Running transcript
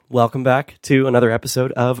Welcome back to another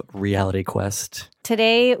episode of Reality Quest.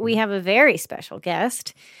 Today we have a very special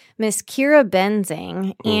guest, Miss Kiira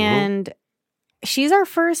Benzing, and she's our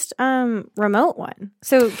first remote one.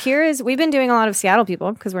 So we've been doing a lot of Seattle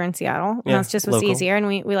people because we're in Seattle, and that's just what's easier, and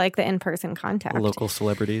we like the in-person contact. Local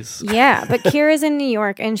celebrities. Yeah, but Kiira's in New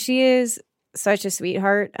York, and she is such a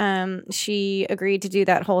sweetheart. She agreed to do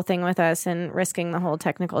that whole thing with us and risking the whole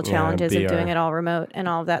technical challenges of doing it all remote and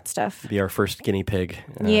all of that stuff. Be our first guinea pig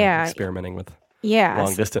experimenting with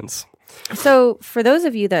long distance. So for those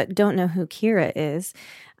of you that don't know who Kiira is,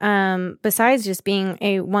 besides just being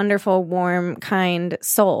a wonderful, warm, kind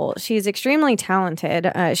soul, she's extremely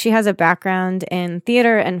talented. She has a background in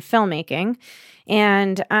theater and filmmaking.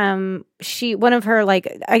 And one of her,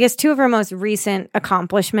 two of her most recent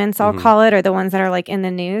accomplishments, I'll call it, are the ones that are in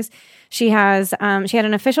the news. She had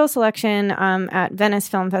an official selection at Venice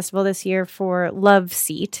Film Festival this year for Love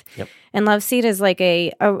Seat. Yep. And Love Seat is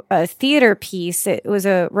a theater piece. It was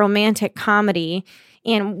a romantic comedy.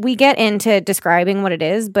 And we get into describing what it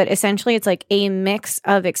is, but essentially it's a mix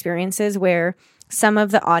of experiences where some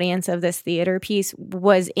of the audience of this theater piece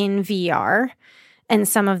was in VR and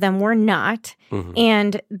some of them were not.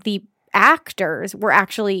 And the actors were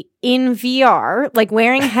actually in VR,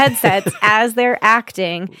 wearing headsets as they're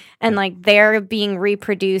acting, and they're being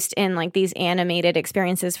reproduced in these animated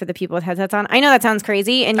experiences for the people with headsets on. I know that sounds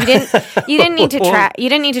crazy, and you didn't need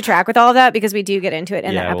to track with all of that because we do get into it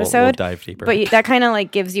in the episode. We'll dive deeper. But that kind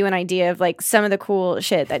of gives you an idea of some of the cool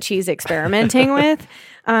shit that she's experimenting with.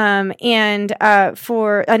 And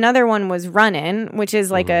for another one was Run-In, which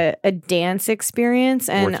is a dance experience,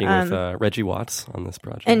 and working with Reggie Watts on this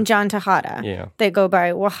project and John Tejada. Yeah, they go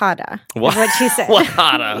by Wahada. Is what she said.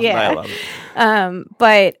 Wahada. Yeah, I love it.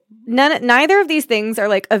 But neither of these things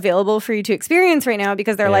are available for you to experience right now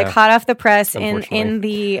because they're hot off the press in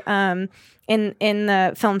the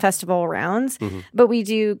film festival rounds. But we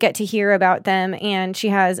do get to hear about them, and she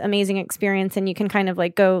has amazing experience, and you can kind of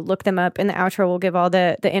go look them up. In the outro, we'll give all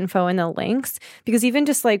the info and the links, because even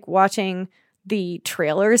just watching the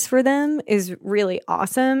trailers for them is really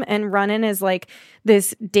awesome. And Run-In is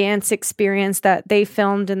this dance experience that they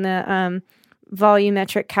filmed in the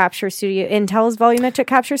volumetric capture studio, Intel's volumetric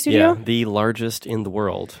capture studio. Yeah, the largest in the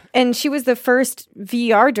world. And she was the first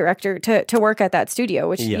VR director to work at that studio,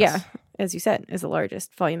 which, as you said, is the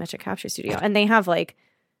largest volumetric capture studio. And they have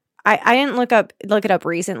I didn't look it up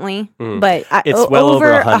recently, but it's well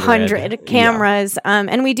over 100 cameras.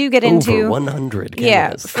 And we do get into 100 cameras.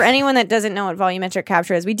 Yeah, for anyone that doesn't know what volumetric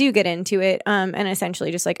capture is, we do get into it. And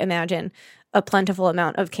essentially just imagine a plentiful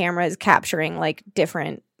amount of cameras capturing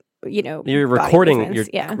different, you're recording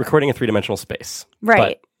a three-dimensional space. Right.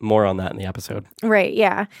 But more on that in the episode. Right,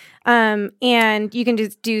 yeah. And you can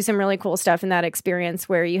just do some really cool stuff in that experience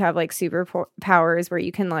where you have superpowers where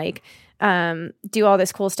you can do all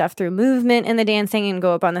this cool stuff through movement in the dancing and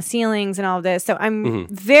go up on the ceilings and all of this. So I'm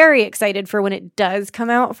very excited for when it does come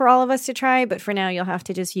out for all of us to try. But for now, you'll have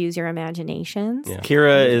to just use your imaginations. Yeah.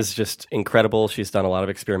 Kiira is just incredible. She's done a lot of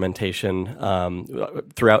experimentation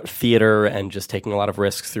throughout theater and just taking a lot of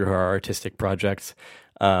risks through her artistic projects.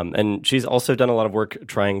 And she's also done a lot of work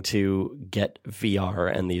trying to get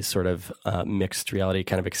VR and these sort of mixed reality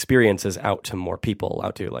kind of experiences out to more people,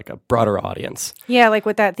 out to a broader audience. Yeah,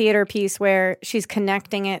 with that theater piece where she's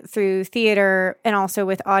connecting it through theater and also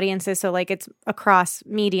with audiences. So it's across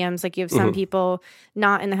mediums. You have some people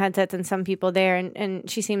not in the headsets and some people there. And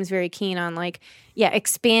she seems very keen on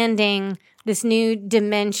expanding this new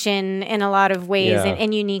dimension in a lot of ways,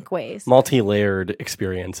 in unique ways. Multi-layered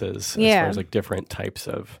experiences as far as different types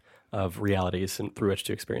of realities and through which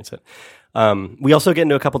to experience it. We also get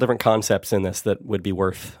into a couple different concepts in this that would be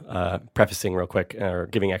worth prefacing real quick or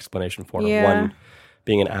giving explanation for. Yeah. One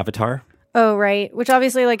being an avatar. Oh, right. Which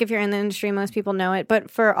obviously, if you're in the industry, most people know it. But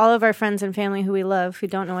for all of our friends and family who we love who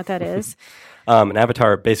don't know what that is. An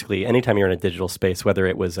avatar, basically, anytime you're in a digital space, whether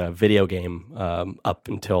it was a video game up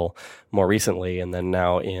until more recently, and then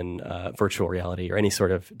now in virtual reality or any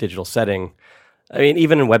sort of digital setting. I mean,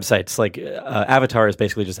 even in websites, avatar is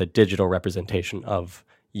basically just a digital representation of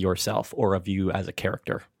yourself or of you as a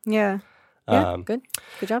character. Yeah. Yeah, good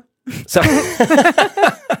job. So I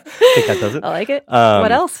think that does it. I like it.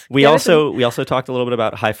 What else? We also talked a little bit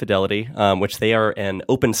about High Fidelity, which they are an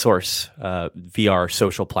open source VR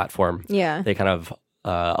social platform. Yeah. They kind of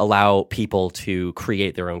allow people to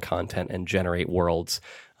create their own content and generate worlds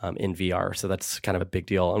in VR. So that's kind of a big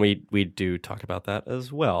deal. And we do talk about that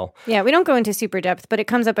as well. Yeah, we don't go into super depth, but it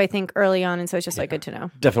comes up, I think, early on. And so it's just good to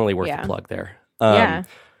know. Definitely worth the plug there.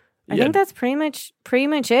 I think that's pretty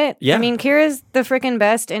much it. Yeah. I mean, Kiira's the freaking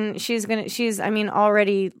best, and she's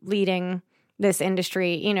already leading this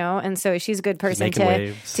industry, you know, and so she's a good person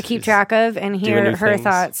to keep She's track of and hear her things.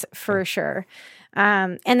 thoughts for sure.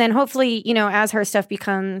 And then hopefully, you know, as her stuff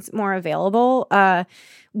becomes more available,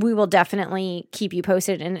 we will definitely keep you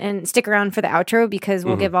posted and stick around for the outro because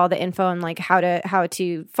we'll give all the info on like how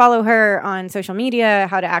to follow her on social media,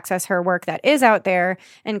 how to access her work that is out there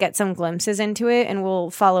and get some glimpses into it. And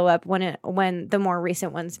we'll follow up when the more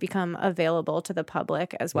recent ones become available to the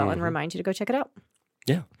public as well and remind you to go check it out.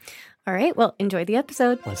 Yeah. All right. Well, enjoy the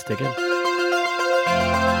episode. Let's dig in.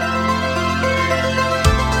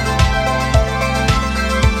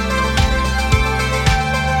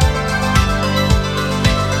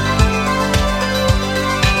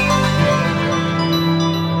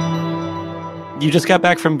 You just got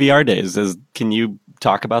back from VR Days. Can you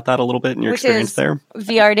talk about that a little bit and your experience there?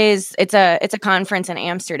 VR Days, it's a conference in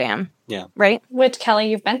Amsterdam. Yeah. Right? Which, Kelly,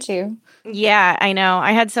 you've been to. Yeah, I know.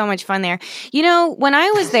 I had so much fun there. You know, when I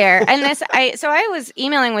was there, and I was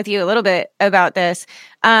emailing with you a little bit about this.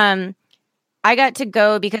 I got to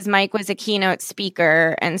go because Mike was a keynote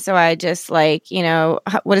speaker, and so I just like, you know,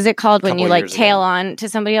 what is it called when you like tail on to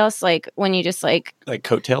somebody else? Like when you just like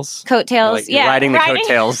coattails? Coattails, like riding the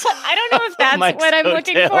coattails. I don't know if that's what I'm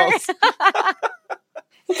looking for.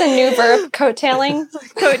 It's a new verb, coattailing.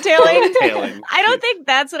 Coattailing. I don't think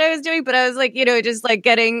that's what I was doing, but I was like, you know, just like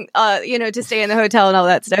getting, you know, to stay in the hotel and all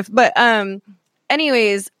that stuff. But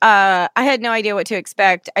anyways, I had no idea what to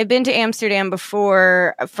expect. I've been to Amsterdam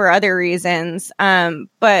before for other reasons,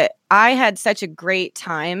 but I had such a great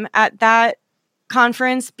time at that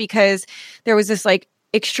conference because there was this like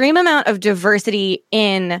extreme amount of diversity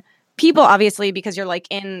in people, obviously, because you're like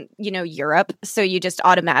in, you know, Europe. So you just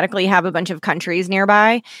automatically have a bunch of countries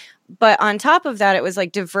nearby. But on top of that, it was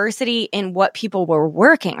like diversity in what people were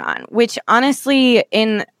working on, which honestly,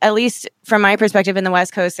 at least from my perspective in the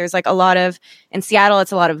West Coast, there's like a lot of, in Seattle,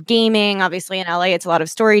 it's a lot of gaming. Obviously in LA, it's a lot of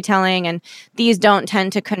storytelling, and these don't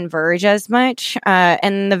tend to converge as much.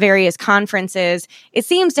 And the various conferences, it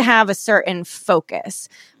seems to have a certain focus.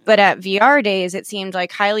 But at VR Days, it seemed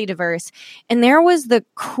like highly diverse. And there was the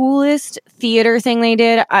coolest theater thing they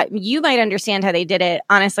did. You might understand how they did it.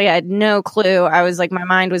 Honestly, I had no clue. I was like, my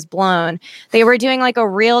mind was blown. They were doing like a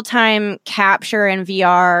real-time capture in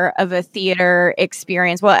VR of a theater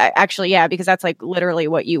experience. Well, actually, yeah, because that's like literally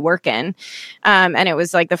what you work in. And it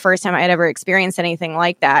was like the first time I had ever experienced anything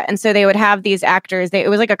like that. And so they would have these actors. It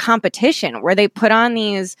was like a competition where they put on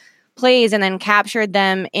these plays and then captured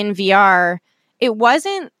them in VR. It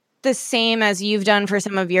wasn't the same as you've done for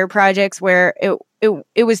some of your projects where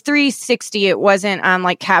it was 360. It wasn't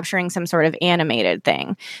like capturing some sort of animated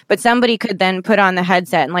thing, but somebody could then put on the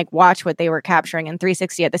headset and like watch what they were capturing in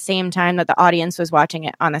 360 at the same time that the audience was watching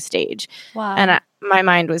it on the stage. Wow. And my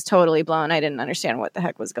mind was totally blown. I didn't understand what the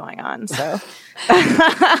heck was going on. So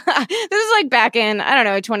this is like back in, I don't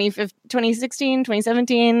know, 2016,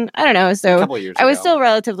 2017. I don't know. So a couple of years I was ago. still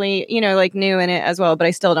relatively, you know, like new in it as well, but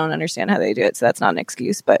I still don't understand how they do it. So that's not an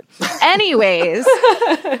excuse. But anyways,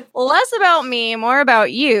 less about me, more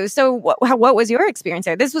about you. So what was your experience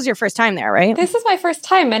there? This was your first time there, right? This is my first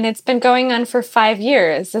time, and it's been going on for 5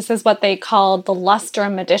 years. This is what they called the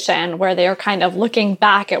Lustrum Edition, where they are kind of looking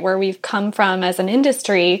back at where we've come from as an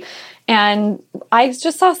industry. And I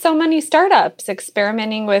just saw so many startups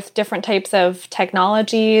experimenting with different types of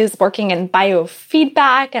technologies, working in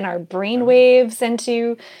biofeedback and our brain waves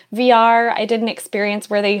into VR. I did an experience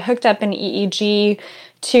where they hooked up an EEG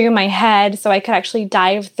to my head so I could actually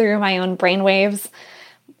dive through my own brain waves.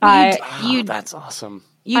 That's awesome.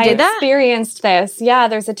 You did that? I experienced this. Yeah,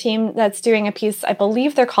 there's a team that's doing a piece, I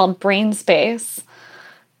believe they're called Brain Space.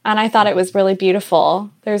 And I thought it was really beautiful.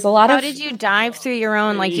 There's a lot How of... did you dive through your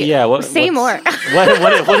own, like... Say more.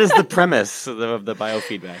 what is the premise of the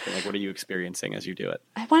biofeedback? And like, what are you experiencing as you do it?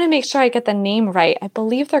 I want to make sure I get the name right. I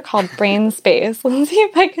believe they're called Brain Space. Let's see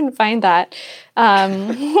if I can find that.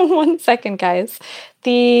 1 second, guys.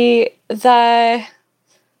 Is that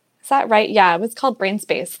right? Yeah, it was called Brain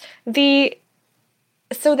Space.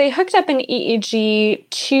 So they hooked up an EEG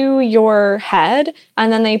to your head,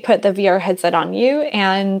 and then they put the VR headset on you,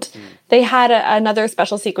 and they had another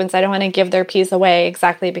special sequence. I don't want to give their piece away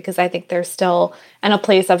exactly because I think they're still in a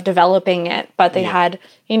place of developing it, but they had,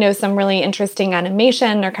 you know, some really interesting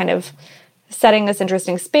animation. They're kind of setting this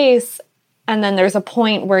interesting space. And then there's a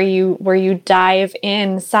point where you dive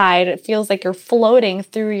inside. It feels like you're floating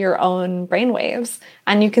through your own brainwaves,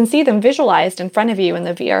 and you can see them visualized in front of you in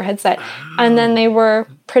the VR headset. And then they were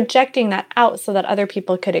projecting that out so that other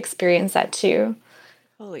people could experience that too.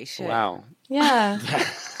 Holy shit. Wow. Yeah.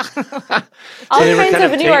 All kinds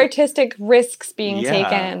of new artistic risks being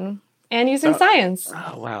taken. and using science.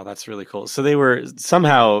 Oh, wow. That's really cool. So they were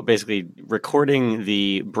somehow basically recording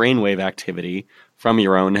the brainwave activity from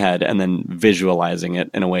your own head and then visualizing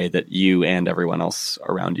it in a way that you and everyone else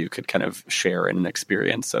around you could kind of share in an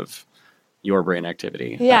experience of your brain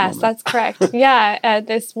activity. Yes, that's correct. Yeah,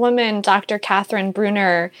 this woman, Dr. Catherine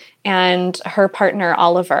Brunner, and her partner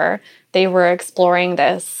Oliver, they were exploring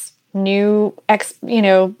this new,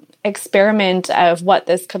 experiment of what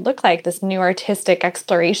this could look like, this new artistic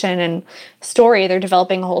exploration and story. They're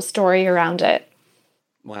developing a whole story around it.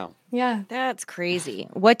 Wow. Yeah. That's crazy.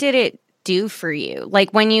 What did it do for you?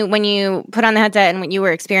 Like when you put on the headset and when you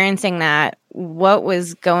were experiencing that, what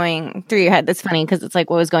was going through your head? That's funny because it's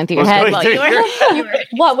like what was going through your head while you were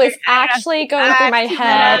what was actually going through my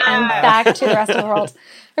head and back to the rest of the world.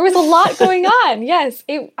 There was a lot going on. Yes,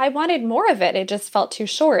 I wanted more of it. It just felt too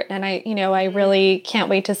short, and I really can't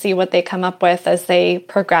wait to see what they come up with as they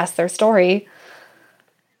progress their story.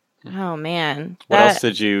 Oh man! What else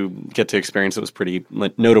did you get to experience that was pretty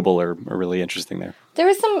notable or really interesting there? There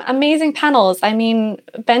were some amazing panels. I mean,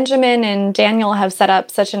 Benjamin and Daniel have set up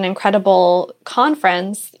such an incredible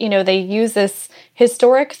conference. They use this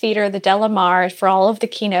historic theater, the Delamar, for all of the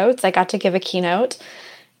keynotes. I got to give a keynote.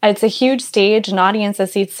 It's a huge stage, an audience that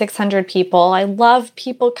seats 600 people. I love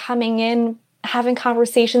people coming in, having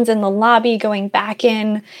conversations in the lobby, going back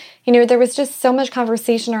in. There was just so much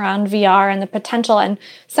conversation around VR and the potential and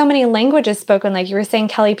so many languages spoken. Like you were saying,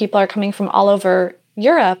 Kelly, people are coming from all over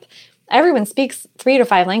Europe. Everyone speaks 3 to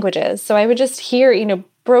 5 languages. So I would just hear,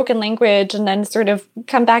 broken language and then sort of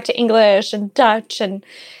come back to English and Dutch. And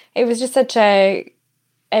it was just such a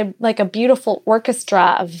beautiful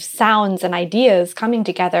orchestra of sounds and ideas coming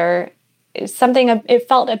together. It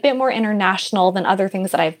felt a bit more international than other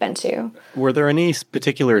things that I've been to. Were there any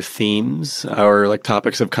particular themes or like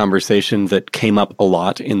topics of conversation that came up a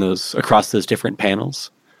lot across those different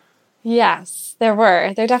panels? Yes, there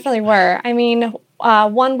were. There definitely were. I mean,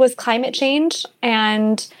 one was climate change,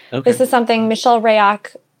 and This is something Michel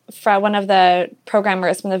Rayak, one of the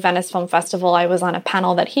programmers from the Venice Film Festival, I was on a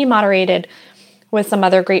panel that he moderated with some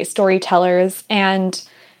other great storytellers, and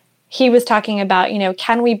he was talking about,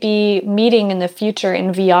 can we be meeting in the future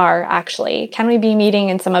in VR, actually? Can we be meeting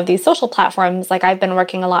in some of these social platforms? Like I've been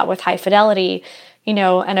working a lot with High Fidelity,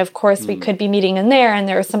 and of course we could be meeting in there, and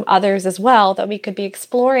there are some others as well that we could be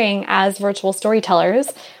exploring as virtual storytellers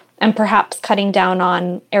and perhaps cutting down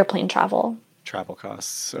on airplane travel. Travel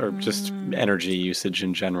costs or just energy usage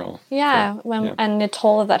in general. Yeah, and the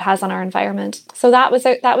toll that has on our environment. So that was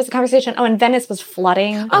a conversation. Oh, and Venice was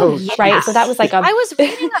flooding. Oh, yes. Right. So that was like I was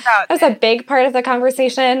reading about that was a big part of the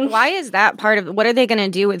conversation. Why is that part of? What are they going to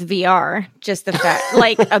do with VR? Just the fact,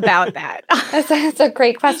 about that. That's a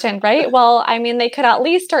great question, right? Well, I mean, they could at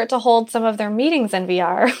least start to hold some of their meetings in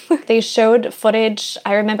VR. They showed footage.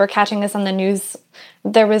 I remember catching this on the news.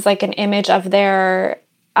 There was like an image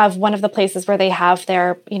of one of the places where they have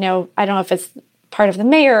their, I don't know if it's part of the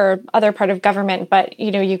mayor or other part of government, but,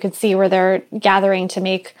 you could see where they're gathering to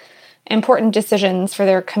make important decisions for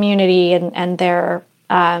their community and their,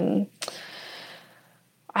 I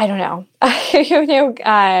don't know,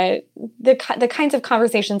 the kinds of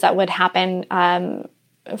conversations that would happen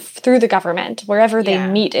through the government, wherever they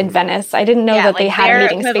meet in Venice. I didn't know that they had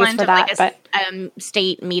a meeting space for that, but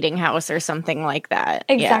state meeting house or something like that.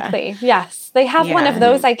 Exactly. Yeah. Yes. They have one of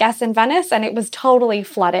those, I guess, in Venice, and it was totally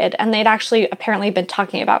flooded. And they'd actually apparently been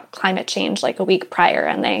talking about climate change like a week prior,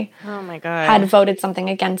 and they had voted something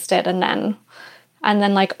against it. And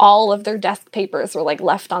then like all of their desk papers were like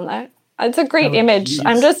left on the. It's a great image. Geez.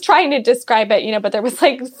 I'm just trying to describe it, but there was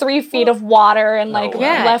like 3 feet of water and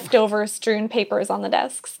leftover strewn papers on the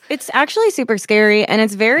desks. It's actually super scary, and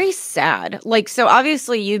it's very sad. So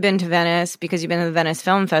obviously you've been to Venice because you've been to the Venice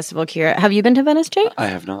Film Festival, Kiira. Have you been to Venice, Jay? I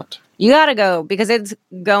have not. You gotta go because it's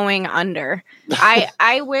going under.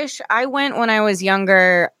 I wish I went when I was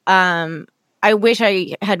younger. I wish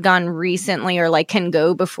I had gone recently or can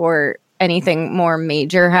go before anything more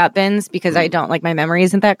major happens because I don't my memory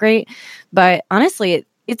isn't that great. But honestly,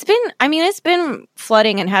 it's been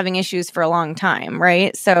flooding and having issues for a long time,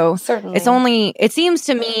 right? So certainly. It seems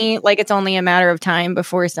to me like it's only a matter of time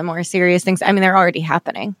before some more serious things. I mean, they're already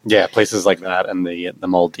happening. Yeah, places like that and the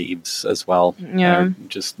Maldives as well. Yeah. Are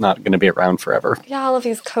just not going to be around forever. Yeah, all of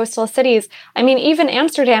these coastal cities. I mean, even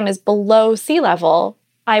Amsterdam is below sea level.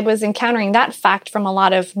 I was encountering that fact from a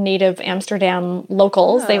lot of native Amsterdam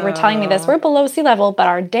locals. They were telling me this, we're below sea level, but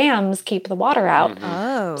our dams keep the water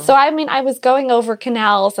out. So, I mean, I was going over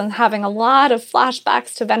canals and having a lot of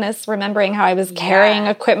flashbacks to Venice, remembering how I was carrying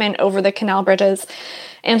equipment over the canal bridges.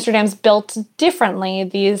 Amsterdam's built differently.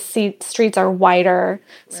 These streets are wider,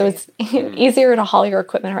 so it's easier to haul your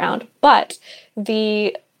equipment around. But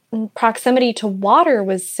the proximity to water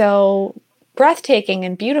was so breathtaking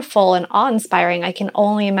and beautiful and awe-inspiring. I can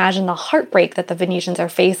only imagine the heartbreak that the Venetians are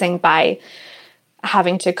facing by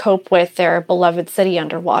having to cope with their beloved city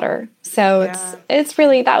underwater. So it's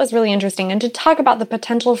really, that was really interesting. And to talk about the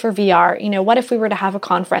potential for VR, you know, what if we were to have a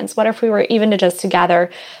conference? What if we were even to just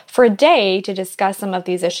gather for a day to discuss some of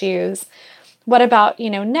these issues? What about,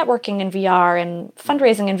 you know, networking in VR and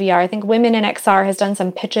fundraising in VR? I think Women in XR has done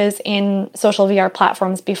some pitches in social VR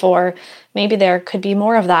platforms before. Maybe there could be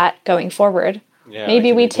more of that going forward. Yeah,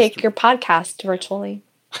 maybe we take your podcast virtually.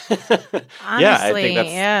 Honestly, I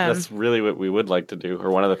think that's really what we would like to do,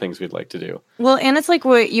 or one of the things we'd like to do. Well, and it's like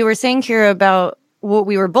what you were saying, Kiira, about what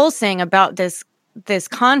we were both saying about this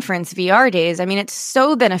conference, VR days. I mean, it's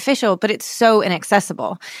so beneficial, but it's so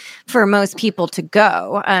inaccessible for most people to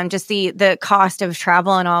go. Just the cost of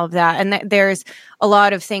travel and all of that. And there's a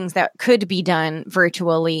lot of things that could be done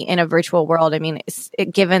virtually in a virtual world. I mean,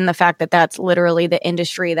 given the fact that that's literally the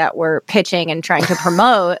industry that we're pitching and trying to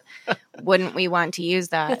promote, wouldn't we want to use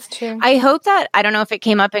that? That's true. I hope that, I don't know if it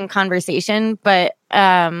came up in conversation, but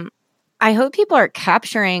I hope people are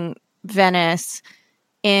capturing Venice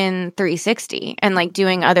in 360 and like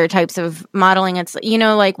doing other types of modeling. It's, you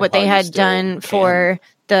know, like what they had done for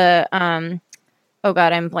the oh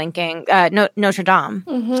god, I'm blanking, Notre Dame.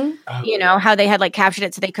 You know, how they had like captured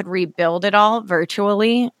it so they could rebuild it all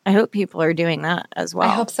virtually. I hope people are doing that as well.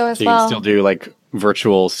 I hope so as so well. You can still do like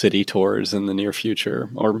virtual city tours in the near future,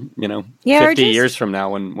 or, you know, 50 years from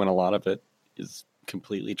now when a lot of it is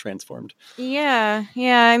completely transformed. Yeah.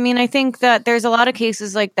 I mean, I think that there's a lot of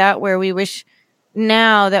cases like that where we wish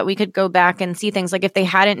now that we could go back and see things. Like if they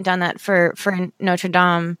hadn't done that for Notre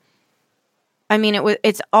Dame, I mean,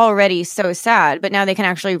 it's already so sad, but now they can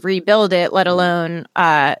actually rebuild it, let alone,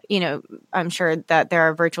 you know, I'm sure that there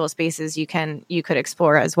are virtual spaces you could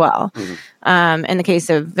explore as well. In the case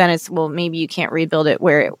of Venice, well, maybe you can't rebuild it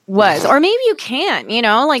where it was, or maybe you can, you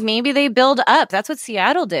know, like maybe they build up. That's what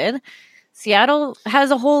Seattle did. Seattle has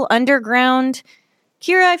a whole underground.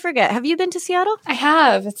 Kiira, I forget. Have you been to Seattle? I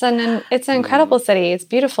have. It's an incredible city. It's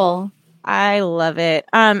beautiful. I love it.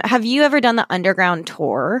 Have you ever done the underground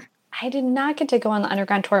tour? I did not get to go on the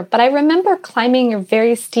underground tour, but I remember climbing your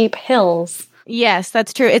very steep hills. Yes,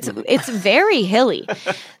 that's true. It's very hilly.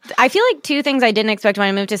 I feel like two things I didn't expect when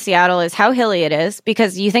I moved to Seattle is how hilly it is,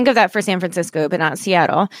 because you think of that for San Francisco, but not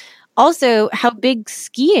Seattle. Also, how big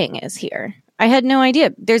skiing is here. I had no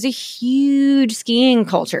idea. There's a huge skiing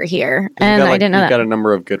culture here, and I didn't know that. You've got a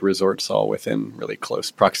number of good resorts all within really close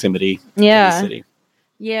proximity to the city.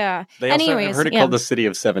 Yeah. They also, I've heard it called the City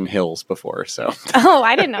of Seven Hills before, so. Oh,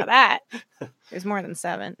 I didn't know that. There's more than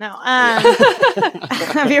 7. No.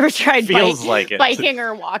 Have you ever tried biking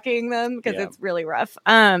or walking them? Because it's really rough.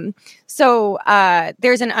 So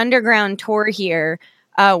there's an underground tour here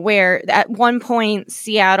where at one point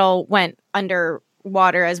Seattle went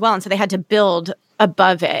underwater as well. And so they had to build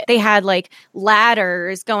above it. They had like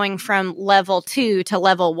ladders going from level 2 to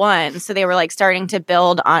level 1. So they were like starting to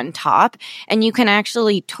build on top. And you can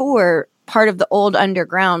actually tour part of the old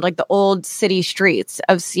underground, like the old city streets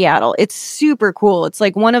of Seattle. It's super cool. It's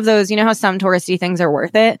like one of those, you know how some touristy things are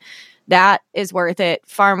worth it? That is worth it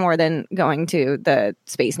far more than going to the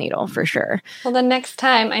Space Needle, for sure. Well, the next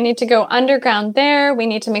time I need to go underground there. We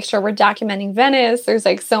need to make sure we're documenting Venice. There's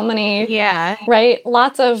like so many, right?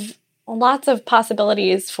 Lots of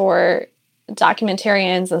possibilities for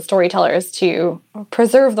documentarians and storytellers to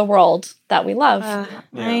preserve the world that we love.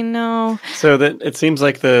 I know. So that it seems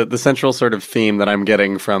like the central sort of theme that I'm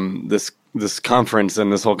getting from this conference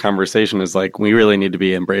and this whole conversation is like we really need to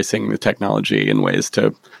be embracing the technology in ways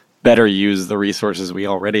to better use the resources we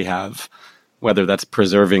already have, whether that's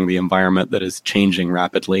preserving the environment that is changing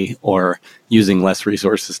rapidly or using less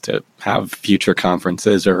resources to have future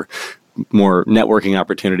conferences or more networking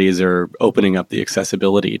opportunities or opening up the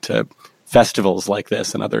accessibility to festivals like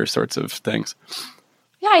this and other sorts of things.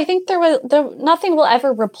 Yeah, I think nothing will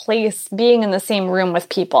ever replace being in the same room with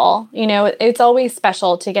people. You know, it's always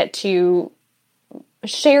special to get to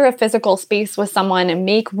share a physical space with someone and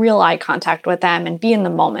make real eye contact with them and be in the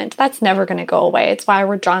moment. That's never going to go away. It's why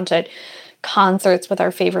we're drawn to concerts with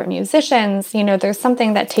our favorite musicians. You know, there's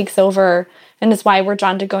something that takes over, and it's why we're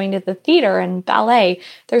drawn to going to the theater and ballet.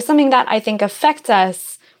 There's something that I think affects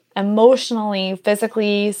us emotionally,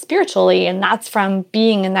 physically, spiritually, and that's from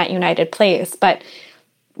being in that united place. But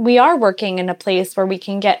we are working in a place where we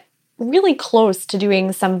can get really close to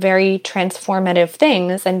doing some very transformative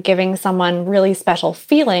things and giving someone really special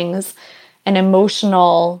feelings, an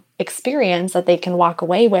emotional experience that they can walk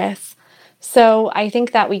away with. So I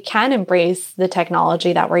think that we can embrace the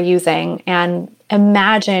technology that we're using and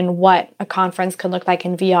imagine what a conference could look like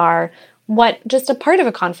in VR, what just a part of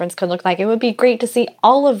a conference could look like. It would be great to see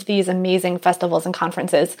all of these amazing festivals and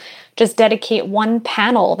conferences just dedicate one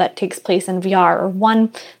panel that takes place in VR or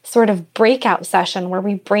one sort of breakout session where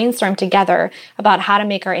we brainstorm together about how to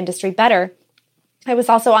make our industry better. I was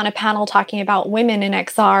also on a panel talking about women in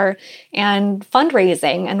XR and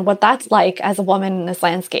fundraising and what that's like as a woman in this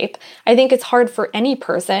landscape. I think it's hard for any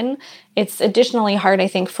person. It's additionally hard, I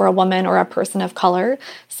think, for a woman or a person of color.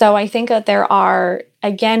 So I think that there are,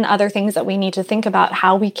 again, other things that we need to think about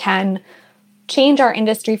how we can change our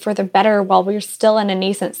industry for the better while we're still in a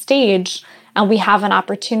nascent stage and we have an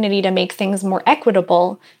opportunity to make things more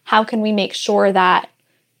equitable. How can we make sure that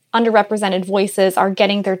underrepresented voices are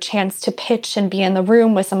getting their chance to pitch and be in the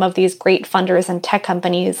room with some of these great funders and tech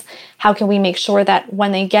companies? How can we make sure that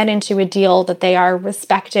when they get into a deal that they are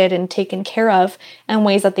respected and taken care of in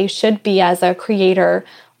ways that they should be as a creator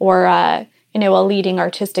or a leading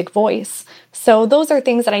artistic voice? So those are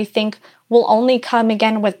things that I think will only come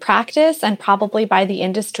again with practice and probably by the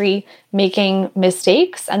industry making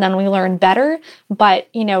mistakes, and then we learn better. But,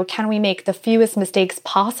 can we make the fewest mistakes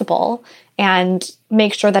possible and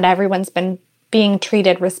make sure that everyone's been being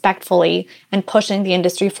treated respectfully and pushing the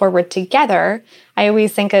industry forward together? I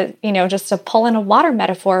always think of, just to pull in a water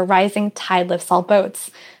metaphor, rising tide lifts all boats.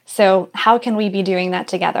 So how can we be doing that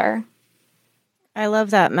together? I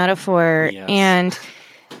love that metaphor. Yes. And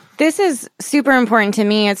this is super important to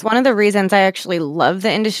me. It's one of the reasons I actually love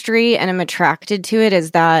the industry and am attracted to it,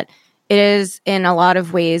 is that it is in a lot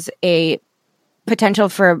of ways a potential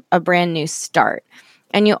for a brand new start.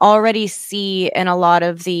 And you already see in a lot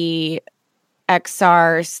of the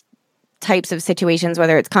XR types of situations,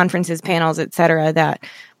 whether it's conferences, panels, et cetera, that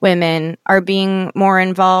women are being more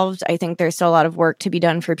involved. I think there's still a lot of work to be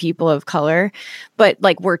done for people of color, but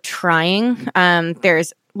we're trying.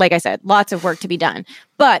 There's, like I said, lots of work to be done,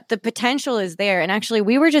 but the potential is there. And actually,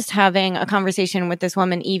 we were just having a conversation with this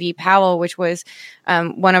woman, Evie Powell, which was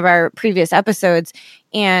one of our previous episodes.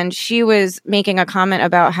 And she was making a comment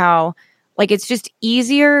about how it's just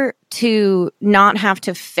easier to not have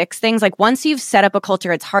to fix things. Once you've set up a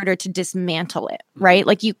culture, it's harder to dismantle it, right?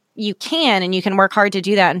 You can, and you can work hard to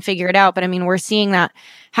do that and figure it out. But I mean, we're seeing that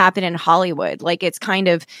happen in Hollywood. It's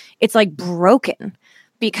broken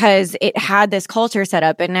because it had this culture set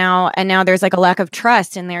up, and now there's a lack of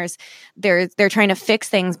trust, and they're trying to fix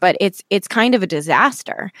things, but it's kind of a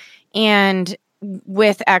disaster. And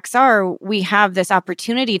with XR, we have this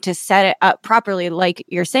opportunity to set it up properly. Like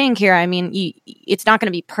you're saying, Kiira, I mean, it's not going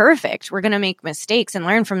to be perfect. We're going to make mistakes and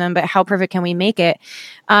learn from them, but how perfect can we make it?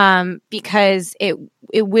 Because it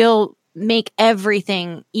will make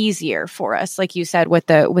everything easier for us, like you said, with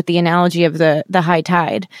the analogy of the high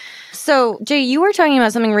tide. So, Jay, you were talking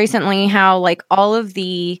about something recently, how all of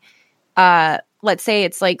the let's say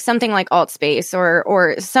it's something like Altspace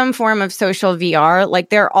or some form of social VR,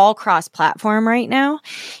 they're all cross-platform right now.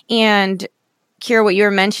 And Kiira, what you were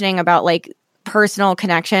mentioning about personal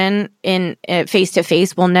connection in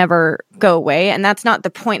face-to-face will never go away. And that's not the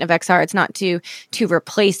point of XR. It's not to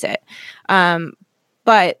replace it.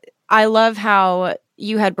 But I love how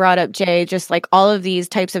you had brought up, Jay, just all of these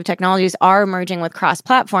types of technologies are emerging with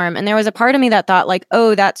cross-platform. And there was a part of me that thought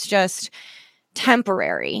oh, that's just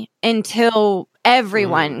temporary until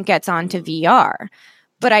everyone gets onto VR.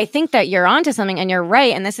 But I think that you're onto something, and you're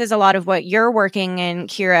right. And this is a lot of what you're working in,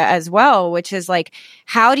 Kiira, as well, which is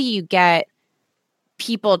how do you get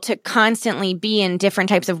people to constantly be in different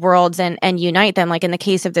types of worlds and unite them? In the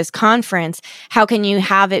case of this conference, how can you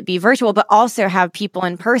have it be virtual, but also have people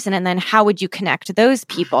in person? And then how would you connect those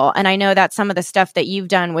people? And I know that's some of the stuff that you've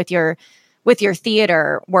done with your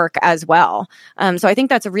theater work as well. So I think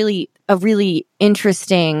that's a really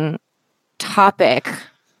interesting topic.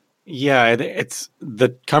 Yeah, it's the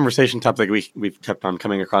conversation topic we've kept on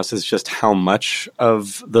coming across is just how much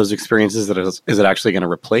of those experiences is it actually going to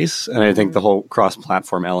replace? And I think the whole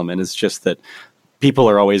cross-platform element is just that people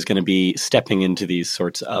are always going to be stepping into these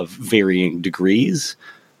sorts of varying degrees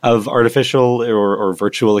of artificial or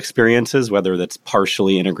virtual experiences, whether that's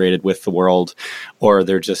partially integrated with the world or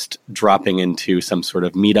they're just dropping into some sort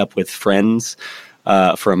of meetup with friends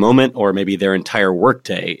for a moment, or maybe their entire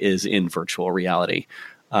workday is in virtual reality.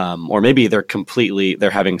 Or maybe they're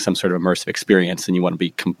having some sort of immersive experience and you want to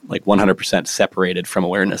be like 100% separated from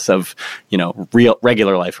awareness of, real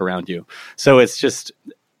regular life around you. So it's just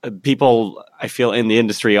people, I feel, in the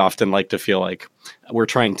industry often like to feel like we're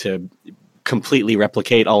trying to completely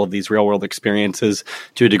replicate all of these real world experiences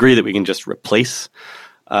to a degree that we can just replace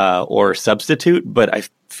or substitute. But I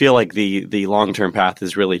feel like the long-term path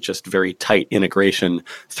is really just very tight integration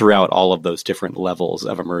throughout all of those different levels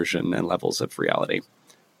of immersion and levels of reality.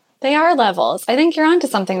 They are levels. I think you're onto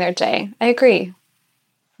something there, Jay. I agree.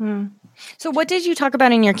 So what did you talk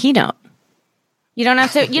about in your keynote? You don't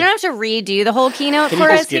have to redo the whole keynote Can for you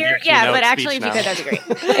just us give here. your Yeah, keynote but actually if speech you now? could,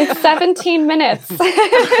 that'd be great. It's 17 minutes.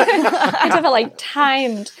 I have it like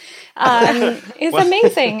timed. It's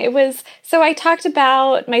amazing. So I talked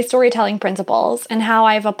about my storytelling principles and how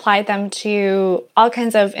I've applied them to all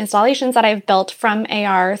kinds of installations that I've built from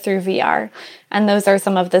AR through VR. And those are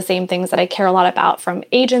some of the same things that I care a lot about, from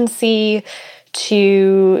agency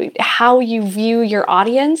to how you view your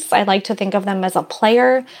audience. I like to think of them as a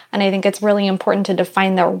player, and I think it's really important to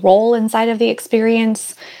define their role inside of the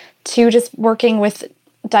experience, to just working with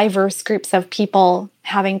diverse groups of people,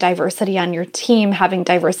 having diversity on your team, having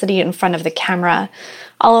diversity in front of the camera.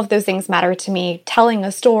 All of those things matter to me. Telling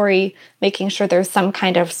a story, making sure there's some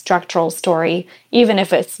kind of structural story, even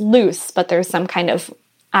if it's loose, but there's some kind of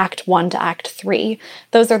Act 1 to Act 3.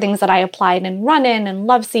 Those are things that I applied in Run-In and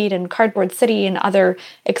Loveseat and Cardboard City and other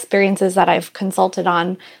experiences that I've consulted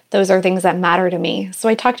on. Those are things that matter to me. So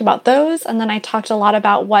I talked about those, and then I talked a lot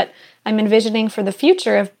about what I'm envisioning for the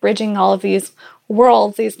future of bridging all of these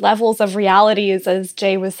worlds, these levels of realities, as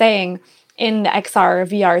Jay was saying, in the XR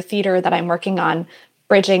VR theater that I'm working on,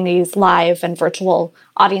 bridging these live and virtual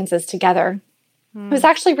audiences together. It was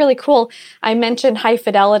actually really cool. I mentioned High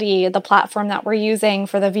Fidelity, the platform that we're using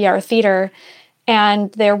for the VR theater,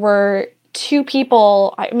 and there were two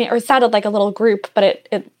people, or it sounded like a little group, but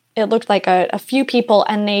it looked like a few people,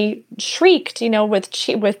 and they shrieked,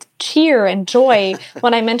 with cheer and joy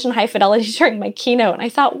when I mentioned High Fidelity during my keynote. And I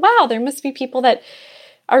thought, wow, there must be people that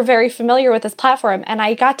are very familiar with this platform. And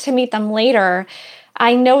I got to meet them later.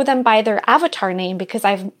 I know them by their avatar name because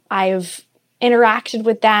I've interacted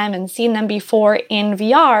with them and seen them before in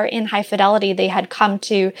VR in High Fidelity. They had come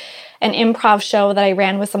to an improv show that I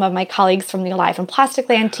ran with some of my colleagues from the Alive and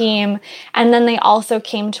Plasticland team. And then they also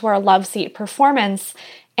came to our Loveseat performance.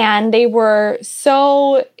 And they were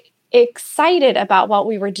so excited about what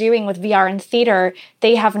we were doing with VR and theater.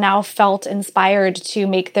 They have now felt inspired to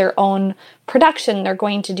make their own production. They're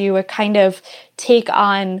going to do a kind of take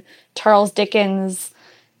on Charles Dickens'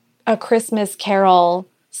 A Christmas Carol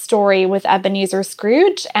story with Ebenezer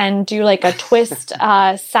Scrooge and do like a twist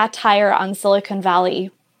satire on Silicon Valley.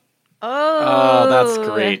 Oh, that's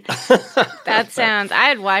great.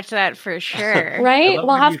 I'd watch that for sure. Right?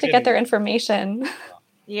 We'll have to get their information.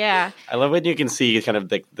 Yeah. I love when you can see kind of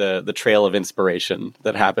the trail of inspiration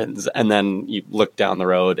that happens, and then you look down the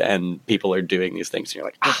road and people are doing these things, and you're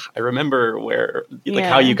like, I remember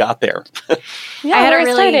how you got there. Yeah,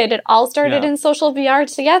 it all started in social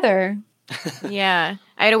VR together. Yeah.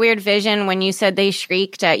 I had a weird vision when you said they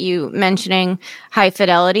shrieked at you mentioning High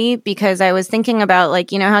Fidelity, because I was thinking about,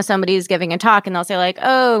 how somebody's giving a talk and they'll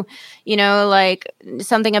say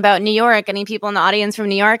something about New York, any people in the audience from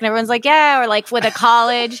New York, and everyone's like, yeah, or with a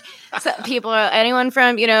college, so anyone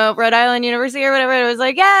from, Rhode Island University or whatever, it was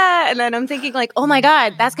like, yeah. And then I'm thinking oh my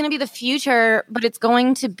God, that's going to be the future, but it's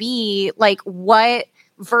going to be what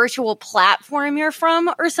virtual platform you're from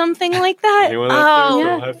or something like that.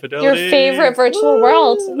 High Fidelity? Your favorite virtual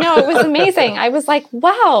world. No, it was amazing. I was like,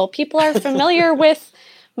 wow, people are familiar with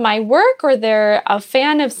my work, or they're a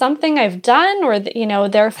fan of something I've done, or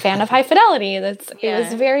they're a fan of High Fidelity. It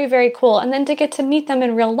was very, very cool. And then to get to meet them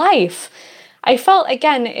in real life, I felt,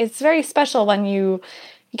 again, it's very special when you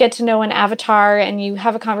get to know an avatar and you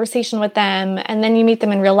have a conversation with them and then you meet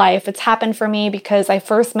them in real life. It's happened for me because I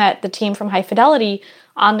first met the team from High Fidelity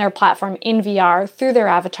on their platform in VR through their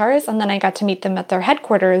avatars, and then I got to meet them at their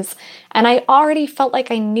headquarters, and I already felt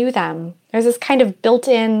like I knew them. There's this kind of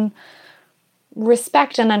built-in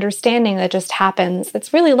respect and understanding that just happens.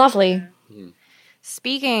 It's really lovely.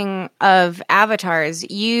 Speaking of avatars,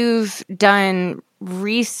 you've done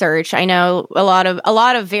research. I know a lot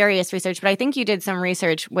of various research, but I think you did some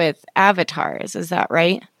research with avatars. Is that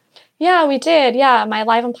right? Yeah, we did. Yeah, my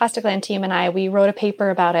Alive and Plasticland team and we wrote a paper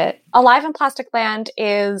about it. Alive and Plasticland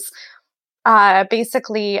is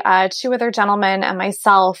basically two other gentlemen and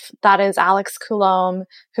myself. That is Alex Coulombe,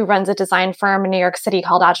 who runs a design firm in New York City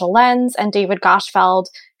called Agile Lens, and David Goshfeld,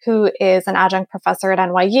 who is an adjunct professor at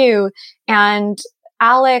NYU. And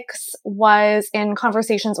Alex was in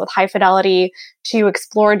conversations with High Fidelity to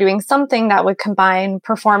explore doing something that would combine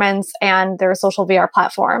performance and their social VR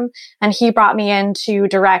platform. And he brought me in to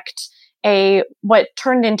direct what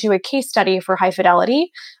turned into a case study for High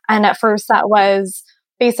Fidelity. And at first that was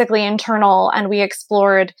basically internal, and we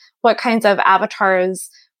explored what kinds of avatars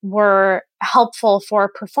were helpful for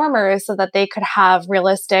performers so that they could have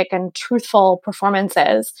realistic and truthful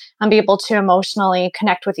performances and be able to emotionally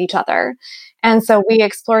connect with each other. And so we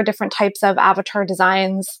explored different types of avatar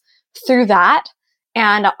designs through that,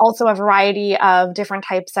 and also a variety of different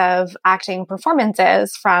types of acting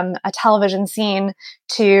performances, from a television scene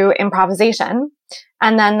to improvisation.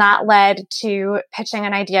 And then that led to pitching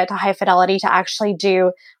an idea to High Fidelity to actually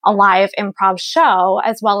do a live improv show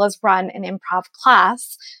as well as run an improv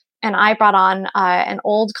class. And I brought on an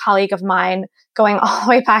old colleague of mine going all the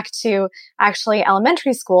way back to actually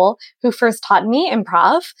elementary school, who first taught me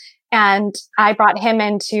improv. And I brought him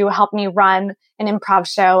in to help me run an improv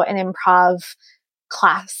show, an improv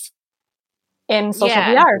class in social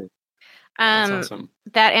VR. That's awesome.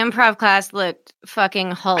 That improv class looked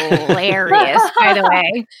fucking hilarious, by the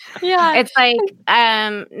way. Yeah. It's like,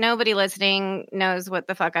 nobody listening knows what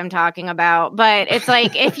the fuck I'm talking about, but it's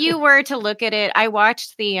like, if you were to look at it, I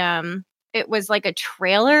watched it was like a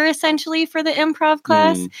trailer essentially for the improv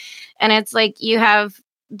class. And it's like, you have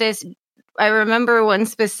this, I remember one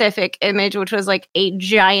specific image, which was like a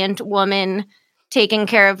giant woman taking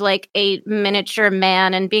care of like a miniature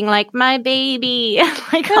man and being like, my baby.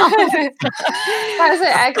 Like, that was an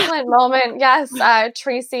excellent moment. Yes.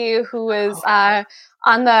 Tracy, who was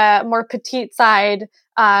on the more petite side,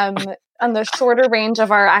 on the shorter range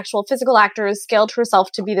of our actual physical actors, scaled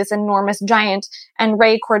herself to be this enormous giant. And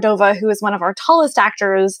Ray Cordova, who is one of our tallest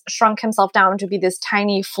actors, shrunk himself down to be this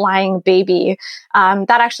tiny flying baby. That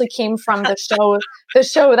actually came from the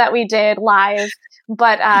show that we did live.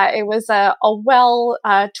 But it was a well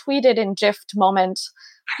tweeted and gifed moment.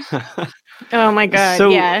 Oh my God! So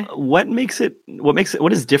yeah. What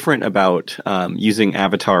is different about using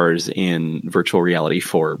avatars in virtual reality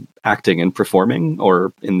for acting and performing,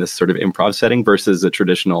 or in this sort of improv setting, versus a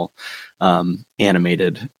traditional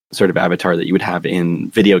animated sort of avatar that you would have in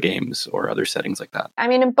video games or other settings like that? I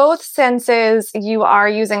mean, in both senses, you are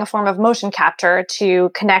using a form of motion capture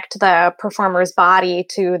to connect the performer's body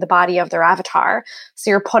to the body of their avatar. So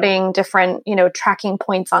you're putting different, tracking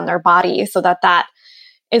points on their body so that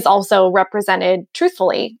is also represented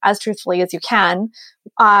truthfully as you can.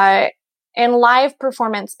 In live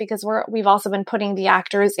performance, because we've also been putting the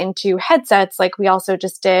actors into headsets, like we also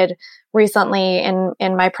just did recently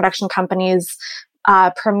in my production company's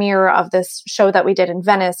premiere of this show that we did in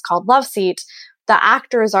Venice called Love Seat. The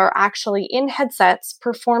actors are actually in headsets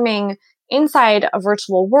performing inside a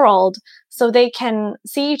virtual world, so they can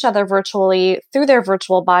see each other virtually through their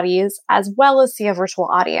virtual bodies, as well as see a virtual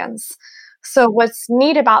audience. So what's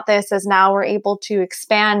neat about this is now we're able to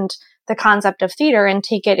expand the concept of theater and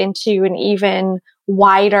take it into an even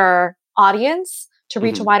wider audience, to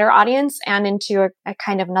reach a wider audience, and into a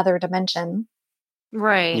kind of another dimension.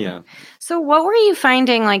 Right. Yeah. So what were you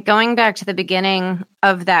finding, like going back to the beginning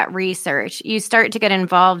of that research, you start to get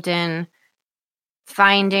involved in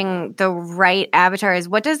finding the right avatars.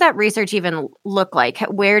 What does that research even look like?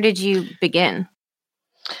 Where did you begin?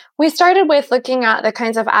 We started with looking at the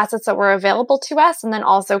kinds of assets that were available to us, and then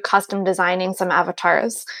also custom designing some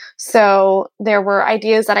avatars. So there were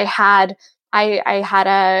ideas that I had. I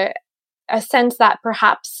had a sense that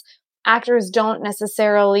perhaps actors don't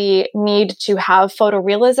necessarily need to have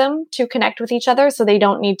photorealism to connect with each other. So they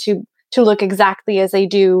don't need to look exactly as they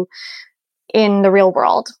do in the real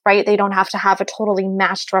world, right? They don't have to have a totally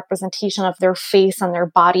matched representation of their face and their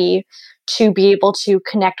body to be able to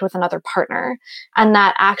connect with another partner. And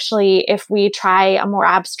that actually, if we try a more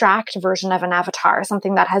abstract version of an avatar,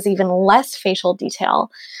 something that has even less facial detail,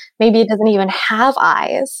 maybe it doesn't even have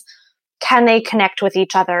eyes, can they connect with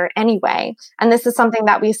each other anyway? And this is something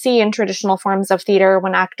that we see in traditional forms of theater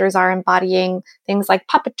when actors are embodying things like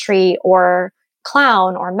puppetry or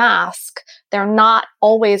clown or mask. They're not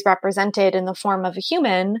always represented in the form of a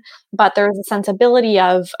human, but there's a sensibility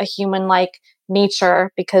of a human-like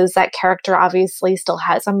nature, because that character obviously still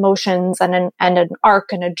has emotions and an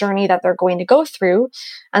arc and a journey that they're going to go through.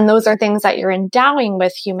 And those are things that you're endowing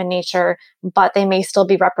with human nature, but they may still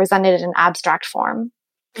be represented in an abstract form.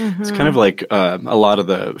 Mm-hmm. It's kind of like a lot of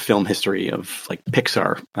the film history of like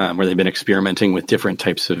Pixar, where they've been experimenting with different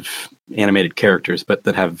types of animated characters, but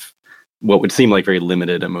that have what would seem like very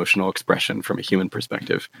limited emotional expression from a human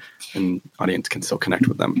perspective, and audience can still connect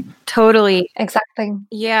with them. Totally. Exactly.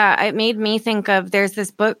 Yeah, it made me think of, there's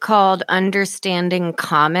this book called Understanding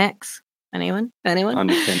Comics Anyone?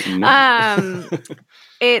 Understand?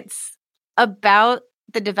 It's about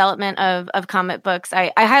the development of comic books.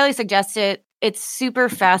 I highly suggest it. It's super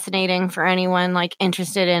fascinating for anyone like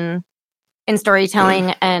interested in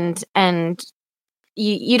storytelling, and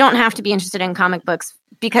you don't have to be interested in comic books,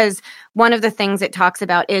 because one of the things it talks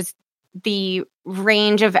about is the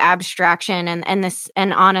range of abstraction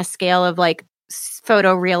and on a scale of like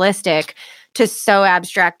photorealistic to so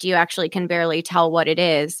abstract you actually can barely tell what it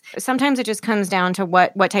is. Sometimes it just comes down to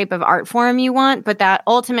what type of art form you want, but that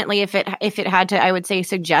ultimately, if it had to, I would say,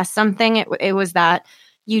 suggest something, it was that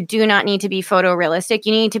you do not need to be photorealistic.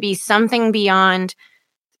 You need to be something beyond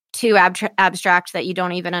too abstract that you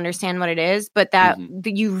don't even understand what it is, but that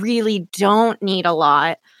you really don't need a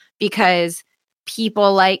lot, because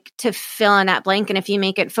people like to fill in that blank. And if you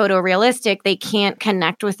make it photorealistic, they can't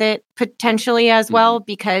connect with it potentially as well,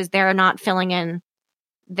 because they're not filling in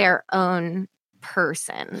their own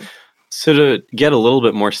person. So to get a little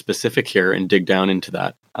bit more specific here and dig down into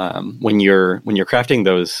that, when you're crafting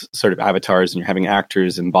those sort of avatars and you're having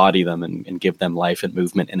actors embody them and give them life and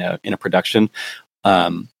movement in a production,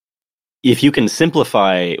 if you can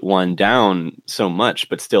simplify one down so much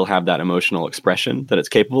but still have that emotional expression that it's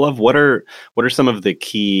capable of, what are some of the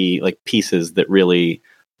key like pieces that really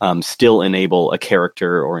still enable a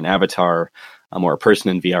character or an avatar or a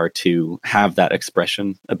person in VR to have that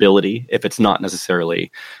expression ability, if it's not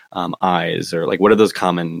necessarily eyes, or like what are those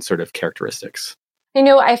common sort of characteristics?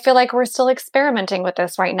 I feel like we're still experimenting with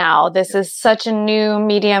this right now. This is such a new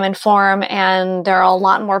medium and form, and there are a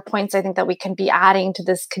lot more points I think that we can be adding to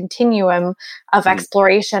this continuum of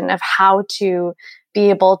exploration of how to be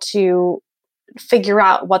able to figure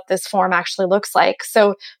out what this form actually looks like.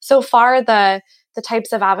 So far, the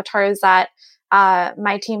types of avatars that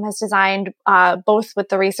my team has designed, both with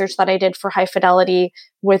the research that I did for High Fidelity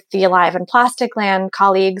with the Alive and Plastic Land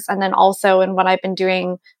colleagues, and then also in what I've been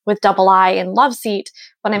doing with Double I and Love Seat,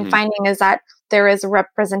 what I'm finding is that there is a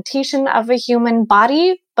representation of a human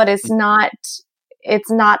body, but it's not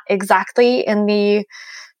exactly in the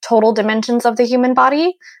total dimensions of the human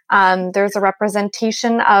body. There's a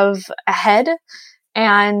representation of a head,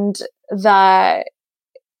 and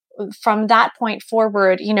from that point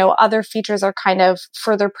forward, other features are kind of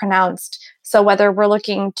further pronounced. So whether we're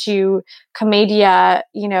looking to commedia,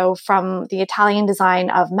 from the Italian design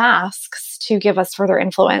of masks to give us further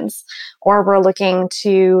influence, or we're looking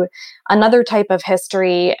to another type of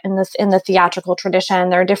history in the theatrical tradition,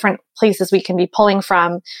 there are different places we can be pulling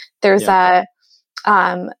from. There's a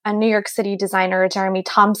New York City designer, Jeremy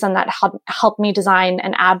Thompson, that helped me design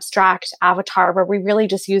an abstract avatar where we really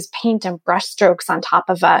just use paint and brush strokes on top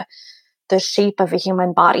of the shape of a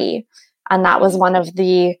human body. And that was one of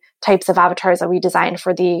the types of avatars that we designed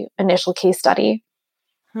for the initial case study.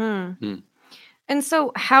 And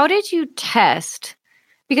so how did you test?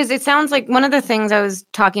 Because it sounds like one of the things I was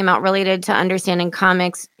talking about related to understanding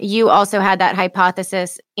comics, you also had that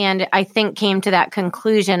hypothesis, and I think came to that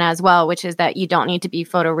conclusion as well, which is that you don't need to be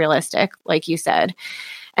photorealistic, like you said.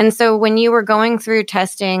 And so when you were going through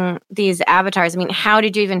testing these avatars, how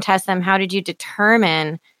did you even test them? How did you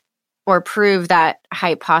determine or prove that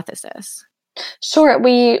hypothesis? Sure.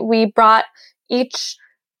 We brought each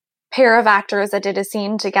pair of actors that did a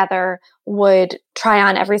scene together would try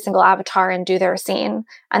on every single avatar and do their scene.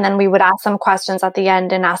 And then we would ask them questions at the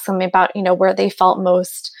end and ask them about, where they felt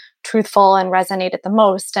most truthful and resonated the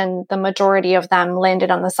most. And the majority of them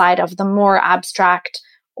landed on the side of the more abstract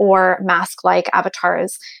or mask-like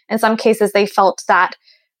avatars. In some cases, they felt that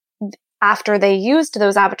after they used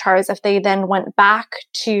those avatars, if they then went back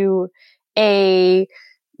to a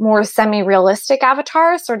more semi-realistic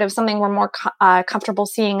avatar, sort of something we're more comfortable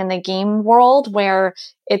seeing in the game world, where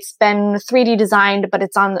it's been 3D designed, but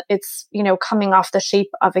it's coming off the shape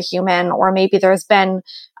of a human, or maybe there's been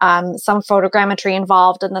some photogrammetry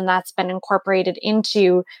involved, and then that's been incorporated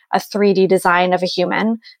into a 3D design of a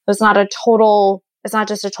human. It's not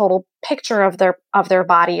just a total picture of their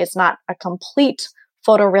body. It's not a complete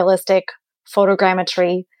photorealistic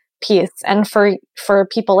photogrammetry piece. And for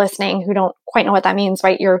people listening who don't quite know what that means,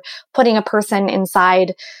 right? You're putting a person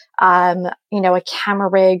inside, a camera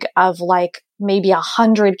rig of like maybe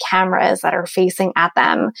 100 cameras that are facing at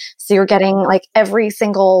them. So you're getting like every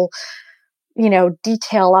single,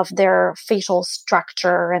 detail of their facial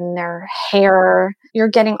structure and their hair. You're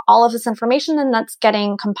getting all of this information, and that's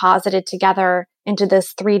getting composited together into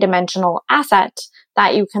this 3-dimensional asset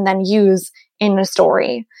that you can then use in a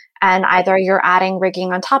story. And either you're adding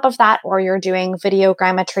rigging on top of that, or you're doing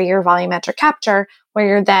videogrammetry or volumetric capture, where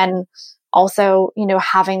you're then also,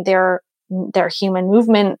 having their human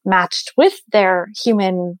movement matched with their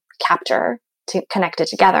human capture connected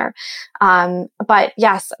together. But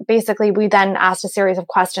yes, basically we then asked a series of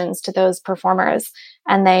questions to those performers,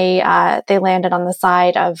 and they landed on the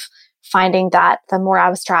side of finding that the more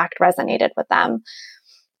abstract resonated with them.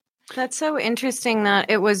 That's so interesting that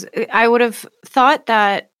I would have thought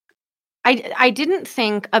that I didn't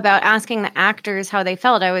think about asking the actors how they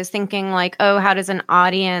felt. I was thinking like, oh, how does an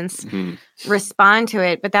audience respond to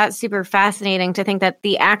it? But that's super fascinating to think that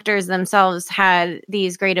the actors themselves had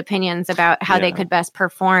these great opinions about how they could best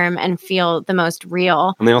perform and feel the most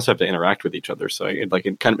real. And they also have to interact with each other, so it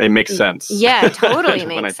makes sense. Yeah, totally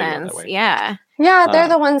makes sense. Yeah. Yeah, they're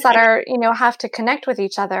the ones that are, have to connect with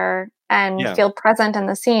each other and feel present in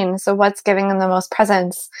the scene. So what's giving them the most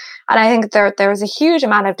presence? And I think there's a huge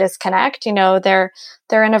amount of disconnect. They're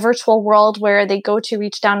in a virtual world where they go to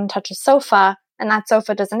reach down and touch a sofa, and that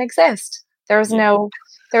sofa doesn't exist. There's no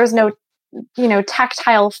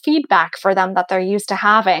tactile feedback for them that they're used to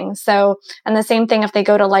having. So, and the same thing if they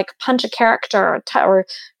go to like punch a character or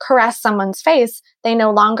caress someone's face, they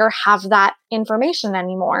no longer have that information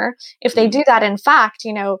anymore. If they do that, in fact,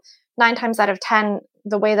 9 times out of 10,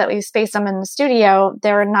 the way that we space them in the studio,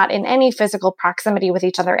 they're not in any physical proximity with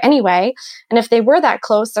each other anyway. And if they were that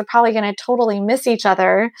close, they're probably going to totally miss each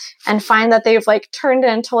other and find that they've like turned in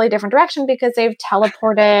a totally different direction because they've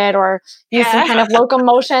teleported or used some kind of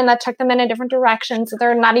locomotion that took them in a different direction. So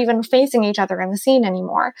they're not even facing each other in the scene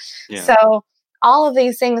anymore. Yeah. So all of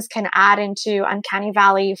these things can add into uncanny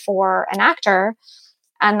valley for an actor.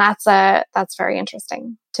 And that's very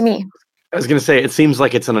interesting to me. I was going to say, it seems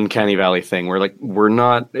like it's an uncanny valley thing where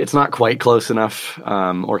it's not quite close enough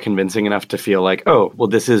or convincing enough to feel like, oh, well,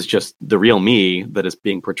 this is just the real me that is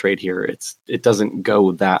being portrayed here. It doesn't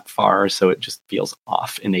go that far, so it just feels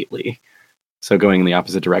off innately. So going in the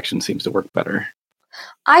opposite direction seems to work better.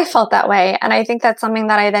 I felt that way. And I think that's something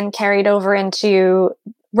that I then carried over into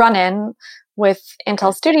Run-In with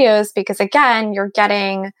Intel Studios, because again, you're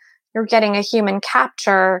getting a human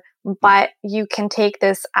capture, but you can take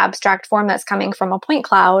this abstract form that's coming from a point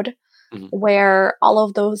cloud where all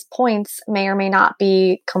of those points may or may not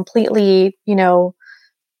be completely,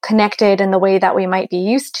 connected in the way that we might be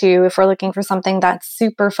used to if we're looking for something that's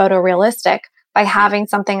super photorealistic. By having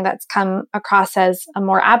something that's come across as a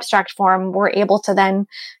more abstract form, we're able to then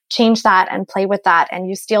change that and play with that. And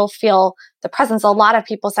you still feel the presence. A lot of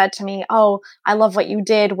people said to me, oh, I love what you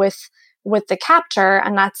did with the capture.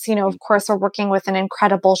 And that's, of course, we're working with an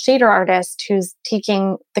incredible shader artist who's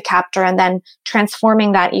taking the capture and then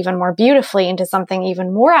transforming that even more beautifully into something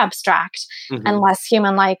even more abstract and less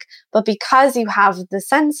human-like. But because you have the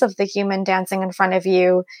sense of the human dancing in front of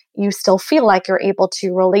you, you still feel like you're able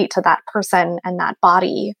to relate to that person and that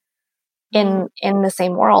body in the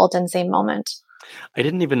same world and same moment. I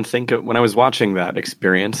didn't even think of, when I was watching that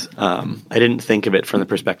experience, I didn't think of it from the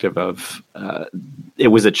perspective of, it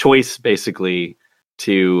was a choice basically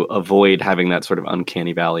to avoid having that sort of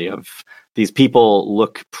uncanny valley of these people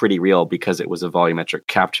look pretty real because it was a volumetric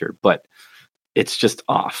capture, but it's just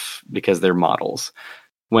off because they're models.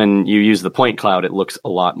 When you use the point cloud, it looks a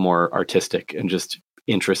lot more artistic and just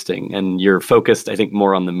interesting. And you're focused, I think,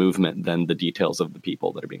 more on the movement than the details of the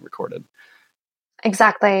people that are being recorded.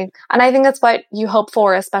 Exactly. And I think that's what you hope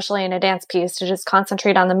for, especially in a dance piece, to just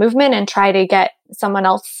concentrate on the movement and try to get someone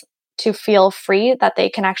else to feel free that they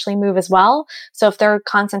can actually move as well. So if they're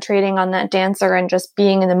concentrating on that dancer and just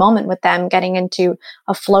being in the moment with them, getting into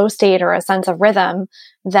a flow state or a sense of rhythm,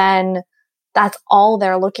 then that's all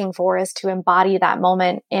they're looking for, is to embody that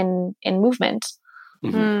moment in movement.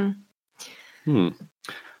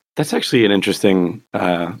 That's actually an interesting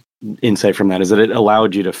insight from that, is that it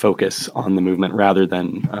allowed you to focus on the movement rather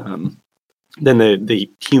than the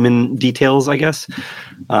human details, I guess.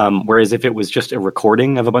 Whereas if it was just a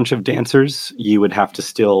recording of a bunch of dancers, you would have to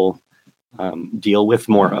still deal with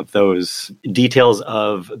more of those details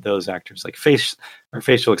of those actors, like face or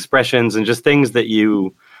facial expressions and just things that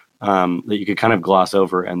you could kind of gloss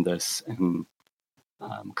over and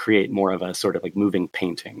create more of a sort of like moving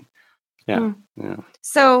painting. Yeah.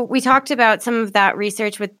 So we talked about some of that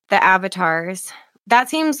research with the avatars. That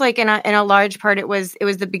seems like in a large part it was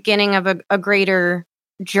the beginning of a greater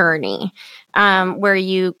journey where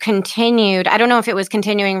you continued. I don't know if it was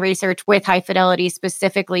continuing research with high fidelity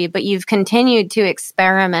specifically, but you've continued to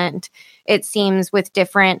experiment, it seems, with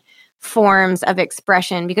different forms of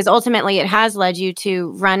expression, because ultimately it has led you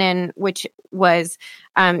to Run-In, which was,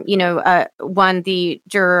 won the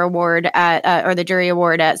juror award or the jury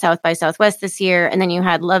award at South by Southwest this year. And then you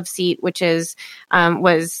had Love Seat, which is,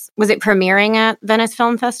 was it premiering at Venice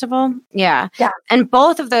Film Festival? Yeah. And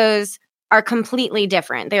both of those are completely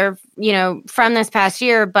different. They're, from this past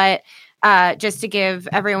year, but just to give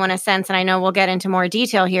everyone a sense, and I know we'll get into more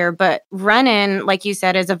detail here, but Run-In, like you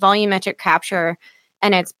said, is a volumetric capture,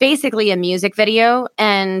 and it's basically a music video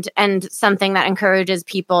and something that encourages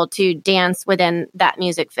people to dance within that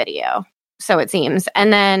music video, so it seems.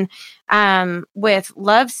 And then with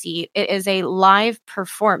Love Seat, it is a live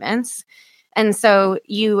performance. And so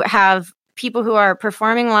you have people who are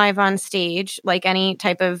performing live on stage, like any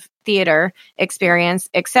type of theater experience,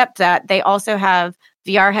 except that they also have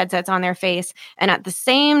VR headsets on their face. And at the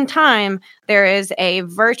same time, there is a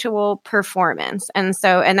virtual performance. And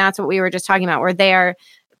that's what we were just talking about, where they are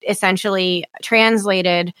essentially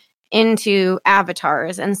translated into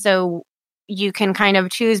avatars. And so you can kind of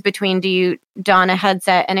choose between, do you don a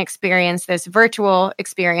headset and experience this virtual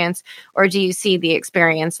experience, or do you see the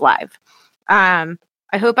experience live?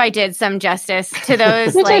 I hope I did some justice to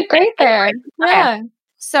those. You did great there. Yeah. Okay.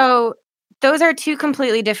 So those are two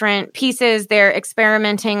completely different pieces. They're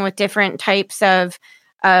experimenting with different types of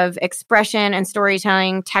expression and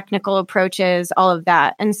storytelling, technical approaches, all of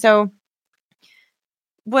that. And so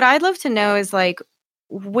what I'd love to know is, like,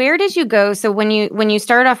 where did you go? So when you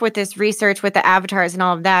started off with this research with the avatars and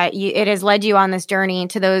all of that, it has led you on this journey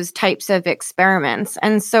to those types of experiments.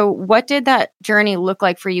 And so what did that journey look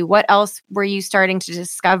like for you? What else were you starting to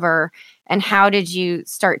discover? And how did you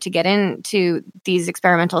start to get into these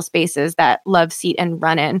experimental spaces that Love Seat and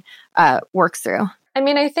Run-In works through? I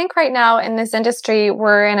mean, I think right now in this industry,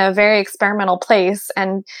 we're in a very experimental place.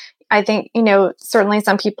 And I think, certainly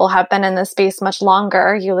some people have been in this space much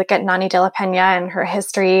longer. You look at Nani de la Peña and her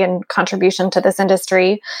history and contribution to this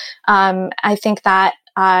industry. I think that,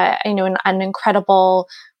 an incredible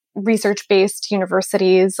research-based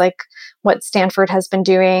universities like what Stanford has been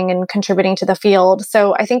doing and contributing to the field.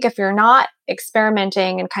 So I think if you're not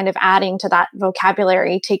experimenting and kind of adding to that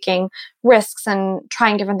vocabulary, taking risks and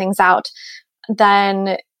trying different things out,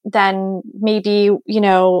 then maybe,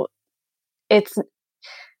 it's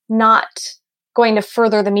not going to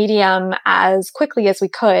further the medium as quickly as we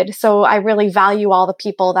could. So I really value all the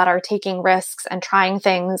people that are taking risks and trying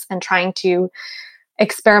things and trying to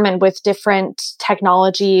experiment with different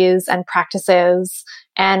technologies and practices,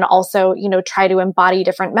 and also, try to embody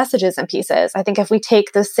different messages and pieces. I think if we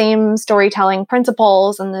take the same storytelling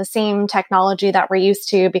principles and the same technology that we're used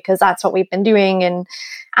to, because that's what we've been doing in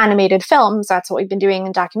animated films, that's what we've been doing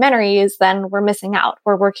in documentaries, then we're missing out.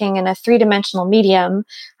 We're working in a three-dimensional medium.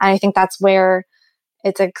 And I think that's where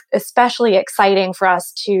it's especially exciting for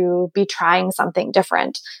us to be trying something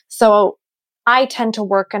different. So I tend to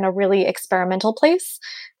work in a really experimental place.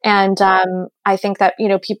 And I think that,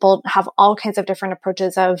 people have all kinds of different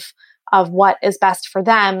approaches of what is best for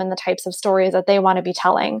them and the types of stories that they want to be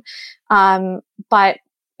telling. But,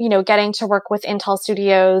 getting to work with Intel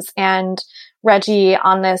Studios and Reggie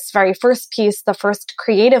on this very first piece, the first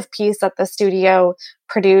creative piece that the studio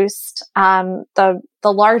produced, the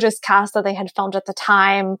largest cast that they had filmed at the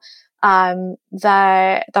time,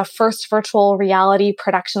 the first virtual reality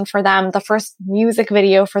production for them, the first music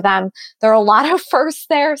video for them. There are a lot of firsts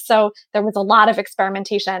there. So there was a lot of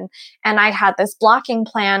experimentation. And I had this blocking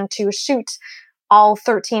plan to shoot all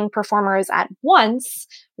 13 performers at once,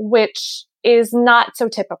 which is not so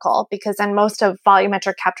typical, because in most of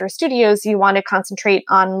volumetric capture studios, you want to concentrate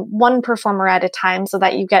on one performer at a time so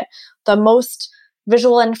that you get the most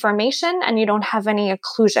visual information and you don't have any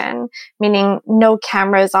occlusion, meaning no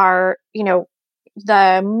cameras are,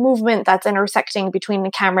 the movement that's intersecting between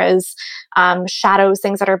the cameras, shadows,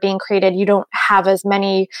 things that are being created. You don't have as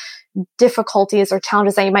many difficulties or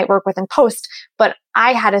challenges that you might work with in post. But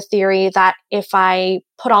I had a theory that if I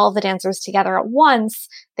put all of the dancers together at once,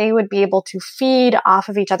 they would be able to feed off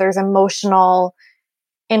of each other's emotional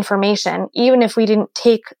information, even if we didn't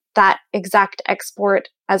take that exact export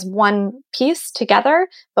as one piece together,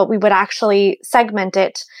 but we would actually segment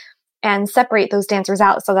it and separate those dancers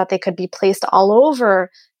out so that they could be placed all over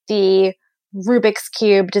the Rubik's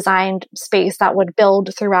Cube designed space that would build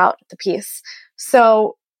throughout the piece.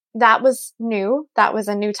 So that was new. That was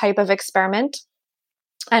a new type of experiment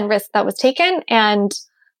and risk that was taken. And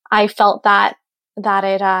I felt that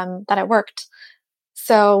it worked.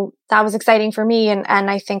 So that was exciting for me. And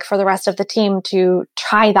I think for the rest of the team to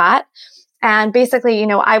try that. And basically,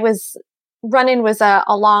 Run-In was a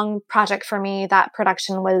long project for me. That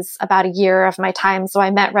production was about a year of my time. So I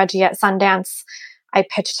met Reggie at Sundance. I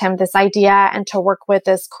pitched him this idea and to work with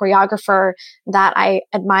this choreographer that I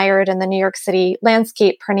admired in the New York City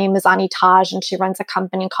landscape. Her name is Ani Taj, and she runs a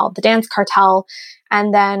company called The Dance Cartel.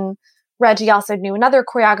 And then Reggie also knew another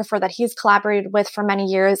choreographer that he's collaborated with for many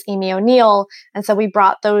years, Amy O'Neill. And so we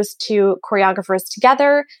brought those two choreographers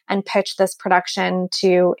together and pitched this production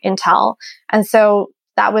to Intel. And so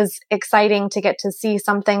that was exciting to get to see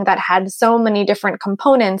something that had so many different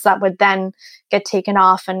components that would then get taken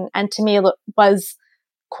off. And to me, it was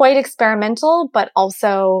quite experimental, but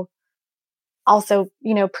also,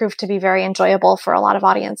 proved to be very enjoyable for a lot of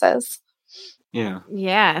audiences.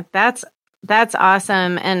 Yeah, that's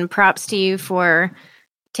awesome. And props to you for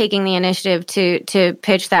taking the initiative to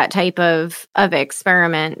pitch that type of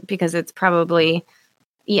experiment, because it's probably,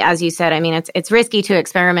 as you said, I mean, it's risky to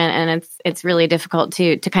experiment, and it's really difficult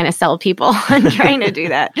to kind of sell people on trying to do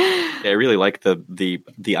that. Yeah, I really like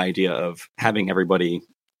the idea of having everybody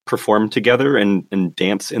perform together and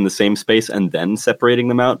dance in the same space and then separating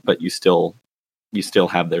them out, but you still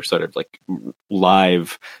have their sort of like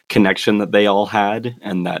live connection that they all had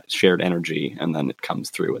and that shared energy, and then it comes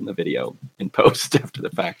through in the video in post after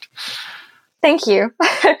the fact. Thank you.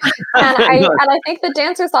 and I think the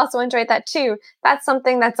dancers also enjoyed that too. That's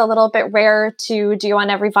something that's a little bit rare to do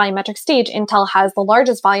on every volumetric stage. Intel has the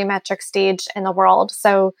largest volumetric stage in the world.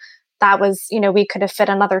 So that was, we could have fit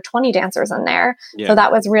another 20 dancers in there. Yeah. So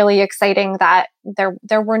that was really exciting that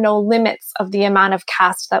there were no limits of the amount of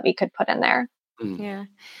cast that we could put in there. Yeah.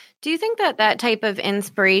 Do you think that type of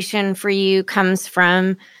inspiration for you comes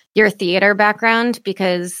from your theater background?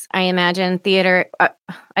 Because I imagine theater,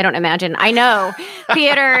 I know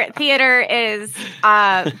theater is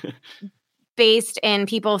based in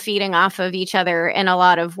people feeding off of each other in a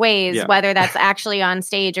lot of ways, whether that's actually on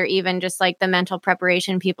stage or even just like the mental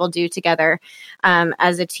preparation people do together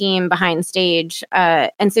as a team behind stage.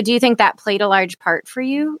 And so do you think that played a large part for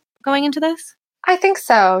you going into this? I think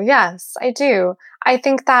so. Yes, I do. I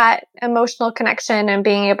think that emotional connection and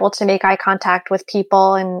being able to make eye contact with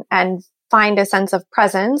people and find a sense of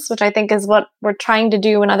presence, which I think is what we're trying to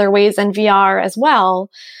do in other ways in VR as well,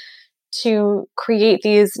 to create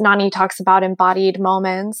these, Nani talks about embodied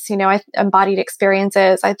moments, embodied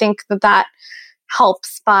experiences. I think that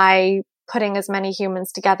helps by putting as many humans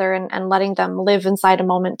together and letting them live inside a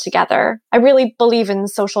moment together. I really believe in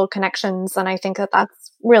social connections, and I think that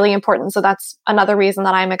that's really important. So that's another reason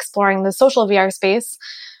that I'm exploring the social VR space,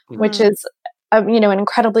 which is an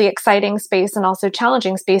incredibly exciting space and also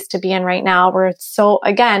challenging space to be in right now, where it's so,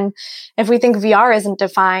 again, if we think VR isn't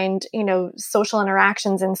defined, social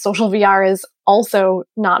interactions in social VR is also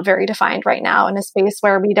not very defined right now in a space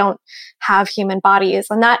where we don't have human bodies.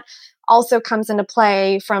 And that also comes into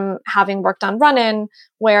play from having worked on Run-In,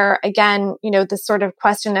 where again, this sort of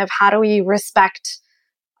question of how do we respect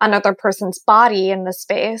another person's body in the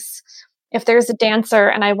space? If there's a dancer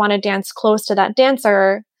and I want to dance close to that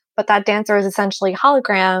dancer, but that dancer is essentially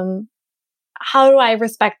hologram, how do I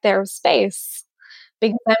respect their space?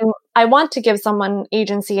 Because I want to give someone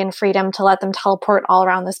agency and freedom to let them teleport all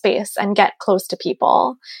around the space and get close to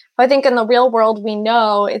people. But I think in the real world, we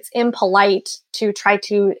know it's impolite to try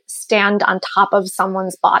to stand on top of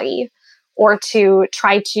someone's body or to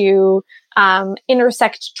try to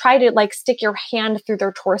intersect, try to like stick your hand through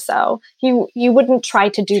their torso. You wouldn't try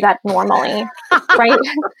to do that normally, right?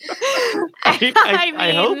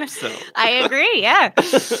 I hope so. I agree. Yeah.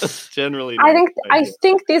 Generally, I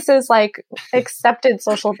think this is like accepted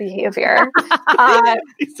social behavior.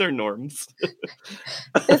 These are norms.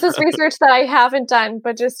 This is research that I haven't done,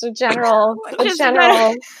 but just a general. Probably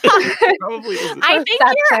I think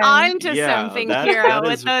you're onto something, Kiira,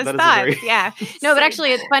 with those thoughts. Yeah. No, but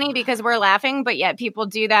actually, it's funny because we're laughing, but yet people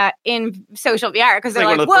do that in social VR because they're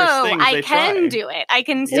like, whoa, I can do it. I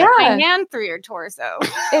can stick my hand through your torso.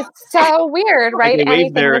 It's so weird, right? They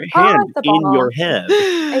wave their hand in your head.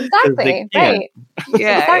 Exactly. Right.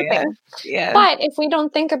 Yeah. Exactly. Yeah. But if we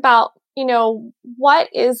don't think about, what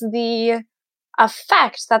is the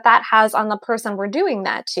effect that has on the person we're doing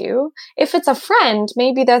that to? If it's a friend,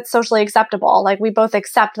 maybe that's socially acceptable. Like we both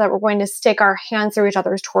accept that we're going to stick our hands through each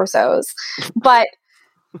other's torsos.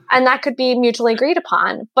 And that could be mutually agreed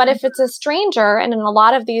upon. But if it's a stranger, and in a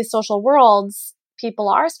lot of these social worlds, people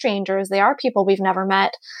are strangers, they are people we've never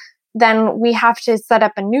met, then we have to set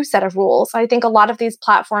up a new set of rules. I think a lot of these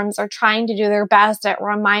platforms are trying to do their best at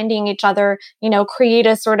reminding each other, create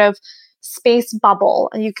a sort of space bubble.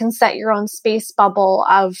 You can set your own space bubble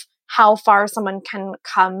of how far someone can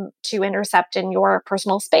come to intercept in your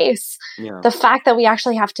personal space. Yeah. The fact that we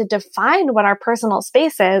actually have to define what our personal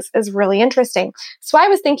space is really interesting. So I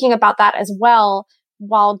was thinking about that as well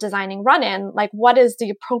while designing Run-In, like what is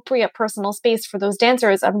the appropriate personal space for those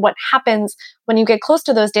dancers and what happens when you get close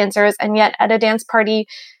to those dancers and yet at a dance party,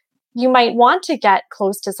 you might want to get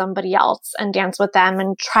close to somebody else and dance with them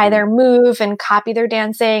and try their move and copy their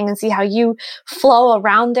dancing and see how you flow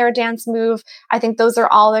around their dance move. I think those are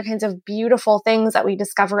all the kinds of beautiful things that we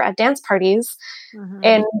discover at dance parties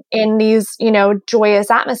in these, joyous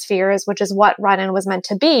atmospheres, which is what Run-In was meant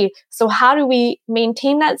to be. So how do we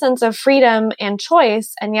maintain that sense of freedom and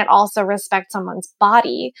choice and yet also respect someone's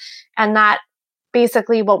body? And that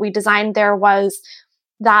basically what we designed there was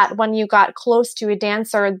that when you got close to a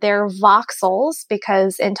dancer, their voxels,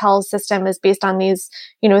 because Intel's system is based on these,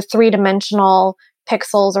 three-dimensional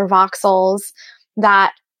pixels or voxels,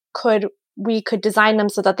 that we could design them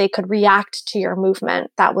so that they could react to your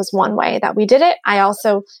movement. That was one way that we did it. I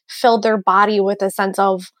also filled their body with a sense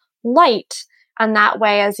of light. And that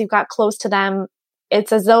way, as you got close to them,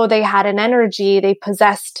 it's as though they had an energy, they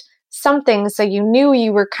possessed something. So you knew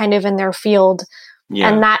you were kind of in their field. Yeah.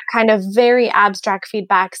 And that kind of very abstract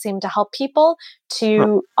feedback seemed to help people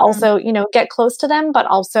to also, get close to them, but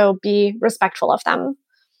also be respectful of them.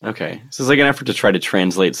 Okay. So it's like an effort to try to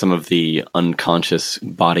translate some of the unconscious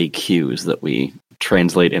body cues that we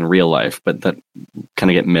translate in real life, but that kind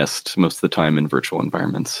of get missed most of the time in virtual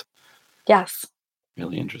environments. Yes.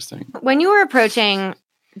 Really interesting. When you were approaching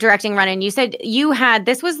directing Run-In, you said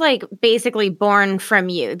this was like basically born from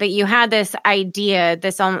you, that you had this idea,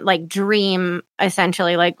 this like dream,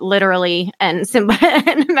 essentially, like literally and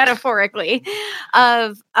and metaphorically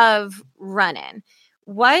of Run-In.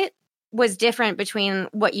 What was different between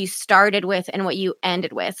what you started with and what you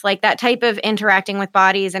ended with? Like that type of interacting with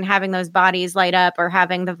bodies and having those bodies light up or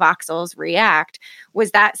having the voxels react.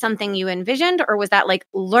 Was that something you envisioned, or was that like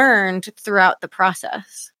learned throughout the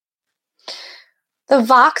process? The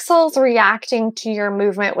voxels reacting to your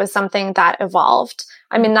movement was something that evolved.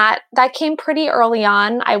 I mean, that came pretty early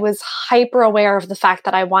on. I was hyper aware of the fact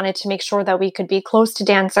that I wanted to make sure that we could be close to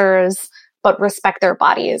dancers, but respect their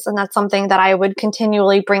bodies. And that's something that I would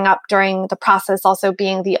continually bring up during the process, also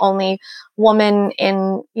being the only woman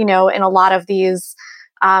in a lot of these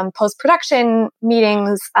post-production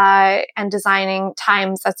meetings and designing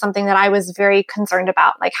times. That's something that I was very concerned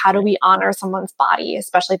about. Like, how do we honor someone's body,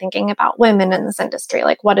 especially thinking about women in this industry?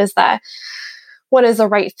 Like, what is the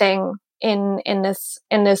right thing in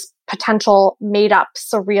this potential made up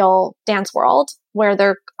surreal dance world where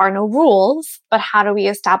there are no rules, but how do we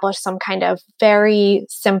establish some kind of very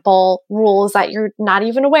simple rules that you're not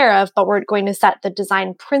even aware of, but we're going to set the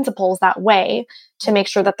design principles that way to make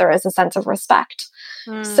sure that there is a sense of respect.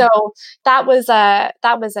 So that was a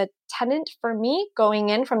tenet for me going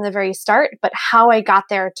in from the very start, but how I got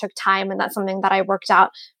there took time. And that's something that I worked out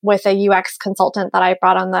with a UX consultant that I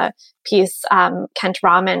brought on the piece, Kent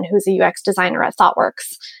Rahman, who's a UX designer at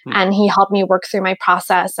ThoughtWorks. And he helped me work through my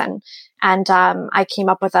process. And I came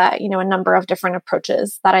up with a number of different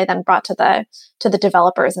approaches that I then brought to the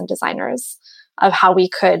developers and designers of how we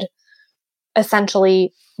could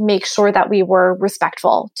essentially make sure that we were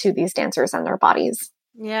respectful to these dancers and their bodies.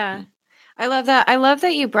 Yeah. I love that. I love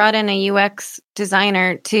that you brought in a UX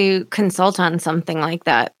designer to consult on something like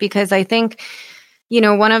that, because I think,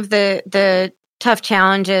 one of the tough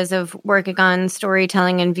challenges of working on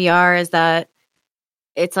storytelling in VR is that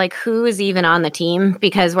it's like, who is even on the team?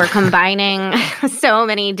 Because we're combining so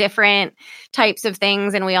many different types of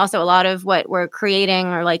things. And we also, a lot of what we're creating,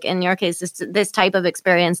 or like in your case, this type of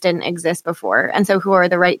experience didn't exist before. And so who are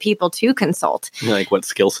the right people to consult? Like, what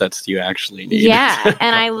skill sets do you actually need? Yeah.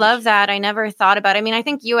 And I love that. I never thought about it. I mean, I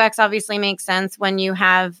think UX obviously makes sense when you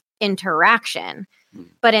have interaction.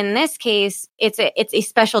 But in this case, it's a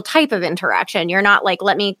special type of interaction. You're not like,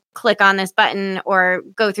 let me click on this button or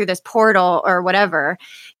go through this portal or whatever.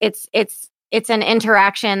 It's an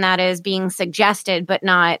interaction that is being suggested, but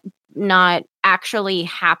not actually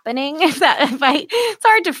happening. It's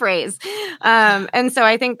hard to phrase. And so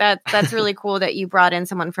I think that's really cool that you brought in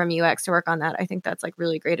someone from UX to work on that. I think that's like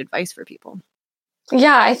really great advice for people.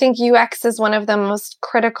 Yeah, I think UX is one of the most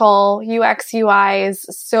critical. UX, UI is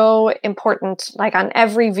so important, like on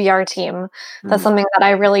every VR team. That's something that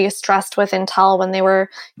I really stressed with Intel when they were,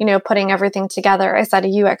 putting everything together. I said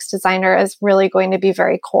a UX designer is really going to be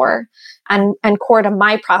very core and core to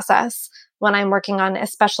my process when I'm working on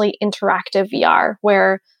especially interactive VR,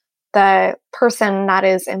 where the person that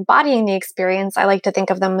is embodying the experience, I like to think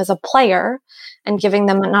of them as a player and giving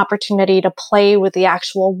them an opportunity to play with the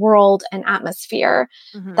actual world and atmosphere.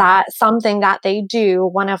 That something that they do,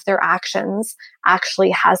 one of their actions,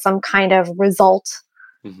 actually has some kind of result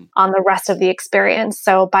on the rest of the experience.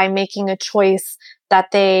 So by making a choice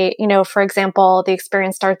that they, for example, the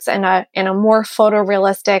experience starts in a more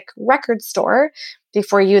photorealistic record store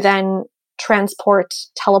before you then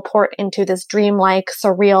teleport into this dreamlike,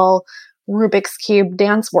 surreal Rubik's Cube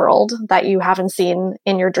dance world that you haven't seen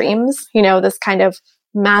in your dreams, this kind of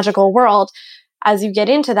magical world. As you get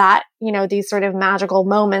into that, these sort of magical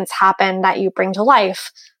moments happen that you bring to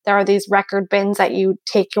life. There are these record bins that you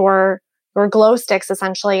take your glow sticks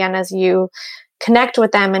essentially, and as you connect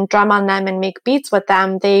with them and drum on them and make beats with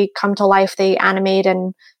them, they come to life, they animate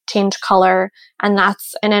and change color. And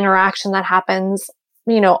that's an interaction that happens,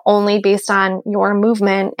 only based on your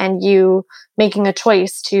movement and you making a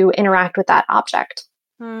choice to interact with that object.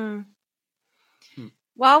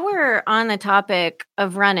 While we're on the topic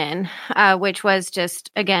of run-in, which was just,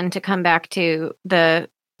 again, to come back to the,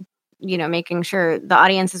 making sure the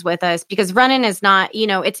audience is with us, because run-in is not,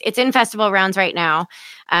 it's in festival rounds right now.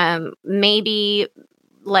 Maybe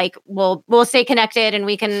like we'll stay connected and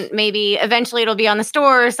we can maybe eventually it'll be on the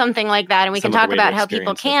store or something like that. And we can talk about how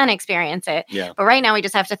people can experience it. Yeah. But right now we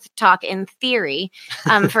just have to talk in theory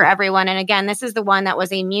for everyone. And again, this is the one that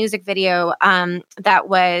was a music video that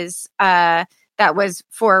was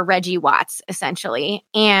for Reggie Watts, essentially.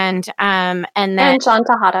 And then John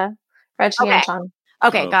Tejada. Reggie and John.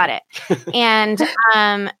 Okay, got it. And so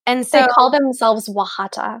they call themselves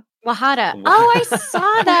Wahata. Wahata. Oh, I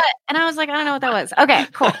saw that. And I was like, I don't know what that was. Okay,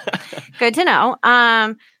 cool. Good to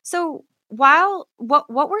know. So what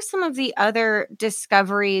were some of the other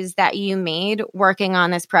discoveries that you made working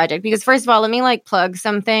on this project? Because first of all, let me plug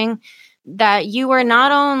something that you were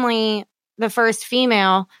not only the first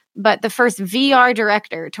female, but the first VR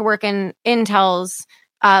director to work in Intel's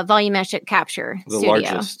volumetric capture studio.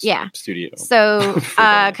 Largest studio. So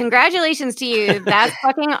congratulations to you. That's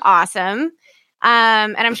fucking awesome.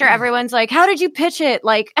 And I'm sure everyone's like, how did you pitch it?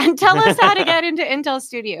 And tell us how to get into Intel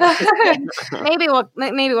Studio. maybe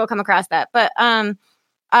we'll come across that. But and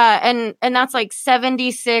that's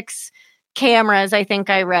 76 cameras, I think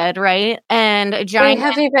I read, right? And a giant. We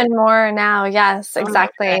have even more now. Yes,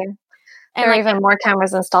 exactly. Okay. There are even more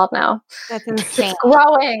cameras installed now. That's insane. It's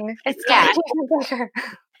growing. It's getting even bigger.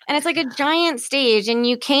 And it's like a giant stage, and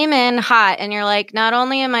you came in hot, and you're like, not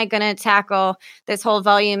only am I going to tackle this whole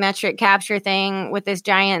volumetric capture thing with this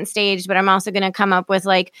giant stage, but I'm also going to come up with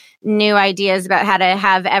new ideas about how to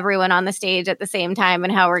have everyone on the stage at the same time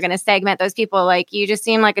and how we're going to segment those people. You just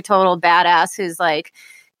seem like a total badass who's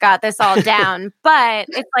got this all down. But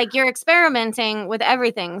it's you're experimenting with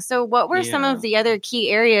everything. So what were some of the other key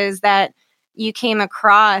areas that you came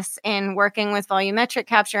across in working with volumetric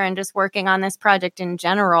capture and just working on this project in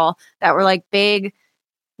general that were big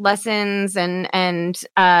lessons and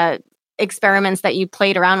experiments that you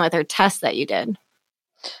played around with or tests that you did?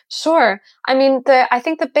 Sure. I mean, I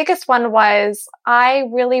think the biggest one was I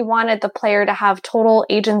really wanted the player to have total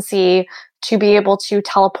agency to be able to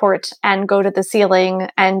teleport and go to the ceiling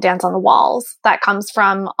and dance on the walls. That comes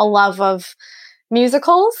from a love of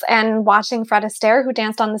musicals and watching Fred Astaire, who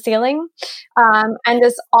danced on the ceiling, and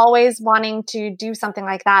just always wanting to do something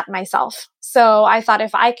like that myself. So I thought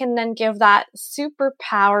if I can then give that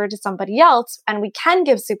superpower to somebody else, and we can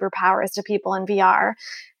give superpowers to people in VR,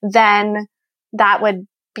 then that would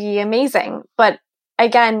be amazing. But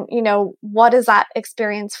again, what does that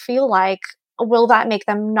experience feel like? Will that make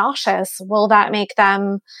them nauseous? Will that make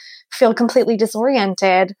them feel completely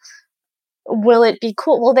disoriented? Will it be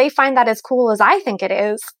cool? Will they find that as cool as I think it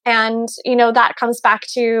is? And, that comes back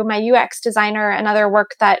to my UX designer and other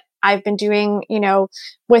work that I've been doing,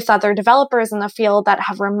 with other developers in the field that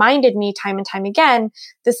have reminded me time and time again,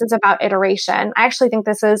 this is about iteration. I actually think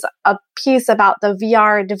this is a piece about the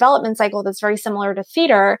VR development cycle that's very similar to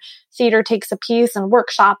theater. Theater takes a piece and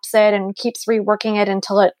workshops it and keeps reworking it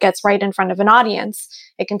until it gets right in front of an audience.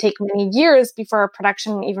 It can take many years before a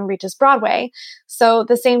production even reaches Broadway. So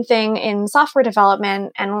the same thing in software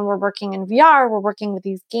development. And when we're working in VR, we're working with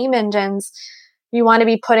these game engines. You want to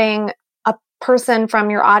be putting a person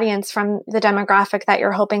from your audience, from the demographic that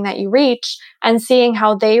you're hoping that you reach, and seeing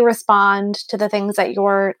how they respond to the things that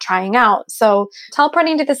you're trying out. So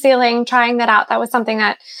teleporting to the ceiling, trying that out, that was something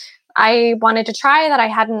that I wanted to try that I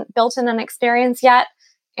hadn't built in an experience yet.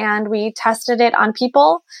 And we tested it on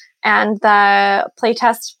people, and the play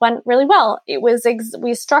test went really well. It was,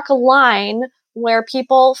 we struck a line where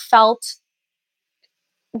people felt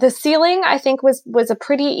the ceiling, I think, was a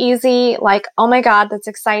pretty easy, oh my God, that's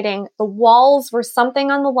exciting. The walls were something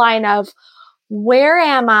on the line of, where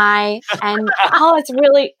am I? And it's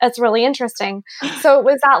really interesting. So it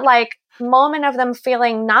was that moment of them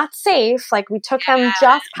feeling not safe. We took them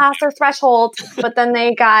just past their threshold, but then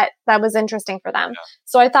that was interesting for them.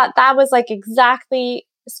 So I thought that was exactly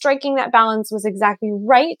striking that balance was exactly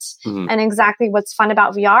right Mhm. and exactly what's fun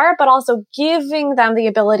about VR, but also giving them the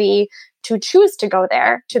ability to choose to go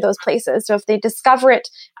there to those places. So if they discover it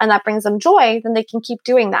and that brings them joy, then they can keep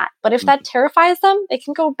doing that. But if that terrifies them, they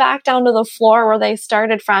can go back down to the floor where they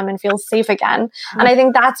started from and feel safe again. And I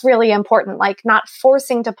think that's really important, like not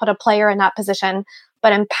forcing to put a player in that position,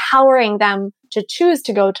 but empowering them to choose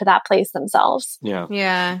to go to that place themselves. Yeah.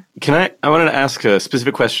 Yeah. I wanted to ask a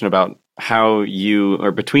specific question about how you,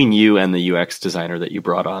 or between you and the UX designer that you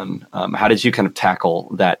brought on, how did you kind of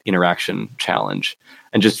tackle that interaction challenge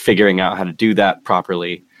and just figuring out how to do that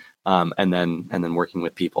properly, and then working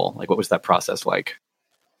with people? Like, what was that process like?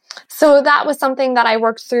 So that was something that I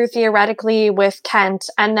worked through theoretically with Kent,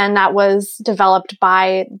 and then that was developed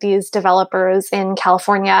by these developers in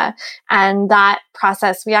California. And that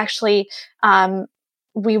process, we actually,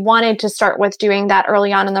 we wanted to start with doing that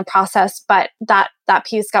early on in the process, but that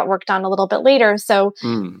piece got worked on a little bit later. So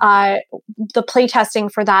the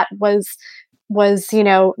playtesting for that was,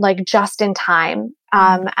 like just in time.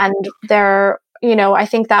 And there, I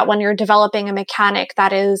think that when you're developing a mechanic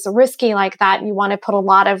that is risky like that, you want to put a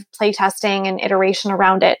lot of playtesting and iteration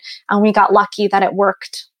around it. And we got lucky that it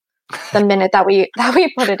worked the minute that we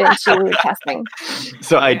put it into testing.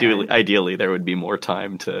 So ideally, there would be more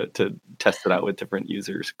time to test it out with different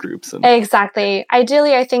users groups. Exactly.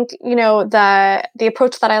 Ideally, I think, the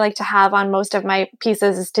approach that I like to have on most of my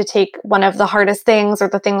pieces is to take one of the hardest things or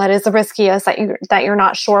the thing that is the riskiest that you're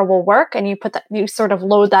not sure will work, and you sort of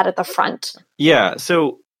load that at the front. Yeah.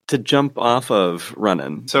 So to jump off of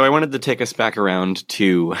Runnin', so I wanted to take us back around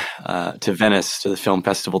to Venice, to the film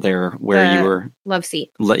festival there, where you were Love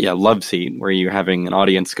Seat. Love Seat, where you're having an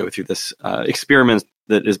audience go through this experiment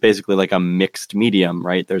that is basically like a mixed medium,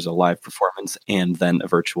 right? There's a live performance and then a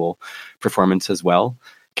virtual performance as well.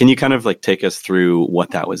 Can you kind of like take us through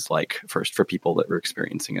what that was like first for people that were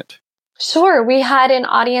experiencing it? Sure. We had an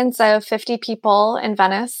audience of 50 people in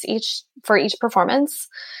Venice for each performance.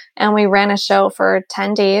 And we ran a show for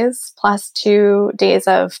 10 days plus 2 days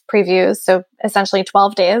of previews. So essentially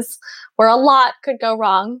 12 days, where a lot could go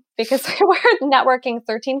wrong because we were networking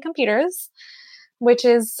 13 computers, which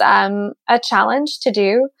is a challenge to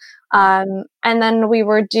do. And then we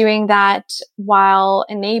were doing that while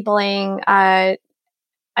enabling an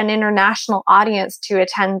international audience to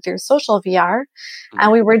attend through social VR.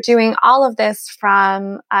 And we were doing all of this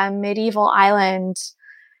from a medieval island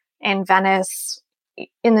in Venice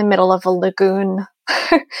in the middle of a lagoon.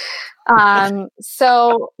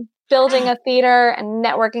 So building a theater and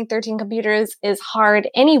networking 13 computers is hard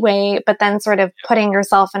anyway, but then sort of putting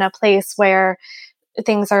yourself in a place where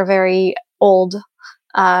things are very old,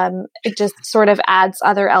 it just sort of adds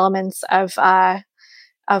other elements of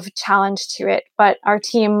challenge to it. But our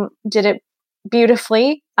team did it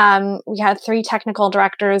beautifully. We had 3 technical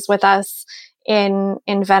directors with us in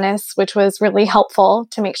Venice, which was really helpful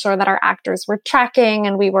to make sure that our actors were tracking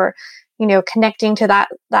and we were, connecting to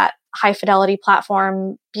that high fidelity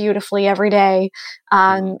platform beautifully every day.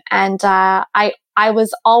 I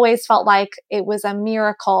was always felt like it was a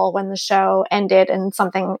miracle when the show ended and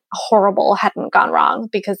something horrible hadn't gone wrong,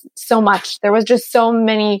 because there was just so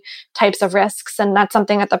many types of risks. And that's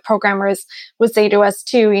something that the programmers would say to us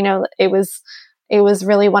too. It was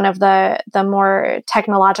really one of the more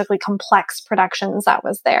technologically complex productions that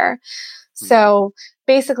was there. So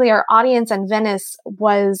basically our audience in Venice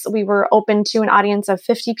we were open to an audience of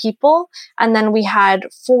 50 people. And then we had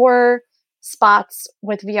 4 spots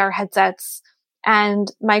with VR headsets.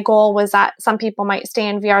 And my goal was that some people might stay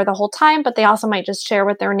in VR the whole time, but they also might just share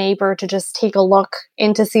with their neighbor to just take a look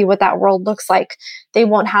in to see what that world looks like. They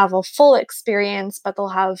won't have a full experience, but they'll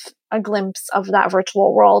have a glimpse of that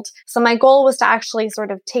virtual world. So my goal was to actually sort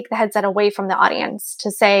of take the headset away from the audience, to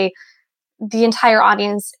say the entire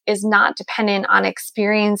audience is not dependent on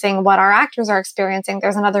experiencing what our actors are experiencing.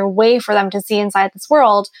 There's another way for them to see inside this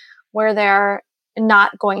world where they're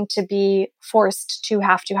not going to be forced to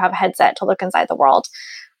have a headset to look inside the world.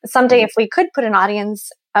 Someday, if we could put an audience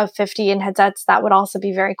of 50 in headsets, that would also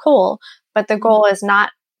be very cool. But the goal is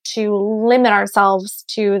not to limit ourselves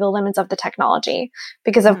to the limits of the technology,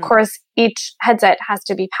 because of course, each headset has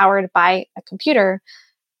to be powered by a computer.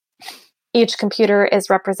 Each computer is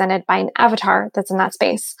represented by an avatar that's in that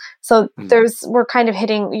space. So we're kind of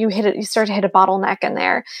you start to hit a bottleneck in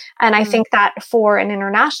there. And I think that for an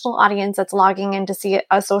international audience that's logging in to see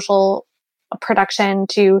a social production,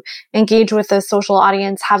 to engage with a social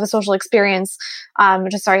audience, have a social experience,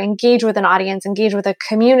 engage with an audience, engage with a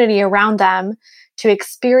community around them, to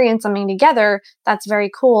experience something together, that's very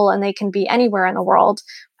cool. And they can be anywhere in the world.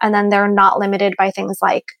 And then they're not limited by things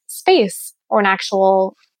like space or an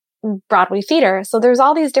actual Broadway theater. So there's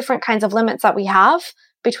all these different kinds of limits that we have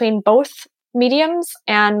between both mediums.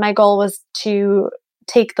 And my goal was to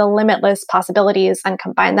take the limitless possibilities and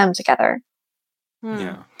combine them together.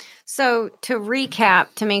 Yeah. So to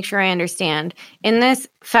recap, to make sure I understand, in this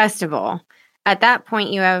festival, at that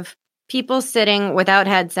point, you have people sitting without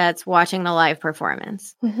headsets watching the live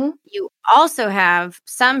performance. Mm-hmm. You also have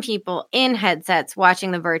some people in headsets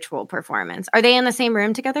watching the virtual performance. Are they in the same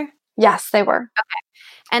room together? Yes, they were.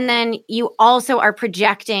 Okay. And then you also are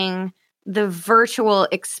projecting the virtual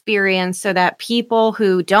experience so that people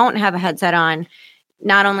who don't have a headset on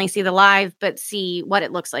not only see the live, but see what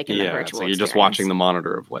it looks like in the virtual so you're experience. just watching the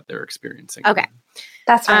monitor of what they're experiencing. Okay.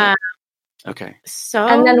 That's right. Okay. So,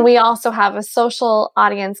 And then we also have a social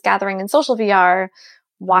audience gathering in social VR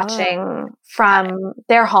watching from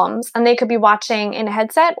their homes. And they could be watching in a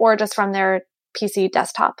headset or just from their PC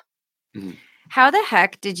desktop. Mm-hmm. How the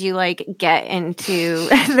heck did you get into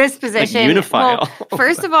this position? Unify. Well,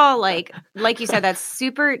 first of all, like you said, that's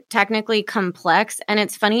super technically complex. And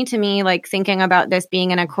it's funny to me, thinking about this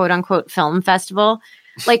being in a quote unquote film festival.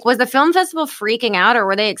 Was the film festival freaking out or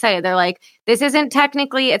were they excited? They're like, this isn't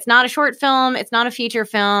technically, it's not a short film. It's not a feature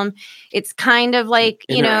film. It's kind of it's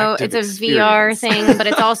a VR thing, but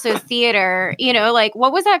it's also theater.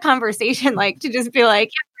 What was that conversation like to just be like,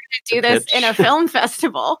 yeah, we're going to do this in a film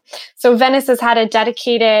festival? So Venice has had a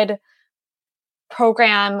dedicated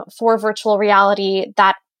program for virtual reality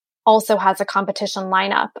that also has a competition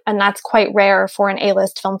lineup. And that's quite rare for an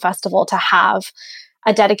A-list film festival to have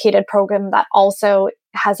a dedicated program that also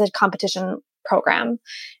has a competition program.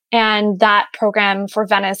 And that program for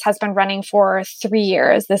Venice has been running for 3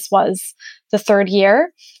 years. This was the 3rd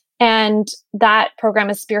year. And that program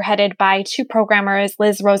is spearheaded by 2 programmers,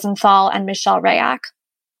 Liz Rosenthal and Michelle Rayak.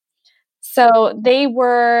 So they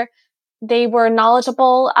were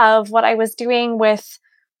knowledgeable of what I was doing with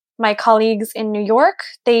my colleagues in New York.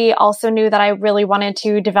 They also knew that I really wanted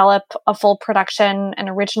to develop a full production, an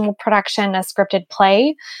original production, a scripted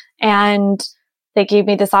play. And they gave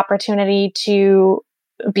me this opportunity to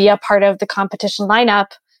be a part of the competition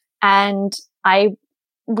lineup. And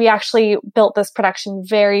we actually built this production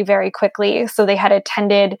very, very quickly. So they had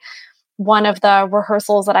attended one of the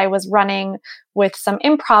rehearsals that I was running with some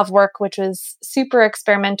improv work, which was super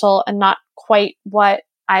experimental and not quite what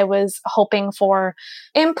I was hoping for.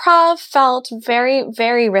 Improv felt very,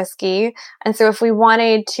 very risky. And so if we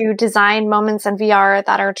wanted to design moments in VR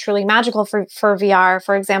that are truly magical for VR,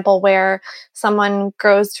 for example, where someone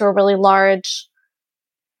grows to a really large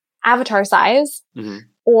avatar size, Mm-hmm.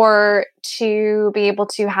 or to be able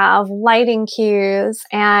to have lighting cues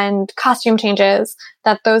and costume changes,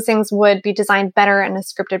 that those things would be designed better in a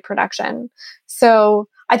scripted production. So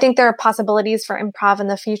I think there are possibilities for improv in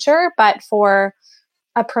the future, but for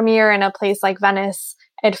a premiere in a place like Venice,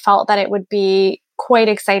 it felt that it would be quite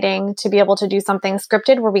exciting to be able to do something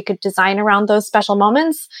scripted where we could design around those special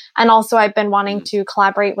moments. And also I've been wanting to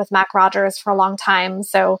collaborate with Mac Rogers for a long time.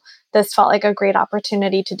 So this felt like a great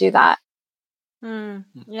opportunity to do that.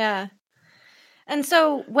 Yeah. And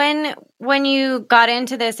so when you got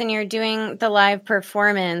into this and you're doing the live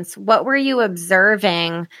performance, what were you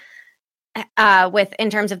observing in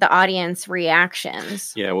terms of the audience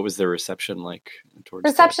reactions? Yeah, what was the reception like towards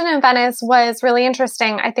Reception in Venice was really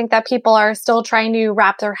interesting. I think that people are still trying to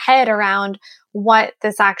wrap their head around what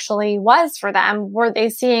this actually was for them. Were they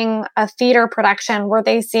seeing a theater production? Were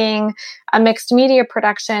they seeing a mixed media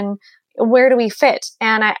production? Where do we fit?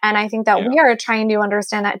 And I think that we are trying to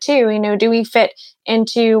understand that too. Do we fit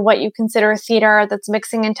into what you consider theater that's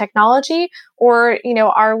mixing in technology? Or,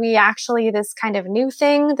 are we actually this kind of new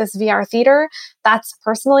thing, this VR theater? That's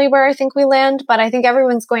personally where I think we land. But I think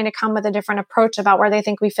everyone's going to come with a different approach about where they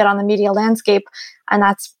think we fit on the media landscape. And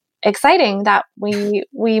that's exciting that we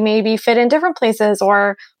maybe fit in different places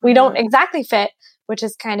or we don't exactly fit, which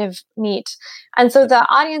is kind of neat. And so the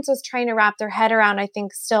audience was trying to wrap their head around, I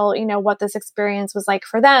think, still, what this experience was like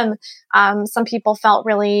for them. Some people felt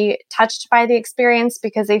really touched by the experience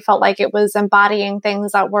because they felt like it was embodying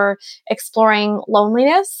things that were exploring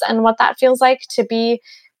loneliness and what that feels like to be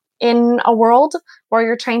in a world where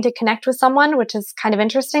you're trying to connect with someone, which is kind of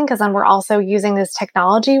interesting because then we're also using this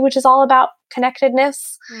technology, which is all about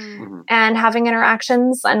connectedness and having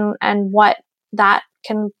interactions and what that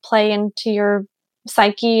can play into your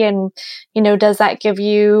psyche. And, does that give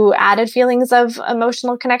you added feelings of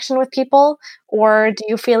emotional connection with people? Or do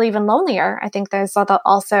you feel even lonelier? I think there's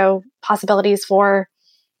also possibilities for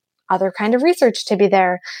other kind of research to be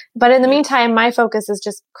there. But in the meantime, my focus is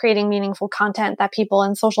just creating meaningful content that people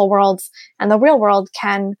in social worlds and the real world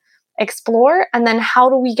can explore? And then how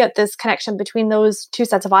do we get this connection between those two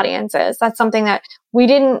sets of audiences? That's something that we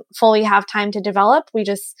didn't fully have time to develop. We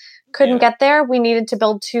just couldn't get there. We needed to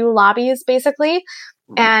build 2 lobbies basically.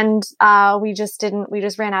 And we just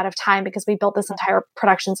ran out of time because we built this entire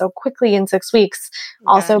production so quickly in 6 weeks.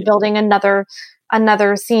 Also building another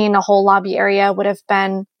scene, a whole lobby area would have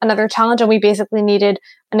been another challenge. And we basically needed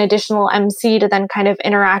an additional MC to then kind of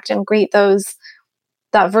interact and greet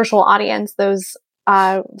that virtual audience, those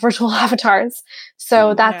virtual avatars.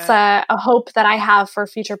 So that's a hope that I have for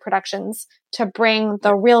future productions, to bring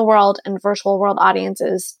the real world and virtual world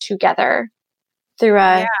audiences together through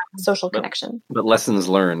a social connection. But lessons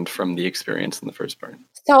learned from the experience in the first part.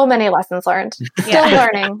 So many lessons learned. Still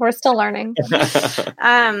learning. We're still learning.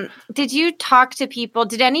 Did you talk to people?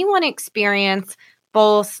 Did anyone experience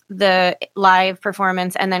both the live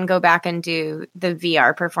performance and then go back and do the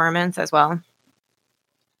VR performance as well?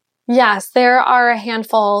 Yes, there are a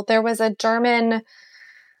handful. There was a German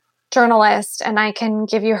journalist, and I can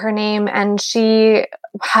give you her name, and she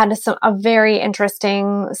had a very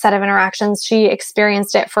interesting set of interactions. She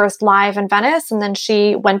experienced it first live in Venice, and then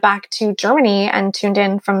she went back to Germany and tuned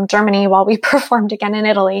in from Germany while we performed again in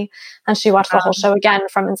Italy, and she watched the whole show again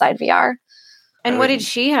from inside VR. And what did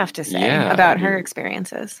she have to say about her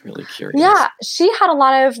experiences? Really curious. Yeah, she had a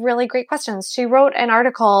lot of really great questions. She wrote an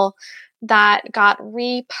article that got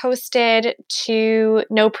reposted to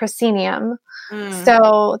No Proscenium.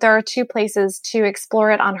 So there are 2 places to explore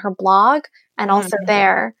it on her blog and also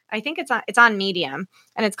there. I think it's on Medium,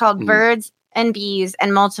 and it's called Birds and Bees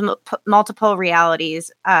and Multiple Realities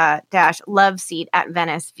Love Seat at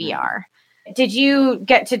Venice VR. Did you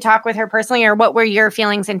get to talk with her personally, or what were your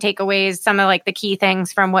feelings and takeaways, some of like the key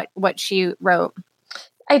things from what she wrote?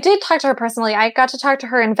 I did talk to her personally. I got to talk to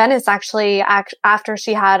her in Venice, actually, after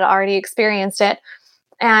she had already experienced it.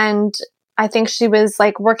 And I think she was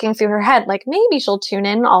like working through her head, like maybe she'll tune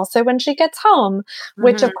in also when she gets home,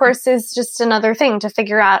 which of course is just another thing to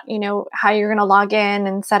figure out, how you're going to log in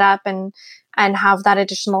and set up and have that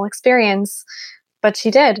additional experience. But she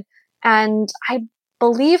did. And I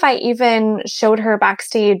believe I even showed her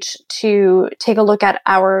backstage to take a look at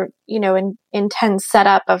our, intense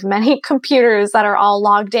setup of many computers that are all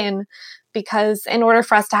logged in, because in order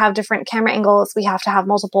for us to have different camera angles, we have to have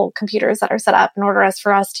multiple computers that are set up in order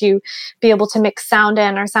for us to be able to mix sound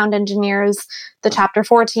in. Our sound engineers, the Chapter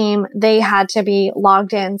 4 team, they had to be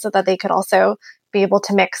logged in so that they could also be able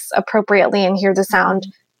to mix appropriately and hear the sound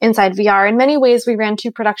inside VR. In many ways, we ran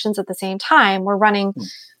 2 productions at the same time. We're running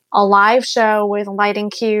a live show with lighting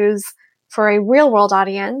cues for a real world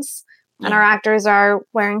audience. And our actors are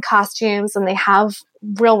wearing costumes and they have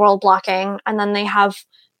real world blocking. And then they have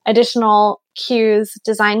additional cues,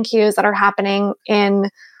 design cues that are happening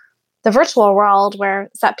in the virtual world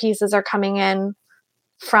where set pieces are coming in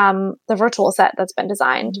from the virtual set that's been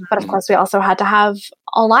designed. But of course, we also had to have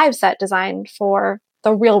a live set designed for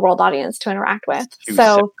the real world audience to interact with.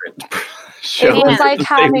 So it was like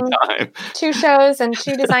having 2 shows and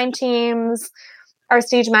 2 design teams. Our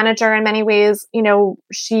stage manager, in many ways,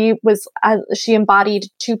 she embodied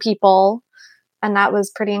 2 people, and that was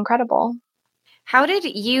pretty incredible. How did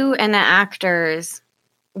you and the actors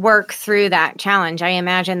work through that challenge? I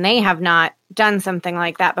imagine they have not done something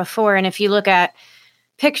like that before. And if you look at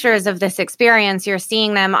pictures of this experience, you're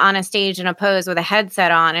seeing them on a stage in a pose with a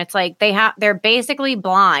headset on. It's like they're basically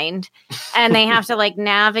blind, and they have to like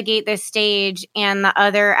navigate this stage and the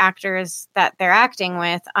other actors that they're acting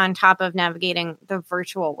with on top of navigating the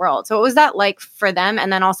virtual world. So what was that like for them,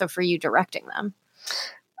 and then also for you directing them?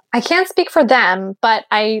 I can't speak for them, but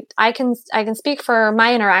I can speak for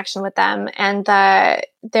my interaction with them, and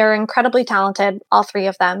they're incredibly talented, all 3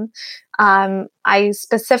 of them. I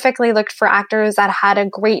specifically looked for actors that had a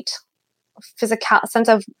great sense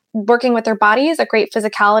of working with their bodies, a great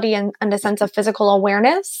physicality and a sense of physical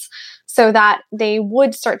awareness, so that they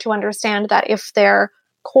would start to understand that if their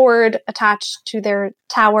cord attached to their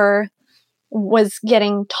tower was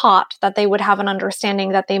getting taut, that they would have an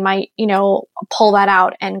understanding that they might, pull that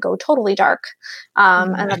out and go totally dark.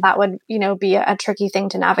 And that would, be a tricky thing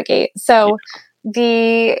to navigate. So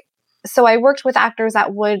so I worked with actors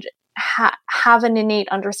that would have an innate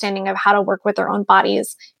understanding of how to work with their own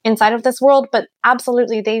bodies inside of this world, but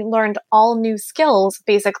absolutely they learned all new skills,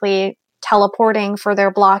 basically teleporting for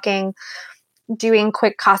their blocking, doing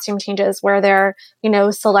quick costume changes where they're,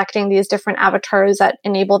 selecting these different avatars that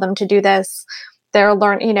enable them to do this. They're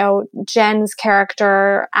Jen's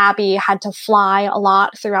character, Abby, had to fly a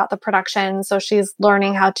lot throughout the production. So she's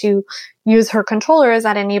learning how to use her controllers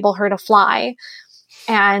that enable her to fly.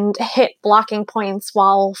 and hit blocking points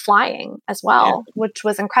while flying as well, which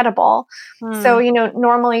was incredible. So,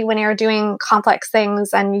 normally when you're doing complex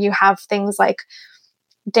things and you have things like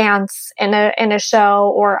dance in a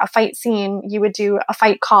show or a fight scene, you would do a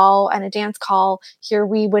fight call and a dance call. Here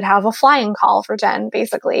we would have a flying call for Jen,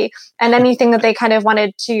 basically. And anything that they kind of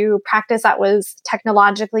wanted to practice that was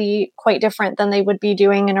technologically quite different than they would be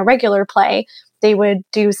doing in a regular play, they would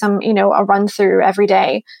do some, a run through every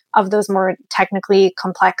day of those more technically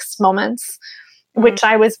complex moments, which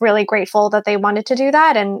I was really grateful that they wanted to do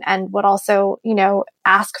that and would also,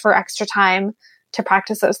 ask for extra time to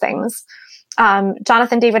practice those things.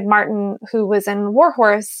 Jonathan David Martin, who was in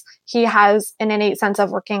Warhorse, he has an innate sense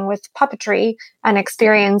of working with puppetry and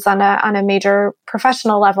experience on a major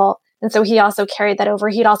professional level. And so he also carried that over.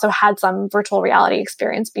 He'd also had some virtual reality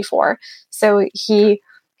experience before. So he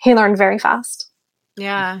learned very fast.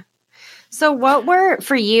 Yeah. So what were,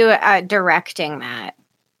 for you, directing that,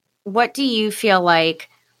 what do you feel like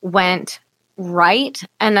went right?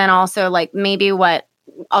 And then also like maybe what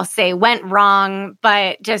I'll say went wrong,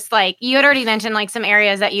 but just like you had already mentioned, like some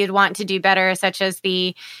areas that you'd want to do better, such as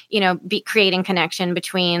the, creating connection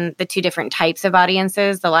between the two different types of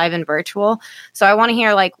audiences, the live and virtual. So I want to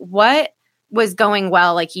hear like what was going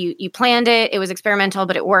well, like you planned it was experimental,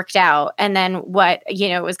 but it worked out. And then what,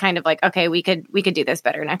 it was kind of like, okay, we could do this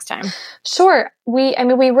better next time. Sure. We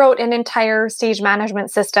wrote an entire stage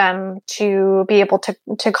management system to be able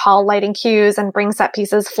to call lighting cues and bring set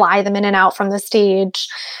pieces, fly them in and out from the stage,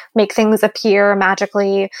 make things appear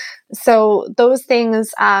magically. So those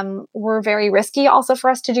things were very risky also for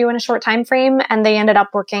us to do in a short time frame, and they ended up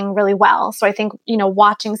working really well. So I think,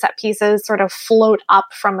 watching set pieces sort of float up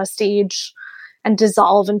from a stage and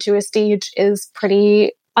dissolve into a stage is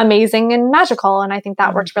pretty amazing and magical. And I think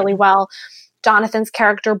that worked really well. Jonathan's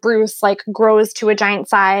character, Bruce, like grows to a giant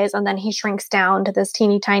size and then he shrinks down to this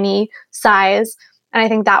teeny tiny size. And I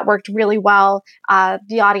think that worked really well.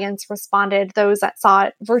 The audience responded. Those that saw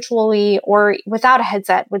it virtually or without a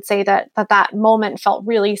headset would say that moment felt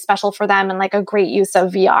really special for them and like a great use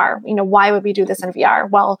of VR. Why would we do this in VR?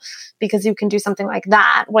 Well, because you can do something like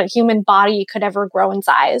that. What human body could ever grow in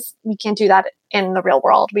size? We can't do that in the real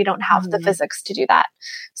world. We don't have the physics to do that.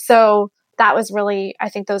 So that was really, I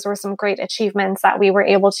think those were some great achievements that we were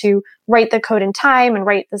able to write the code in time and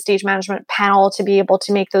write the stage management panel to be able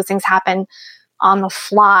to make those things happen on the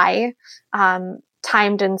fly,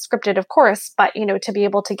 timed and scripted, of course, but, to be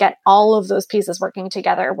able to get all of those pieces working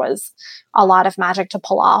together was a lot of magic to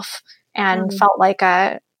pull off and felt like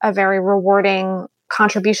a very rewarding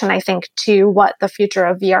contribution, I think, to what the future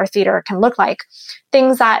of VR theater can look like.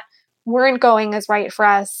 Things that weren't going as right for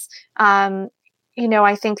us, I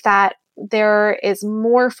think that there is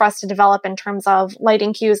more for us to develop in terms of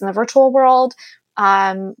lighting cues in the virtual world,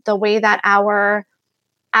 the way that our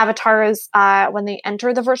avatars, when they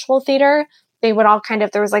enter the virtual theater, they would all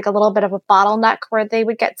there was like a little bit of a bottleneck where they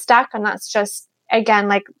would get stuck. And that's just, again,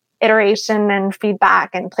 like iteration and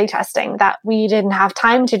feedback and playtesting that we didn't have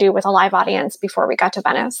time to do with a live audience before we got to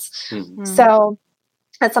Venice. Mm-hmm. So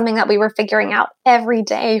that's something that we were figuring out every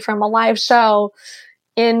day from a live show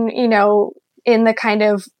in the kind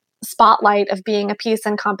of spotlight of being a piece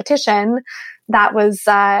in competition. That was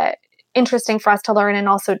interesting for us to learn and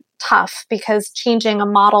also tough because changing a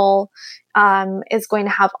model is going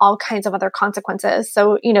to have all kinds of other consequences.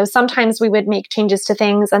 So, sometimes we would make changes to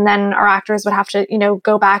things and then our actors would have to,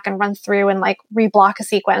 go back and run through and like reblock a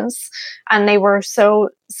sequence. And they were so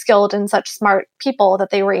skilled and such smart people that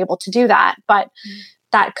they were able to do that. But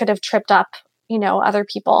that could have tripped up, other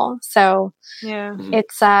people. So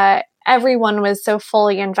it's, everyone was so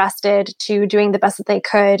fully invested to doing the best that they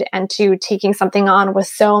could and to taking something on with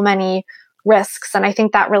so many risks. And I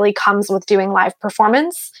think that really comes with doing live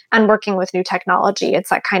performance and working with new technology. It's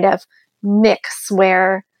that kind of mix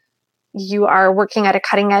where you are working at a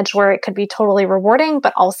cutting edge where it could be totally rewarding,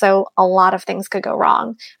 but also a lot of things could go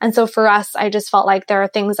wrong. And so for us, I just felt like there are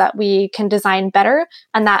things that we can design better.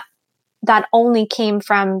 And that only came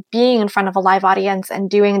from being in front of a live audience and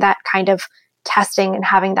doing that kind of testing and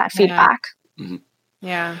having that feedback. Mm-hmm.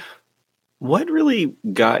 Yeah. What really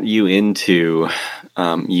got you into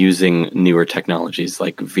using newer technologies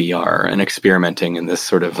like VR and experimenting in this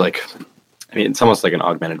sort of it's almost like an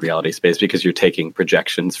augmented reality space because you're taking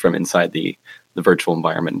projections from inside the virtual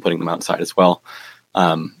environment and putting them outside as well.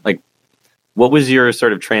 What was your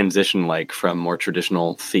sort of transition like from more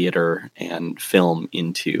traditional theater and film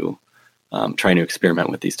into trying to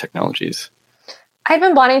experiment with these technologies? I'd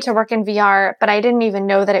been wanting to work in VR, but I didn't even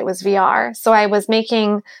know that it was VR. So I was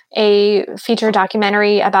making a feature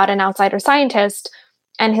documentary about an outsider scientist,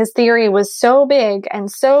 and his theory was so big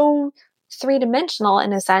and so three-dimensional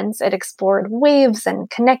in a sense. It explored waves and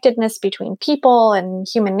connectedness between people and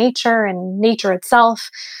human nature and nature itself.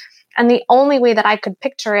 And the only way that I could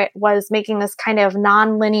picture it was making this kind of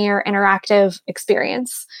non-linear interactive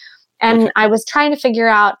experience. And I was trying to figure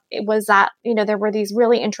out, it was that, there were these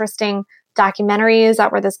really interesting documentaries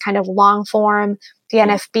that were this kind of long form. The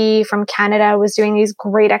NFB from Canada was doing these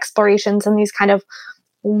great explorations and these kind of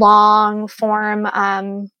long form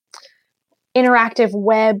interactive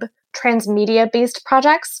web transmedia based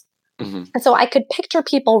projects. And so I could picture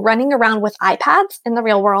people running around with iPads in the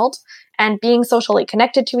real world and being socially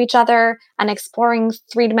connected to each other and exploring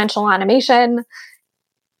three-dimensional animation.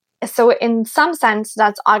 So in some sense,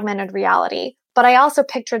 that's augmented reality. But I also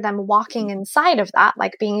pictured them walking inside of that,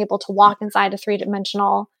 like being able to walk inside a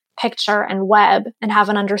three-dimensional picture and web and have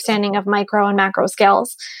an understanding of micro and macro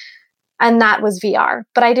scales. And that was VR.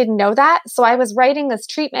 But I didn't know that. So I was writing this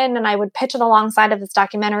treatment and I would pitch it alongside of this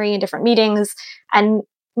documentary in different meetings, and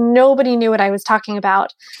nobody knew what I was talking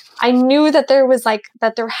about. I knew that there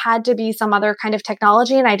had to be some other kind of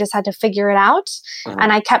technology, and I just had to figure it out.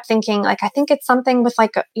 And I kept thinking, I think it's something with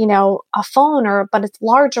a phone, but it's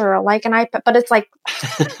larger, like an iPad, but it's like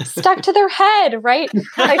stuck to their head, right?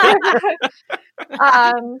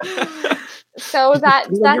 So that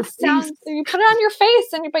sounds, you put it on your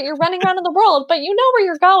face, but you're running around in the world, but you know where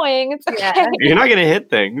you're going. It's okay. Yeah. You're not going to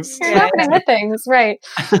hit things. You're not going to hit things, right?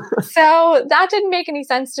 So that didn't make any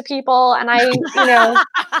sense to people, and I, a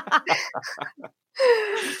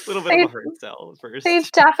little bit of a hard sell first. They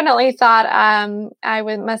definitely thought I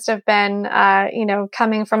must have been,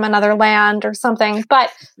 coming from another land or something.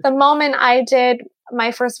 But the moment I did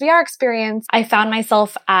my first VR experience, I found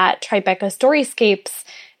myself at Tribeca Storyscapes.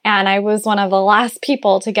 And I was one of the last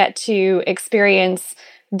people to get to experience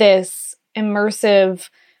this immersive,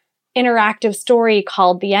 interactive story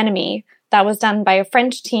called The Enemy that was done by a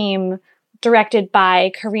French team directed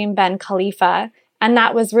by Karim Ben Khalifa. And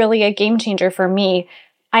that was really a game changer for me.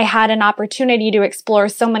 I had an opportunity to explore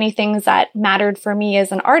so many things that mattered for me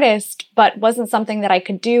as an artist, but wasn't something that I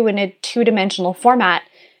could do in a two-dimensional format.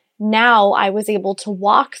 Now I was able to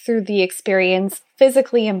walk through the experience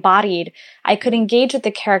physically embodied. I could engage with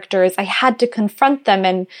the characters. I had to confront them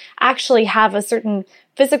and actually have a certain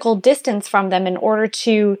physical distance from them in order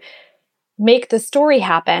to make the story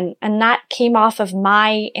happen. And that came off of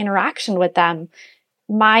my interaction with them,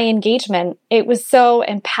 my engagement. It was so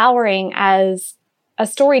empowering as a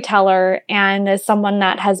storyteller and as someone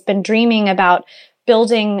that has been dreaming about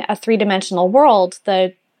building a three-dimensional world.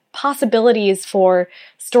 The possibilities for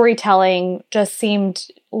storytelling just seemed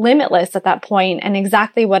limitless at that point, and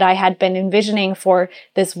exactly what I had been envisioning for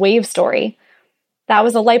this wave story. That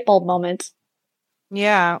was a light bulb moment.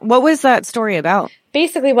 Yeah. What was that story about?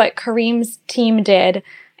 Basically what Karim's team did,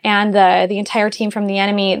 and the entire team from The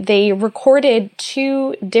Enemy, they recorded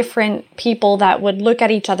two different people that would look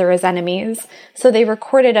at each other as enemies. So they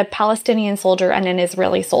recorded a Palestinian soldier and an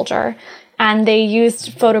Israeli soldier, and they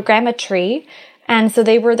used photogrammetry. And so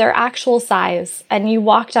they were their actual size, and you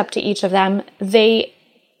walked up to each of them. They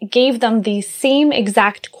gave them the same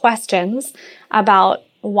exact questions about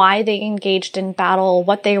why they engaged in battle,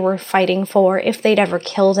 what they were fighting for, if they'd ever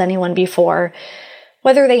killed anyone before,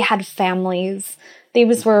 whether they had families.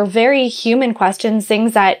 These were very human questions,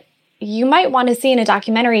 things that you might want to see in a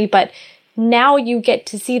documentary, but now you get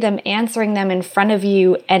to see them answering them in front of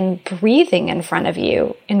you and breathing in front of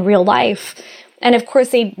you in real life. And of course,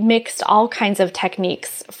 they mixed all kinds of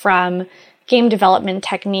techniques, from game development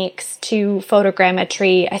techniques to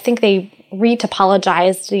photogrammetry. I think they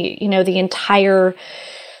retopologized the entire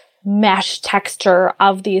mesh texture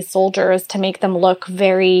of these soldiers to make them look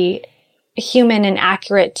very human and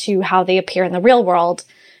accurate to how they appear in the real world,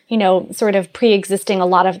 sort of pre-existing a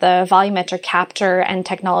lot of the volumetric capture and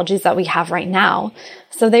technologies that we have right now.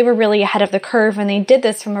 So they were really ahead of the curve, and they did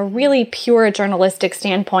this from a really pure journalistic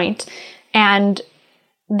standpoint, and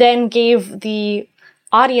then gave the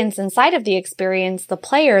audience inside of the experience, the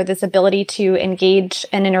player, this ability to engage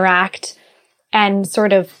and interact and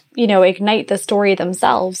sort of, ignite the story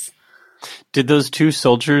themselves. Did those two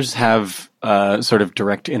soldiers have sort of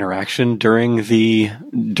direct interaction during the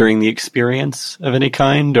experience of any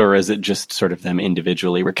kind, or is it just sort of them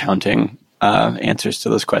individually recounting answers to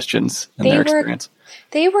those questions in their experience?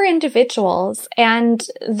 They were individuals, and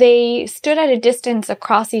they stood at a distance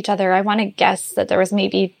across each other. I want to guess that there was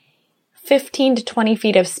maybe 15 to 20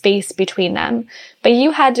 feet of space between them, but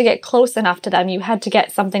you had to get close enough to them. You had to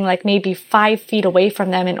get something like maybe 5 feet away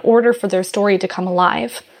from them in order for their story to come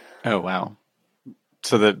alive. Oh, wow.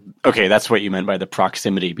 So that's what you meant by the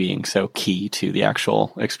proximity being so key to the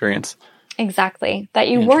actual experience. Exactly. That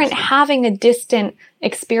you weren't having a distant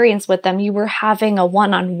experience with them. You were having a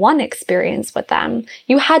one-on-one experience with them.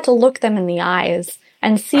 You had to look them in the eyes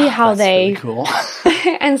and see how they, really cool.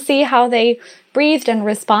 and see how they breathed and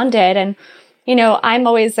responded. And, you know, I'm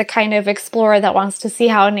always the kind of explorer that wants to see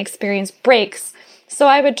how an experience breaks. So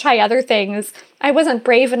I would try other things. I wasn't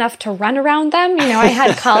brave enough to run around them. You know, I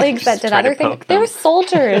had colleagues that did other things. They're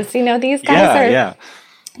soldiers. You know, these guys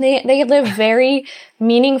they live very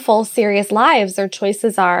meaningful, serious lives. Their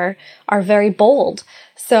choices are very bold.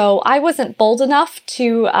 So I wasn't bold enough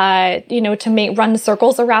to, to run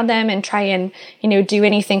circles around them and try and, do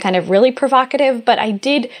anything kind of really provocative. But I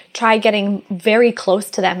did try getting very close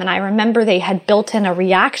to them. And I remember they had built in a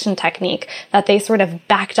reaction technique that they sort of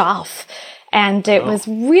backed off. And it was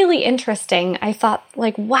really interesting. I thought,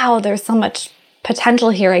 like, wow, there's so much potential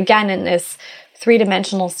here again in this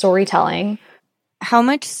three-dimensional storytelling. How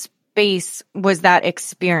much space was that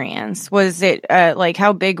experience? Was it,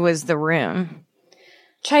 how big was the room?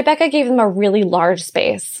 Tribeca gave them a really large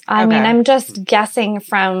space. I mean, I'm just guessing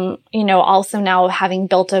from, also now having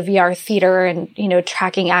built a VR theater and,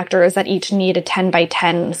 tracking actors that each need a 10 by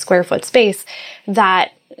 10 square foot space,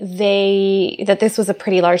 that this was a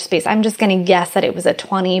pretty large space. I'm just going to guess that it was a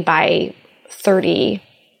 20 by 30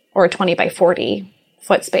 or a 20 by 40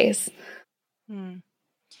 foot space.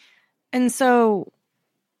 And so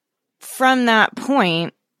from that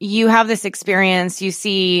point, you have this experience, you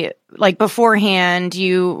see, like beforehand,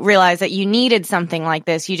 you realize that you needed something like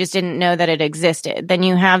this. You just didn't know that it existed. Then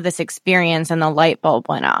you have this experience and the light bulb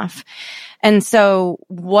went off. And so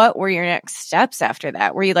what were your next steps after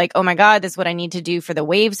that? Were you like, oh my God, this is what I need to do for the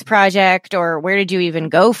Waves project? Or where did you even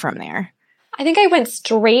go from there? I think I went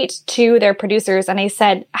straight to their producers and I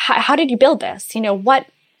said, how did you build this? What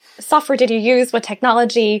software did you use? What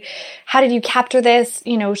technology? How did you capture this?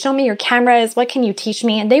 Show me your cameras. What can you teach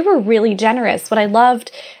me? And they were really generous. What I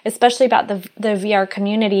loved, especially about the VR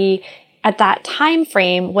community at that time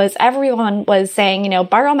frame, was everyone was saying,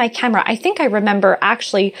 borrow my camera. I think I remember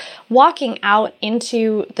actually walking out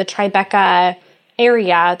into the Tribeca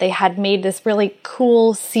area. They had made this really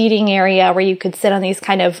cool seating area where you could sit on these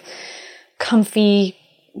kind of comfy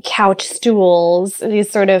couch stools, these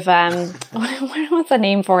sort of, what's the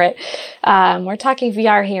name for it? We're talking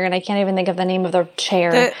VR here and I can't even think of the name of the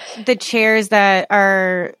chair. The chairs that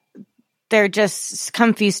they're just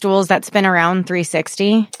comfy stools that spin around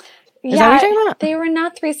 360. Is that what you're talking about? They were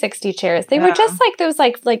not 360 chairs. They were just like those,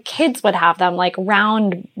 like kids would have them, like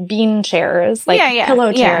round bean chairs,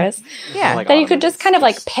 pillow chairs. Yeah. That you could just kind of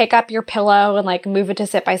like pick up your pillow and like move it to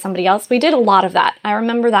sit by somebody else. We did a lot of that. I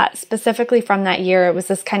remember that specifically from that year. It was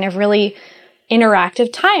this kind of really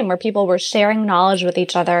interactive time where people were sharing knowledge with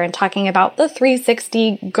each other and talking about the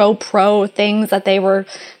 360 GoPro things that they were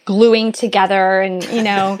gluing together. And,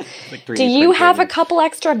 like do you have a couple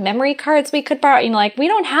extra memory cards we could borrow? We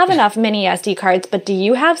don't have enough mini SD cards, but do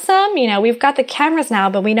you have some? We've got the cameras now,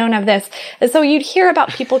 but we don't have this. And so you'd hear about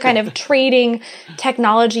people kind of trading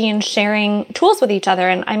technology and sharing tools with each other.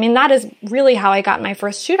 And I mean, that is really how I got my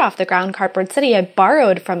first shoot off the ground, Cardboard City. I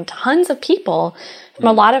borrowed from tons of people, from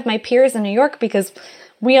a lot of my peers in New York, because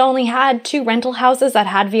we only had 2 rental houses that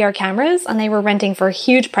had VR cameras and they were renting for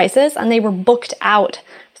huge prices and they were booked out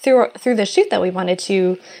through the shoot that we wanted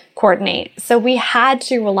to coordinate. So we had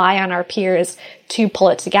to rely on our peers to pull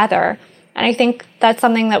it together. And I think that's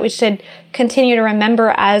something that we should continue to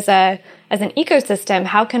remember as an ecosystem.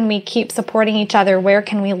 How can we keep supporting each other? Where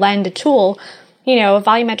can we lend a tool? A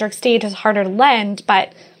volumetric stage is harder to lend,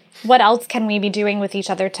 but what else can we be doing with each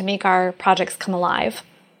other to make our projects come alive?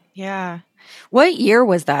 Yeah. What year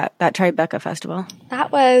was that Tribeca Festival?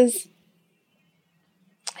 That was,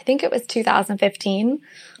 I think it was 2015.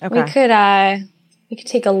 Okay. We could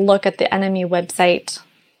take a look at the NMU website.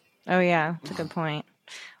 Oh yeah, that's a good point.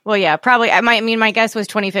 Well, yeah, probably. My guess was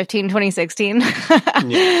 2015, 2016.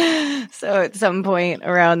 Yeah. So at some point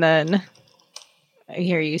around then, I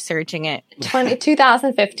hear you searching it.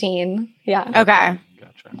 2015. Yeah. Okay.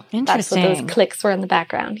 Interesting. That's what those clicks were in the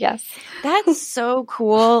background. Yes. That's so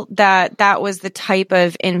cool that was the type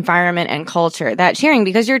of environment and culture that sharing,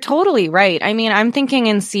 because you're totally right. I mean, I'm thinking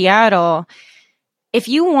in Seattle, if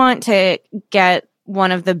you want to get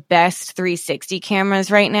one of the best 360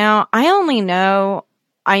 cameras right now, I only know,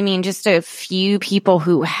 just a few people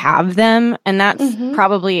who have them, and that's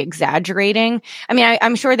probably exaggerating. I mean,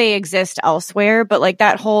 I'm sure they exist elsewhere, but like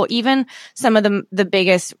that whole, even some of the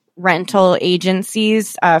biggest rental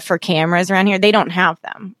agencies for cameras around here, they don't have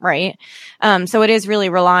them, right? So it is really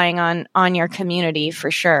relying on your community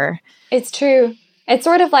for sure. It's true. It's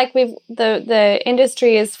sort of like the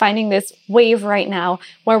industry is finding this wave right now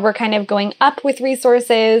where we're kind of going up with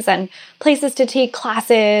resources and places to take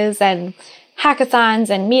classes and hackathons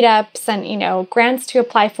and meetups and, grants to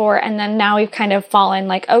apply for. And then now we've kind of fallen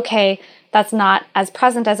like, okay, that's not as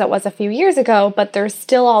present as it was a few years ago, but there's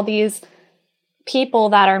still all these people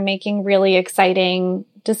that are making really exciting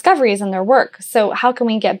discoveries in their work. So how can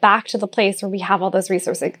we get back to the place where we have all those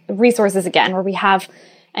resources again, where we have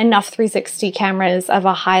enough 360 cameras of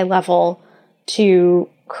a high level to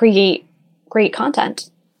create great content?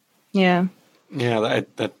 Yeah. Yeah,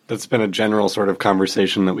 that's been a general sort of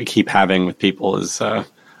conversation that we keep having with people is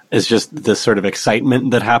just this sort of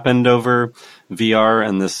excitement that happened over VR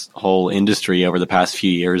and this whole industry over the past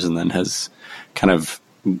few years, and then has kind of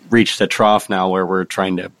reached a trough now where we're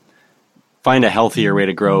trying to find a healthier way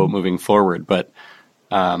to grow moving forward. But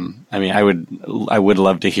I would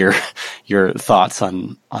love to hear your thoughts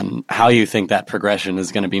on how you think that progression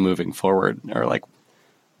is going to be moving forward, or like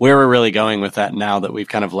where we're really going with that now that we've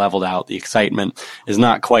kind of leveled out. The excitement is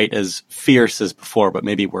not quite as fierce as before, but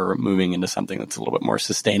maybe we're moving into something that's a little bit more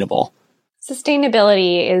sustainable.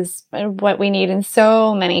 Sustainability is what we need in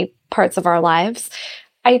so many parts of our lives.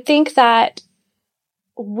 I think that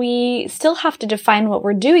we still have to define what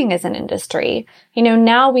we're doing as an industry.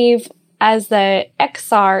 Now as the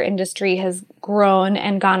XR industry has grown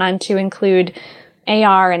and gone on to include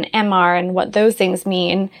AR and MR and what those things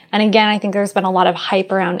mean. And again, I think there's been a lot of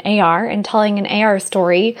hype around AR, and telling an AR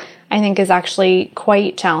story, I think, is actually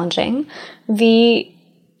quite challenging. Are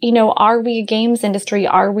we a games industry?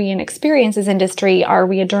 Are we an experiences industry? Are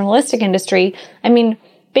we a journalistic industry?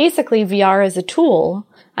 Basically VR is a tool,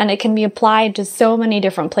 and it can be applied to so many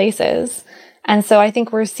different places. And so I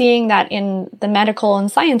think we're seeing that in the medical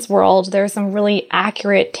and science world, there's some really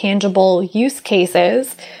accurate, tangible use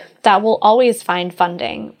cases that will always find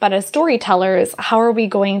funding. But as storytellers, how are we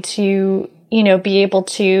going to, be able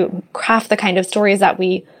to craft the kind of stories that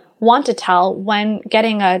we want to tell when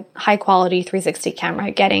getting a high quality 360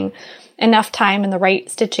 camera, getting enough time in the right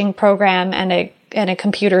stitching program and a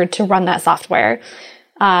computer to run that software?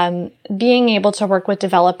 Being able to work with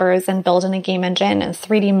developers and build in a game engine and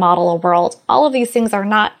 3D model a world. All of these things are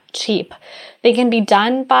not cheap. They can be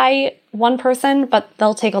done by one person, but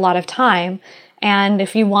they'll take a lot of time. And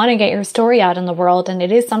if you want to get your story out in the world and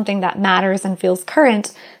it is something that matters and feels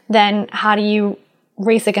current, then how do you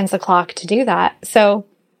race against the clock to do that? So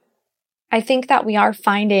I think that we are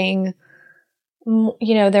finding,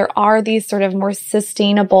 there are these sort of more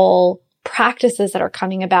sustainable practices that are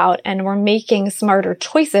coming about, and we're making smarter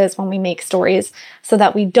choices when we make stories so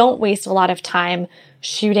that we don't waste a lot of time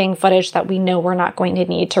shooting footage that we know we're not going to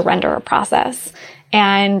need to render a process.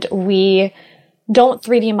 And we don't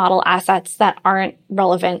 3D model assets that aren't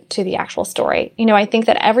relevant to the actual story. I think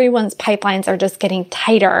that everyone's pipelines are just getting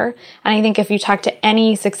tighter. And I think if you talk to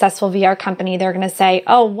any successful VR company, they're going to say,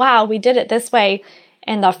 oh, wow, we did it this way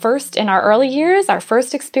in our early years, our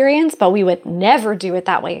first experience, but we would never do it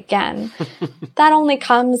that way again. That only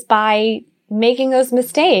comes by making those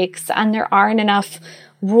mistakes, and there aren't enough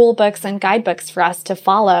rule books and guidebooks for us to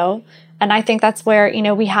follow. And I think that's where,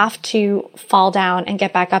 we have to fall down and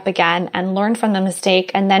get back up again and learn from the mistake,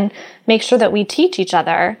 and then make sure that we teach each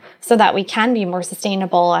other so that we can be more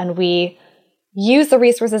sustainable and we use the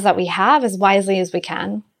resources that we have as wisely as we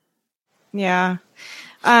can. Yeah.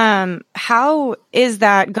 How is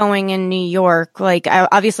that going in New York? Like,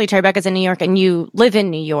 obviously Tribeca's in New York and you live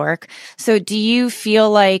in New York. So do you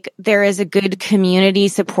feel like there is a good community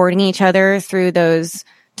supporting each other through those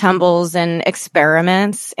tumbles and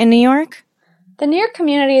experiments in New York? The New York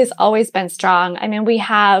community has always been strong. We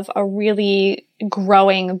have a really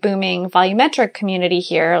growing, booming volumetric community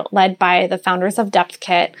here, led by the founders of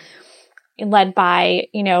DepthKit, led by,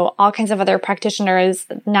 all kinds of other practitioners.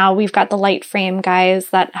 Now we've got the Light Frame guys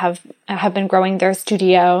that have been growing their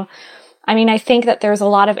studio. I think that there's a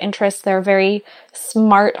lot of interest. They're very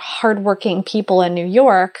smart, hardworking people in New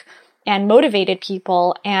York, and motivated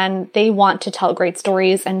people, and they want to tell great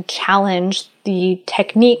stories and challenge the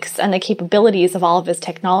techniques and the capabilities of all of this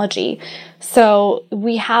technology. So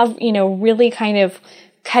we have, really kind of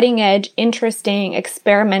cutting edge, interesting,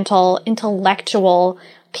 experimental, intellectual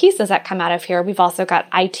pieces that come out of here. We've also got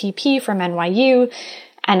ITP from NYU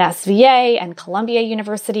and SVA and Columbia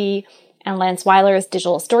University and Lance Weiler's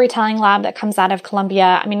Digital Storytelling Lab that comes out of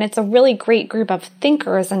Columbia. It's a really great group of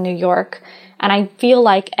thinkers in New York. And I feel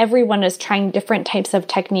like everyone is trying different types of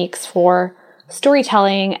techniques for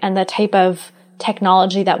storytelling and the type of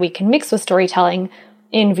technology that we can mix with storytelling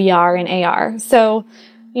in VR and AR. So,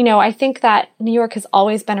 I think that New York has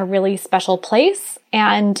always been a really special place.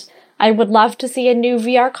 And I would love to see a new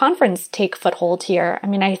VR conference take foothold here. I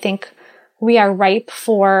mean, I think we are ripe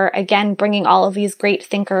for, again, bringing all of these great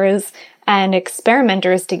thinkers and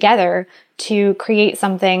experimenters together to create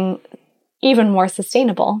something even more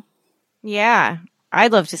sustainable. Yeah,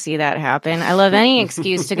 I'd love to see that happen. I love any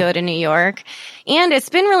excuse to go to New York. And it's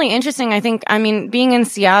been really interesting. I mean, being in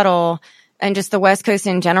Seattle and just the West Coast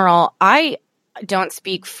in general, I don't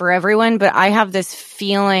speak for everyone, but I have this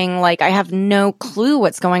feeling like I have no clue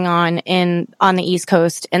what's going on the East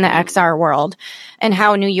Coast in the XR world and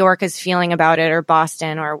how New York is feeling about it, or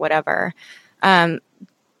Boston or whatever.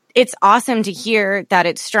 It's awesome to hear that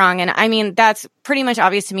it's strong. And I mean, that's pretty much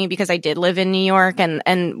obvious to me because I did live in New York, and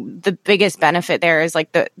the biggest benefit there is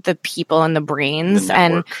like the people and the brains,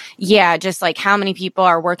 and yeah, just like how many people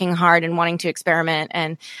are working hard and wanting to experiment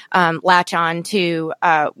and latch on to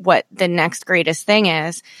what the next greatest thing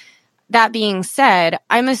is. That being said,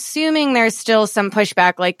 I'm assuming there's still some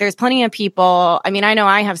pushback. Like there's plenty of people. I mean, I know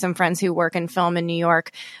I have some friends who work in film in New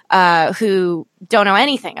York who don't know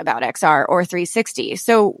anything about XR or 360.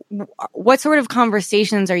 So what sort of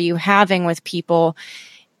conversations are you having with people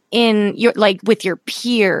with your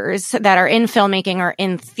peers that are in filmmaking or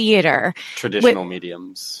in theater? Traditional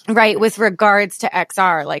mediums. Right. With regards to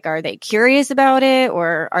XR, like, are they curious about it,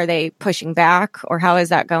 or are they pushing back, or how is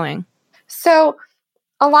that going? So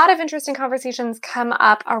a lot of interesting conversations come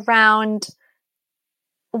up around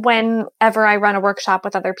whenever I run a workshop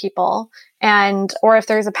with other people, or if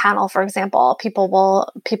there's a panel, for example, people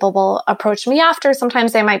will approach me after.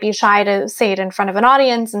 Sometimes they might be shy to say it in front of an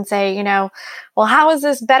audience and say, well, how is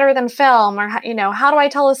this better than film? Or, how do I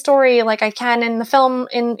tell a story like I can in the film?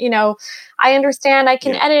 I understand I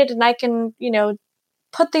can edit and I can,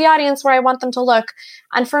 put the audience where I want them to look.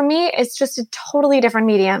 And for me, it's just a totally different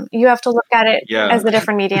medium. You have to look at it as a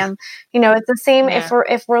different medium. It's the same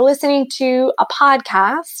if we're listening to a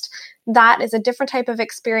podcast, that is a different type of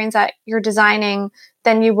experience that you're designing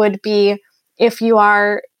than you would be if you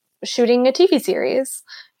are shooting a TV series,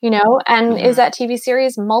 and is that TV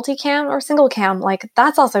series multicam or single cam? Like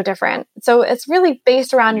that's also different. So it's really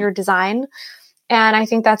based around your design. And I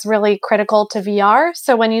think that's really critical to VR.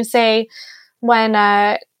 So when you say, when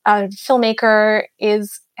a filmmaker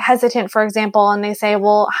is hesitant, for example, and they say,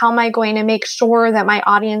 well, how am I going to make sure that my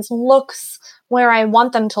audience looks where I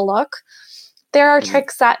want them to look? There are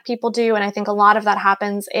tricks that people do. And I think a lot of that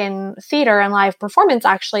happens in theater and live performance,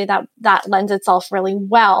 actually, that lends itself really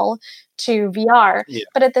well to VR. Yeah.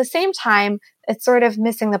 But at the same time, it's sort of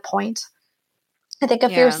missing the point. I think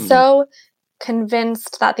if you're so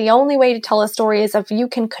convinced that the only way to tell a story is if you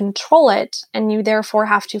can control it and you therefore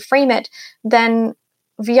have to frame it, then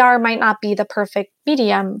VR might not be the perfect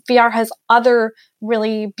medium. VR has other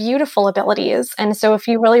really beautiful abilities. And so if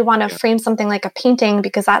you really want to frame something like a painting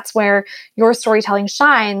because that's where your storytelling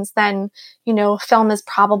shines, then, film is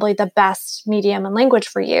probably the best medium and language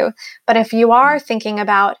for you. But if you are thinking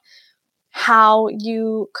about how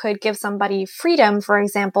you could give somebody freedom, for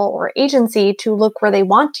example, or agency to look where they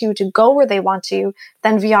want to go where they want to,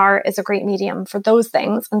 then VR is a great medium for those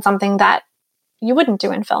things and something that you wouldn't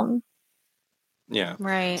do in film. Yeah.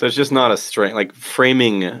 Right. So it's just not a straight, like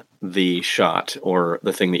framing the shot or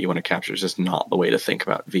the thing that you want to capture is just not the way to think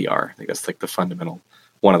about VR. I think that's like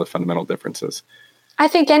one of the fundamental differences. I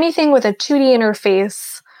think anything with a 2D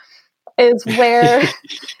interface is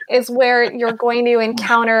where you're going to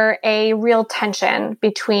encounter a real tension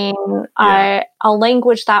between a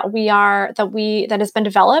language that has been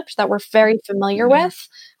developed, that we're very familiar with.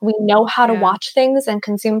 We know how to watch things and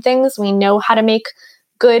consume things. We know how to make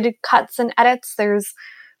good cuts and edits. There's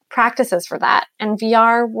practices for that. And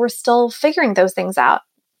VR, we're still figuring those things out.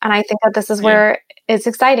 And I think that this is where it's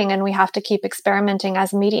exciting, and we have to keep experimenting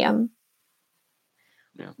as a medium.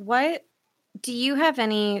 Yeah. What do you have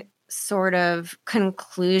any sort of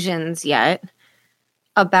conclusions yet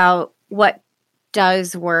about what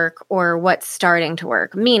does work or what's starting to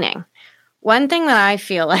work? Meaning, one thing that I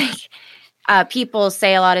feel like people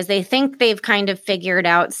say a lot is they think they've kind of figured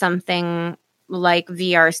out something like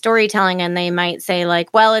VR storytelling, and they might say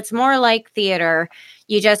like, well, it's more like theater.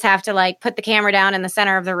 You just have to like put the camera down in the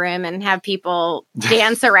center of the room and have people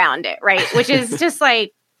dance around it, right? Which is just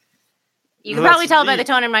like, you can probably tell by the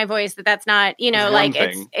tone in my voice that that's not, like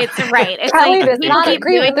it's right. It's Kelly does not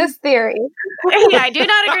agree with this theory. Yeah, I do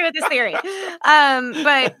not agree with this theory.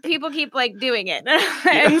 But people keep like doing it.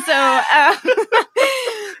 And so,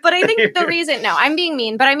 but I think the reason, no, I'm being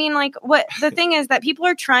mean, but I mean like what the thing is that people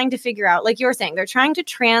are trying to figure out, like you were saying, they're trying to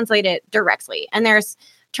translate it directly, and they're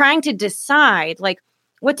trying to decide like,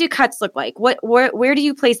 what do cuts look like? Where do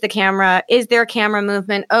you place the camera? Is there camera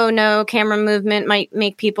movement? Oh no, camera movement might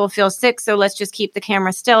make people feel sick, so let's just keep the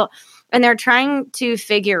camera still. And they're trying to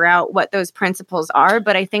figure out what those principles are,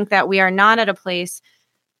 but I think that we are not at a place.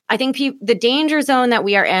 I think the danger zone that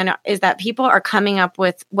we are in is that people are coming up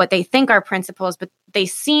with what they think are principles, but they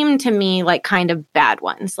seem to me like kind of bad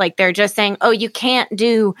ones. Like they're just saying, oh, you can't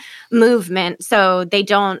do movement, so they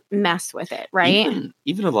don't mess with it, right?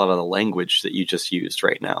 Even a lot of the language that you just used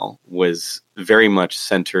right now was very much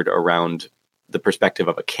centered around the perspective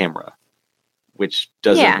of a camera, which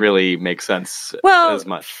doesn't really make sense as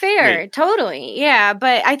much. Fair, totally. Yeah,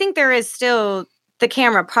 but I think there is still the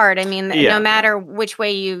camera part. I mean, no matter which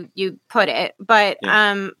way you put it. But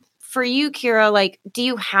for you, Kiira, like, do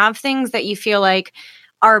you have things that you feel like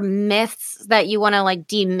are myths that you want to like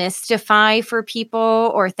demystify for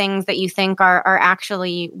people, or things that you think are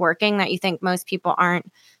actually working that you think most people aren't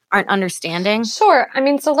understanding? Sure. I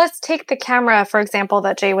mean, so let's take the camera, for example,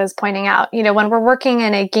 that Jay was pointing out. You know, when we're working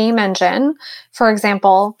in a game engine, for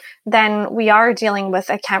example, then we are dealing with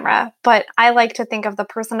a camera. But I like to think of the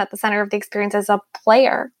person at the center of the experience as a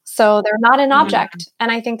player. So they're not an object.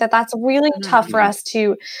 And I think that that's really tough for us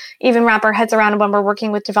to even wrap our heads around when we're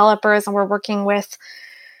working with developers and we're working with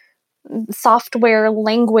software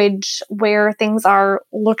language where things are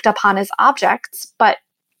looked upon as objects, but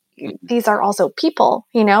these are also people.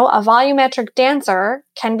 You know, a volumetric dancer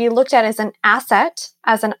can be looked at as an asset,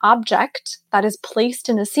 as an object that is placed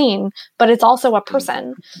in a scene, but it's also a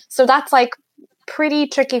person. So that's like pretty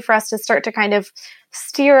tricky for us to start to kind of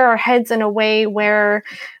steer our heads in a way where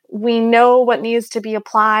we know what needs to be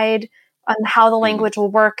applied and how the language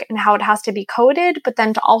will work and how it has to be coded, but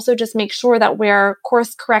then to also just make sure that we're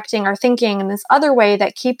course correcting our thinking in this other way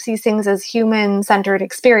that keeps these things as human-centered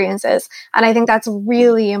experiences. And I think that's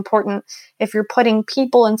really important. If you're putting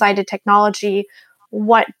people inside a technology,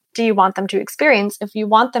 what do you want them to experience? If you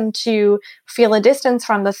want them to feel a distance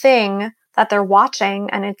from the thing that they're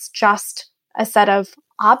watching and it's just a set of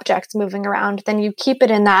objects moving around, then you keep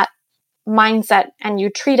it in that mindset and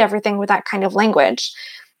you treat everything with that kind of language.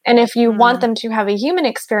 And if you want them to have a human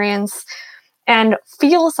experience and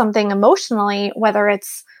feel something emotionally, whether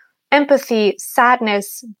it's empathy,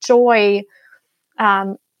 sadness, joy,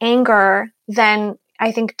 anger, then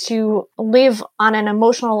I think to live on an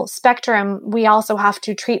emotional spectrum, we also have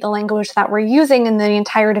to treat the language that we're using in the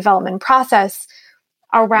entire development process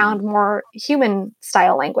around more human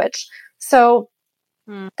style language. So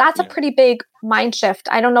that's a pretty big mind shift.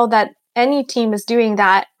 I don't know that any team is doing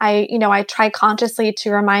that. I try consciously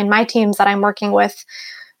to remind my teams that I'm working with,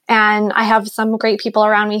 and I have some great people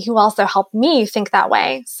around me who also help me think that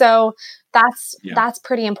way. So that's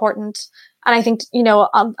pretty important. And I think,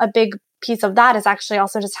 a big piece of that is actually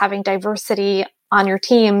also just having diversity on your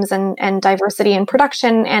teams and diversity in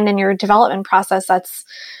production and in your development process.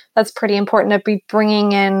 That's pretty important, to be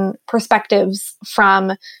bringing in perspectives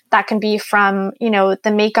that can be from,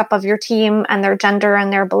 the makeup of your team and their gender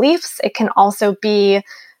and their beliefs. It can also be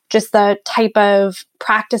just the type of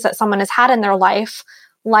practice that someone has had in their life,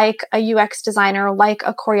 like a UX designer, like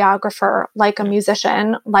a choreographer, like a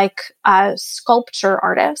musician, like a sculpture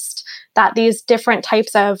artist, that these different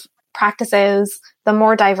types of practices, the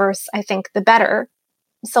more diverse, I think, the better,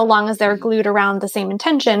 so long as they're glued around the same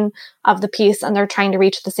intention of the piece and they're trying to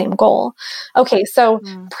reach the same goal. Okay, so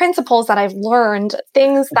principles that I've learned,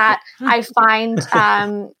 things that I find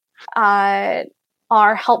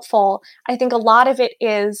are helpful. I think a lot of it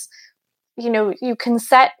is, you can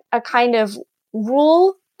set a kind of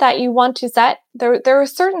rule that you want to set. There are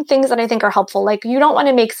certain things that I think are helpful. Like, you don't want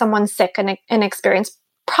to make someone sick in an experience.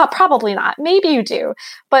 Probably not. Maybe you do,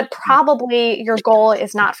 but probably your goal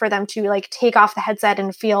is not for them to like take off the headset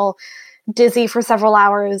and feel dizzy for several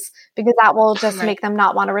hours, because that will just make them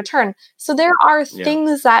not want to return. So there are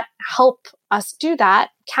things that help us do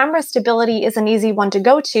that. Camera stability is an easy one to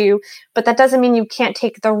go to, but that doesn't mean you can't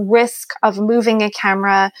take the risk of moving a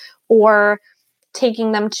camera or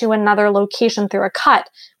taking them to another location through a cut.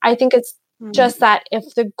 I think it's just that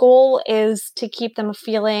if the goal is to keep them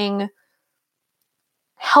feeling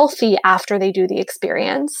healthy after they do the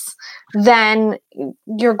experience, then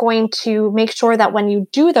you're going to make sure that when you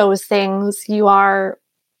do those things, you are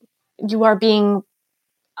being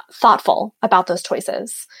thoughtful about those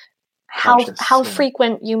choices. How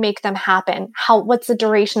frequent you make them happen, what's the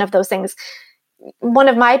duration of those things. One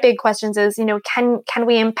of my big questions is, can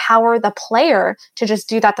we empower the player to just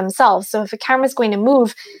do that themselves? So if a camera is going to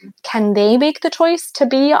move, can they make the choice to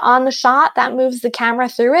be on the shot that moves the camera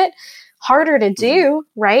through it? Harder to do,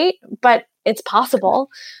 right? But it's possible.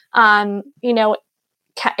 Is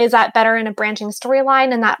that better in a branching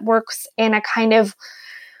storyline? And that works in a kind of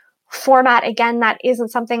format, again, that isn't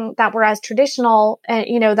something that we're as traditional,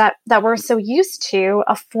 that we're so used to,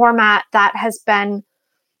 a format that has been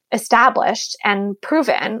established and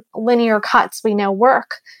proven. Linear cuts we know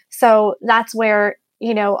work. So that's where,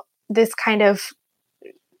 this kind of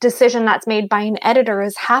decision that's made by an editor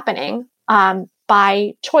is happening,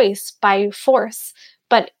 by choice, by force.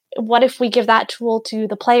 But what if we give that tool to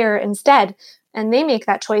the player instead, and they make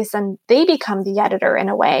that choice and they become the editor in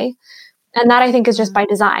a way? And that, I think, is just by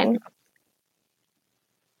design.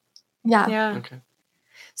 Yeah. Okay.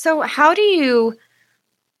 So how do you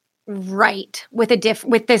write with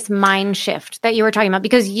this mind shift that you were talking about?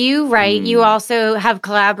 Because you write, you also have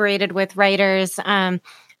collaborated with writers, and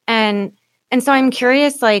so I'm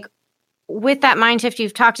curious, like, with that mind shift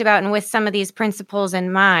you've talked about and with some of these principles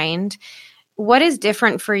in mind, what is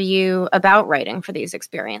different for you about writing for these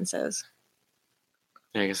experiences?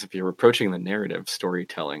 I guess if you're approaching the narrative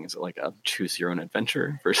storytelling, is it like a choose your own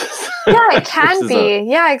adventure versus? Yeah, it can be.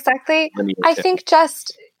 Yeah, exactly. I think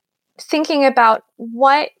just thinking about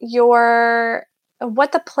what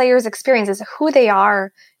the player's experience is, who they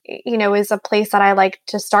are, is a place that I like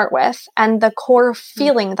to start with, and the core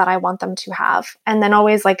feeling that I want them to have. And then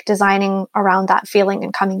always like designing around that feeling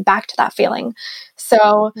and coming back to that feeling.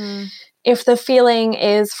 So if the feeling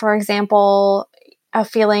is, for example, a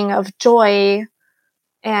feeling of joy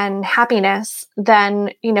and happiness,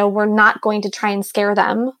 then, we're not going to try and scare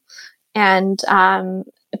them and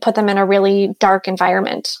put them in a really dark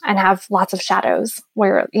environment and have lots of shadows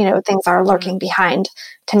where, things are lurking behind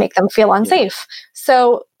to make them feel unsafe.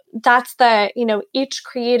 So that's each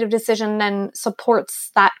creative decision then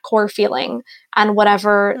supports that core feeling and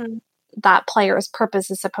whatever that player's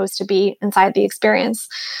purpose is supposed to be inside the experience.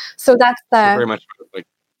 So that's very much like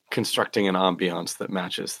constructing an ambiance that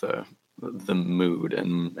matches the mood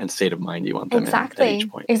and state of mind you want them in at each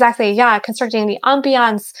point. Exactly. Yeah. Constructing the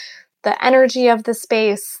ambiance, the energy of the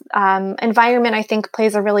space, environment, I think,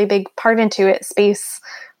 plays a really big part into it. Space,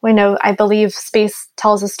 I believe space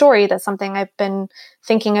tells a story. That's something I've been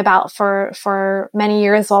thinking about for many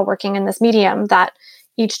years while working in this medium, that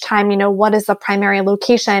each time, what is the primary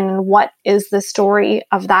location and what is the story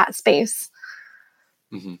of that space?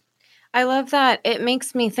 Mm-hmm. I love that. It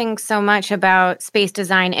makes me think so much about space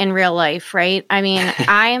design in real life, right? I mean,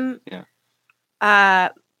 I'm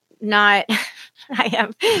not, I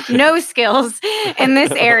have no skills in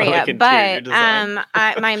this area, but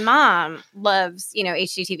my mom loves,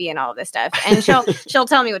 HGTV and all of this stuff, and she'll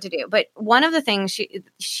tell me what to do. But one of the things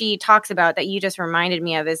she talks about that you just reminded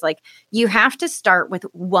me of is, like, you have to start with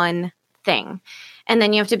one thing. And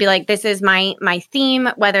then you have to be like, this is my theme,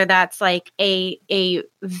 whether that's like a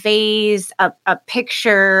vase, a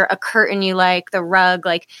picture, a curtain you like, the rug.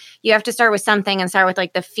 Like, you have to start with something and start with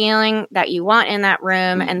like the feeling that you want in that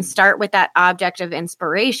room and start with that object of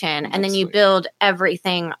inspiration. And then you build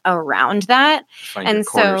everything around that. Find your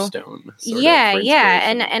cornerstone.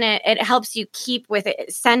 And it helps you keep with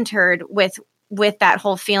it centered with that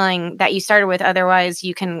whole feeling that you started with. Otherwise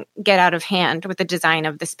you can get out of hand with the design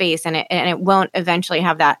of the space, and it won't eventually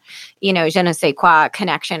have that, je ne sais quoi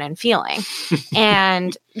connection and feeling.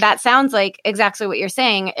 And that sounds like exactly what you're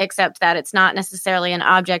saying, except that it's not necessarily an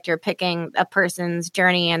object. You're picking a person's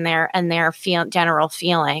journey and their general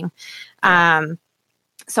feeling.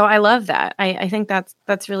 So I love that. I think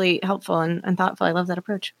that's really helpful and thoughtful. I love that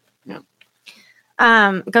approach. Yeah.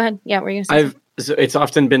 Go ahead. Yeah. What were you going to say? So it's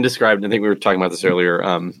often been described, I think we were talking about this earlier,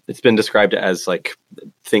 it's been described as like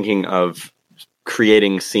thinking of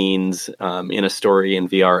creating scenes in a story in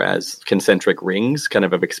VR as concentric rings kind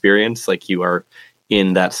of experience. Like, you are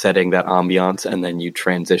in that setting, that ambiance, and then you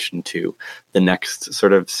transition to the next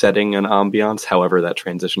sort of setting and ambiance, however that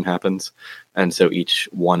transition happens. And so each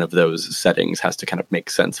one of those settings has to kind of make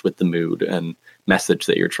sense with the mood and message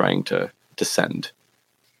that you're trying to send.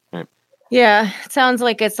 Yeah, it sounds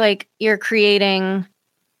like it's like you're creating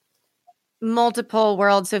multiple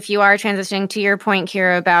worlds. So if you are transitioning, to your point,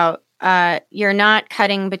 Kiira, about you're not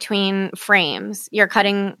cutting between frames, you're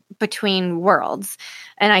cutting between worlds.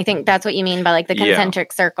 And I think that's what you mean by like the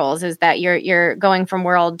concentric circles, is that you're going from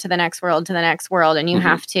world to the next world to the next world, and you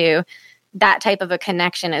have to. That type of a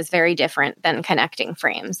connection is very different than connecting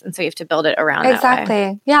frames. And so you have to build it around that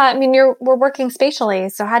way. Yeah. I mean, we're working spatially.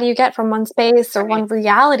 So how do you get from one space or one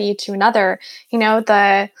reality to another?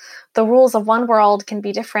 The rules of one world can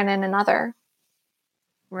be different in another.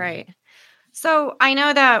 Right. So I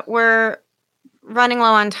know that we're running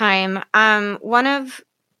low on time. One of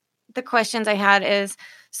the questions I had is,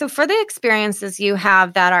 so for the experiences you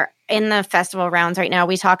have that are in the festival rounds right now,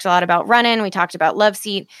 we talked a lot about Run-In, we talked about Love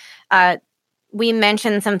Seat. we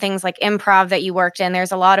mentioned some things like improv that you worked in.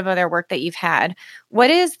 There's a lot of other work that you've had. What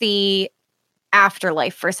is the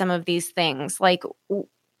afterlife for some of these things? Like,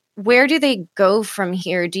 where do they go from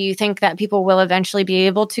here? Do you think that people will eventually be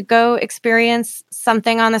able to go experience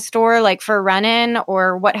something on the store, like for run-in,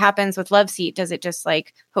 or what happens with Love Seat? Does it just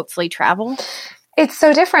like hopefully travel? It's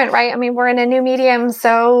so different, right? I mean, we're in a new medium,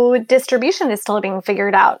 so distribution is still being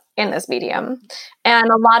figured out in this medium. And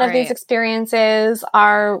a lot of these experiences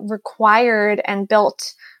are required and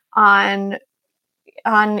built on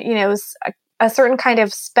a certain kind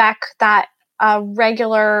of spec that a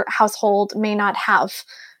regular household may not have.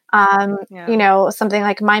 Something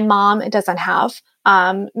like my mom doesn't have.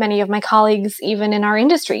 Many of my colleagues, even in our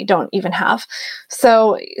industry, don't even have.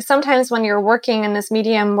 So sometimes when you're working in this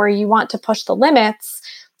medium where you want to push the limits,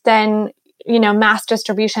 then, mass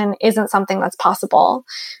distribution isn't something that's possible.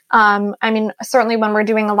 Certainly when we're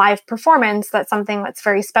doing a live performance, that's something that's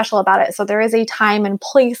very special about it. So there is a time and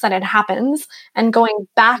place that it happens, and going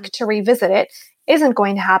back to revisit it isn't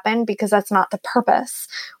going to happen because that's not the purpose.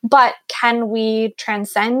 But can we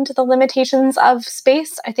transcend the limitations of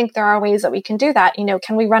space? I think there are ways that we can do that.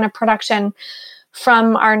 Can we run a production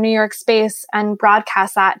from our New York space and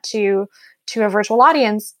broadcast that to a virtual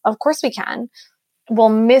audience? Of course we can. We'll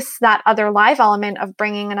miss that other live element of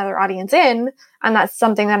bringing another audience in. And that's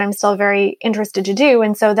something that I'm still very interested to do.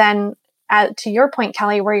 And so then to your point,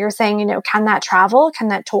 Kelly, where you're saying, can that travel? Can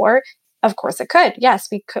that tour? Of course it could. Yes,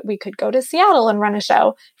 we could go to Seattle and run a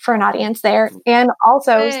show for an audience there and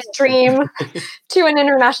also stream to an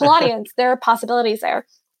international audience. There are possibilities there.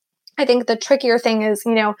 I think the trickier thing is,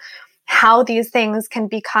 how these things can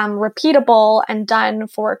become repeatable and done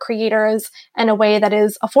for creators in a way that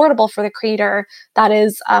is affordable for the creator. That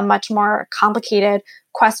is a much more complicated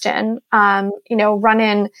question.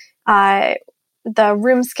 Run-in, the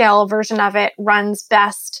room scale version of it runs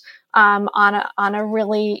best on a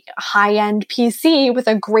really high-end PC with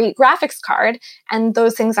a great graphics card, and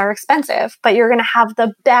those things are expensive, but you're going to have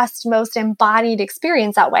the best, most embodied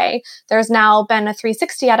experience that way. There's now been a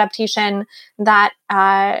 360 adaptation that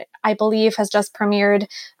I believe has just premiered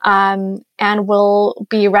and will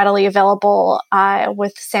be readily available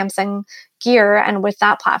with Samsung Gear and with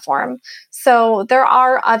that platform. So there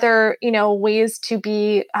are other, ways to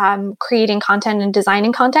be creating content and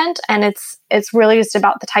designing content, and it's really just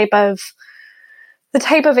about the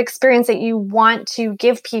type of experience that you want to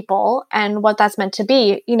give people and what that's meant to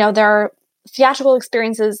be. There are theatrical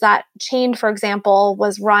experiences that Chained, for example,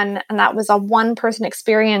 was run, and that was a one-person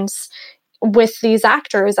experience with these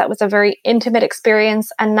actors. That was a very intimate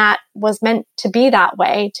experience, and that was meant to be that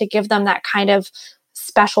way, to give them that kind of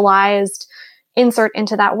specialized insert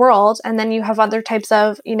into that world. And then you have other types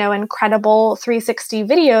of, incredible 360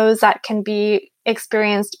 videos that can be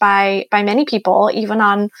experienced by many people, even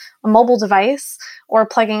on a mobile device or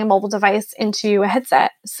plugging a mobile device into a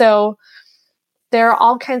headset. So there are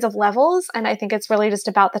all kinds of levels. And I think it's really just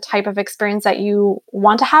about the type of experience that you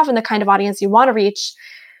want to have and the kind of audience you want to reach,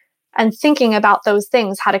 and thinking about those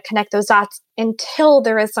things, how to connect those dots until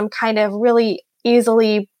there is some kind of really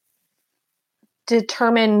easily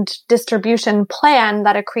determined distribution plan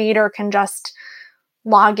that a creator can just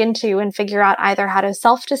log into and figure out either how to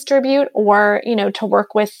self-distribute or, to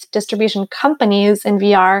work with distribution companies in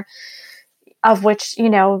VR, of which,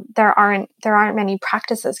 there aren't many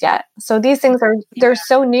practices yet. So these things they're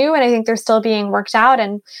so new, and I think they're still being worked out.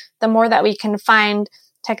 And the more that we can find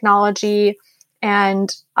technology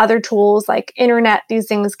and other tools like internet, these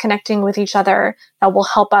things connecting with each other, that will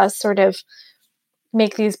help us sort of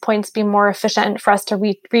make these points be more efficient for us to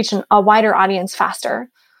reach a wider audience faster.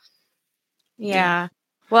 Yeah.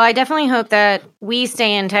 Well, I definitely hope that we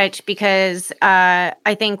stay in touch, because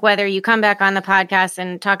I think whether you come back on the podcast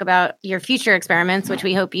and talk about your future experiments, which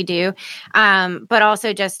we hope you do, but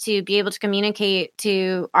also just to be able to communicate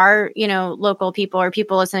to our, local people or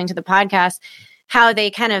people listening to the podcast, how they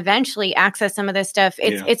can eventually access some of this stuff.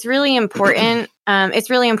 It's really important. It's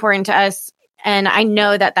really important to us. And I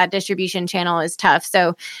know that distribution channel is tough.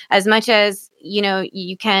 So as much as,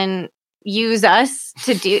 you can use us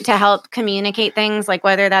to help communicate things, like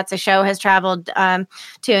whether that's a show has traveled to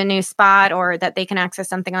a new spot or that they can access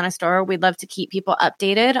something on a store, we'd love to keep people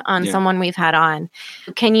updated on someone we've had on.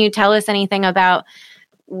 Can you tell us anything about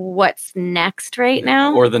what's next right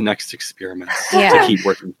now? Or the next experiments to keep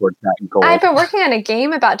working towards that goal? I've been working on a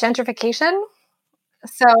game about gentrification.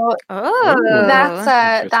 So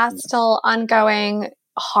that's still ongoing,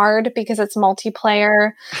 hard because it's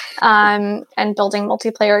multiplayer, and building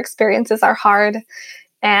multiplayer experiences are hard.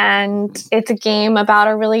 And it's a game about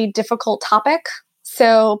a really difficult topic.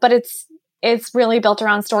 So, but it's it's really built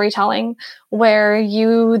around storytelling, where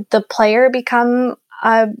you, the player, become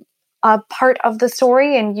a part of the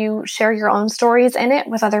story and you share your own stories in it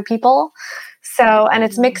with other people. So, and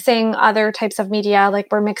it's mixing other types of media, like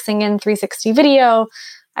we're mixing in 360 video.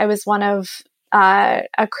 I was one of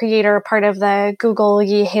a creator, part of the Google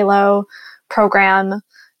Ye Halo program.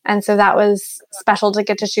 And so that was special to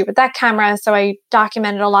get to shoot with that camera. So I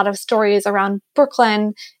documented a lot of stories around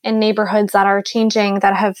Brooklyn and neighborhoods that are changing,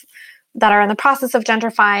 that are in the process of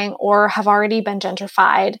gentrifying or have already been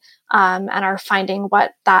gentrified, and are finding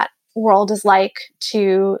what that world is like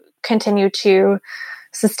to continue to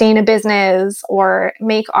sustain a business or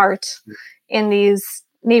make art in these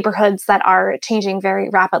neighborhoods that are changing very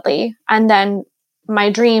rapidly. And then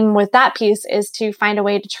my dream with that piece is to find a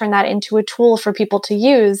way to turn that into a tool for people to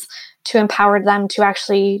use to empower them to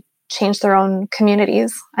actually change their own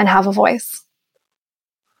communities and have a voice.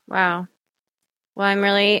 Wow. Well, I'm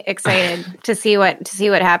really excited to see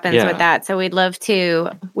what happens with that. So we'd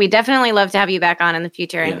definitely love to have you back on in the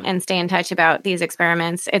future and stay in touch about these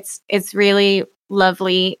experiments. It's really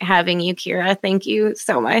lovely having you, Kiira. Thank you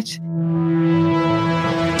so much.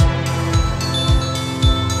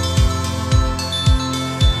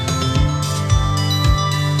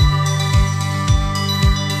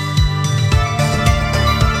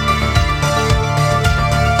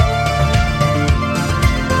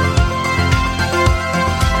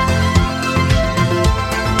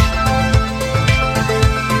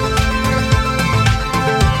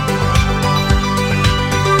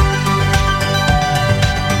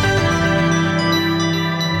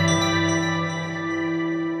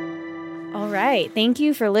 Thank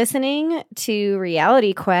you for listening to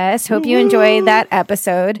Reality Quest. Hope you enjoyed that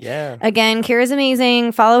episode. Yeah. Again, Kiira's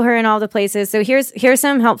amazing. Follow her in all the places. So here's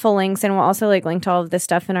some helpful links, and we'll also link to all of this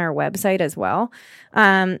stuff in our website as well.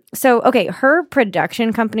 Her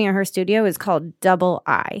production company or her studio is called Double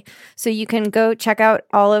I. So you can go check out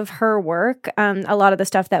all of her work, a lot of the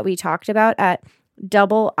stuff that we talked about at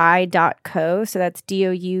doubleye.co. So that's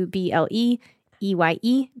DOUBLEEYE.co.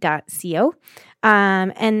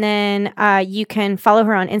 And then you can follow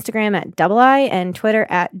her on Instagram at Double I and Twitter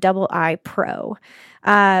at Double I Pro.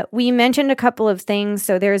 We mentioned a couple of things.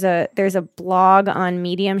 So there's a blog on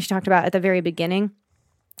Medium she talked about at the very beginning,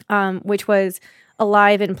 which was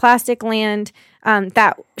Alive in Plastic Land,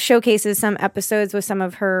 that showcases some episodes with some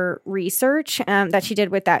of her research that she did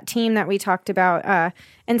with that team that we talked about,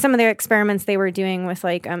 and some of their experiments they were doing with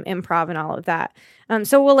improv and all of that.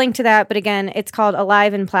 So we'll link to that. But again, it's called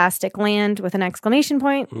Alive in Plastic Land with an exclamation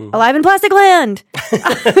point. Alive in Plastic Land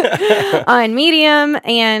on Medium.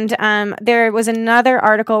 And there was another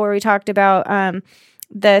article where we talked about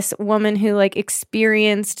this woman who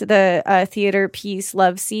experienced the theater piece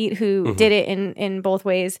Love Seat, who did it in both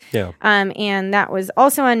ways. Yeah. And that was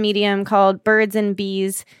also on Medium, called Birds and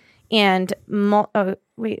Bees and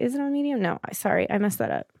wait, is it on Medium? No, sorry, I messed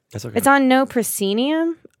that up. That's okay. It's on No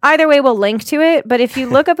Proscenium. Either way, we'll link to it. But if you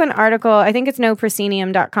look up an article, I think it's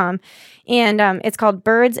noproscenium.com. And it's called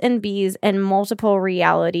Birds and Bees and Multiple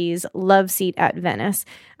Realities, Love Seat at Venice.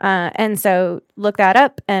 And so look that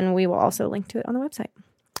up, and we will also link to it on the website.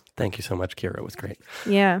 Thank you so much, Kiira. It was great.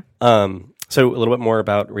 Yeah. So a little bit more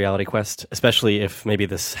about Reality Quest, especially if maybe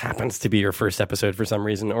this happens to be your first episode for some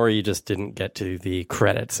reason, or you just didn't get to the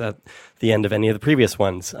credits at the end of any of the previous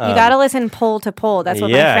ones. You got to listen poll to poll. That's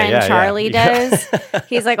what my friend Charlie does.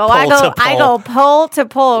 He's like, I go poll to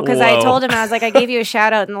poll, because I told him, I was like, I gave you a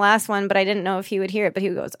shout out in the last one, but I didn't know if he would hear it. But he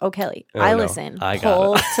goes, oh, Kelly, listen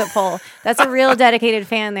poll to poll. That's a real dedicated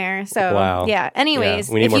fan there. So yeah.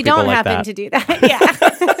 Anyways, if you don't happen to do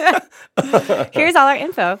that, here's all our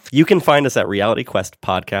info. You can find us at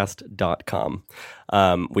realityquestpodcast.com.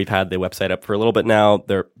 We've had the website up for a little bit now.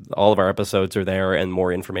 All of our episodes are there, and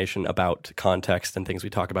more information about context and things we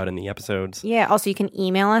talk about in the episodes. Yeah. Also, you can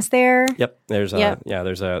email us there. Yep. There's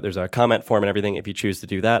a comment form and everything if you choose to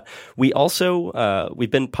do that. We also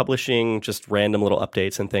we've been publishing just random little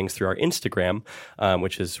updates and things through our Instagram,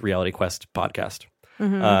 which is Reality Quest Podcast.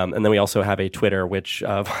 And then we also have a Twitter, which,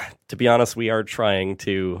 to be honest, we are trying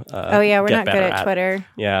to. We're not good at Twitter.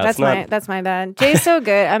 Yeah, that's my bad. Jay's so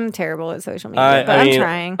good. I'm terrible at social media, but I'm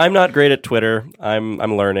trying. I'm not great at Twitter. I'm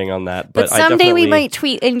learning on that. But someday we might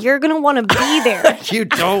tweet, and you're gonna want to be there. You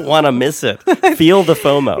don't want to miss it. Feel the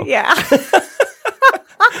FOMO. Yeah.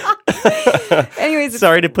 Anyways,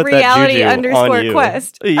 sorry to put reality that juju on you.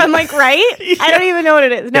 Quest. I'm like, right? I don't even know what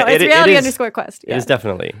it is. No, it's reality underscore quest. It is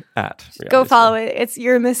definitely at reality. Go follow it.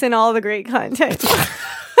 You're missing all the great content.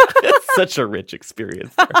 It's such a rich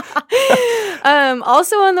experience there.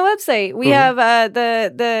 Also on the website, we have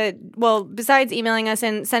besides emailing us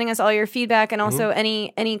and sending us all your feedback and also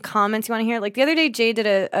any comments you want to hear. Like the other day, Jay did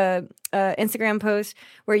a Instagram post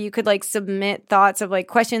where you could like submit thoughts of like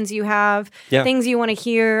questions you have, things you want to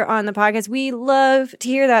hear on the podcast. We love to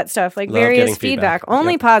hear that stuff, like various feedback.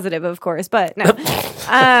 Only positive, of course, but no.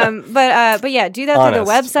 But yeah, do that through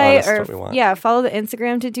the website or follow the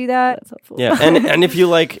Instagram to do that. That's helpful. Yeah, and if you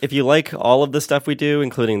like all of the stuff we do,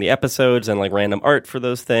 including the episodes and like random art for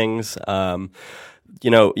those things,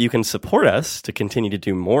 you can support us to continue to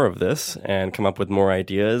do more of this and come up with more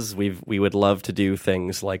ideas. We would love to do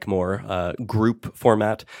things like more group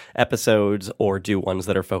format episodes or do ones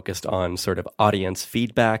that are focused on sort of audience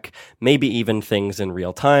feedback, maybe even things in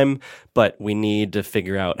real time. But we need to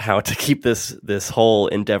figure out how to keep this whole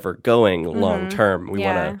endeavor going long term.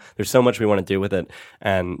 There's so much we want to do with it,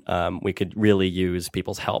 and we could really use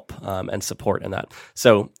people's help and support in that.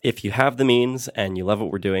 So if you have the means and you love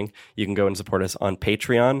what we're doing, you can go and support us on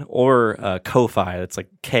Patreon or Ko-Fi. That's like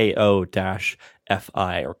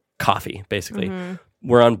KO-FI or coffee, basically.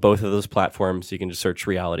 We're on both of those platforms. You can just search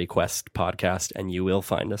Reality Quest Podcast and you will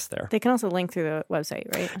find us there. They can also link through the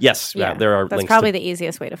website, right? Yes. Yeah, there are That's links probably the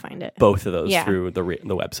easiest way to find it. Both of those through the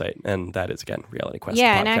website. And that is, again, Reality Quest Podcast.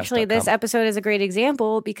 Yeah, and actually this episode is a great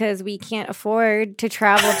example because we can't afford to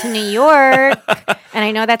travel to New York. And I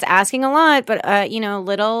know that's asking a lot, but,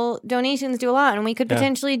 little donations do a lot. And we could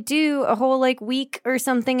potentially do a whole like week or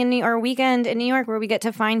something or weekend in New York where we get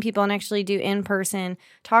to find people and actually do in-person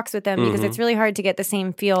talks with them because it's really hard to get the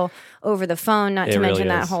same feel over the phone, not to mention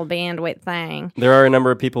that whole bandwidth thing. There are a number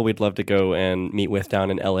of people we'd love to go and meet with down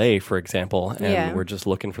in LA, for example, and we're just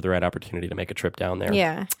looking for the right opportunity to make a trip down there.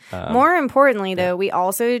 Yeah. More importantly, though, we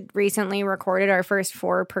also recently recorded our first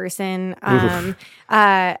 4-person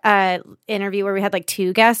interview where we had like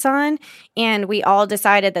 2 guests on, and we all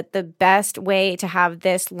decided that the best way to have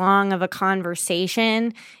this long of a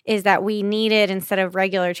conversation is that we needed, instead of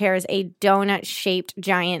regular chairs, a donut-shaped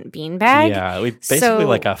giant beanbag. Yeah, we basically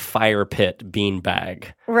like a fire pit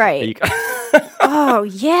beanbag. Right. Oh,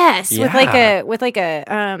 yes. Yeah. With like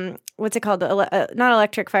a what's it called? Not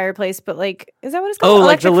electric fireplace, but like, is that what it's called? Oh,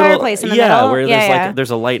 electric fireplace in the middle? Where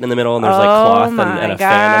there's a light in the middle and there's like cloth and a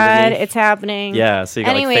fan underneath. It's happening. Yeah, so you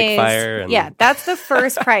got like fake fire. Yeah, that's the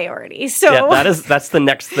first priority. So that's the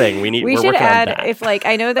next thing we should add. If like,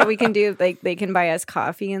 I know that we can do like they can buy us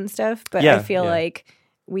coffee and stuff, but I feel like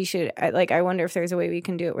we should I wonder if there's a way we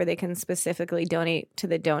can do it where they can specifically donate to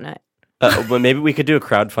the donut. Well, maybe we could do a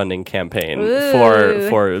crowdfunding campaign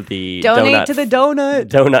for the donate to the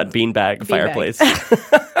donut beanbag fireplace.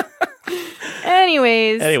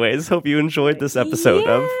 Anyways, hope you enjoyed this episode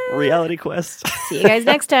of Reality Quest. See you guys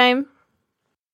next time.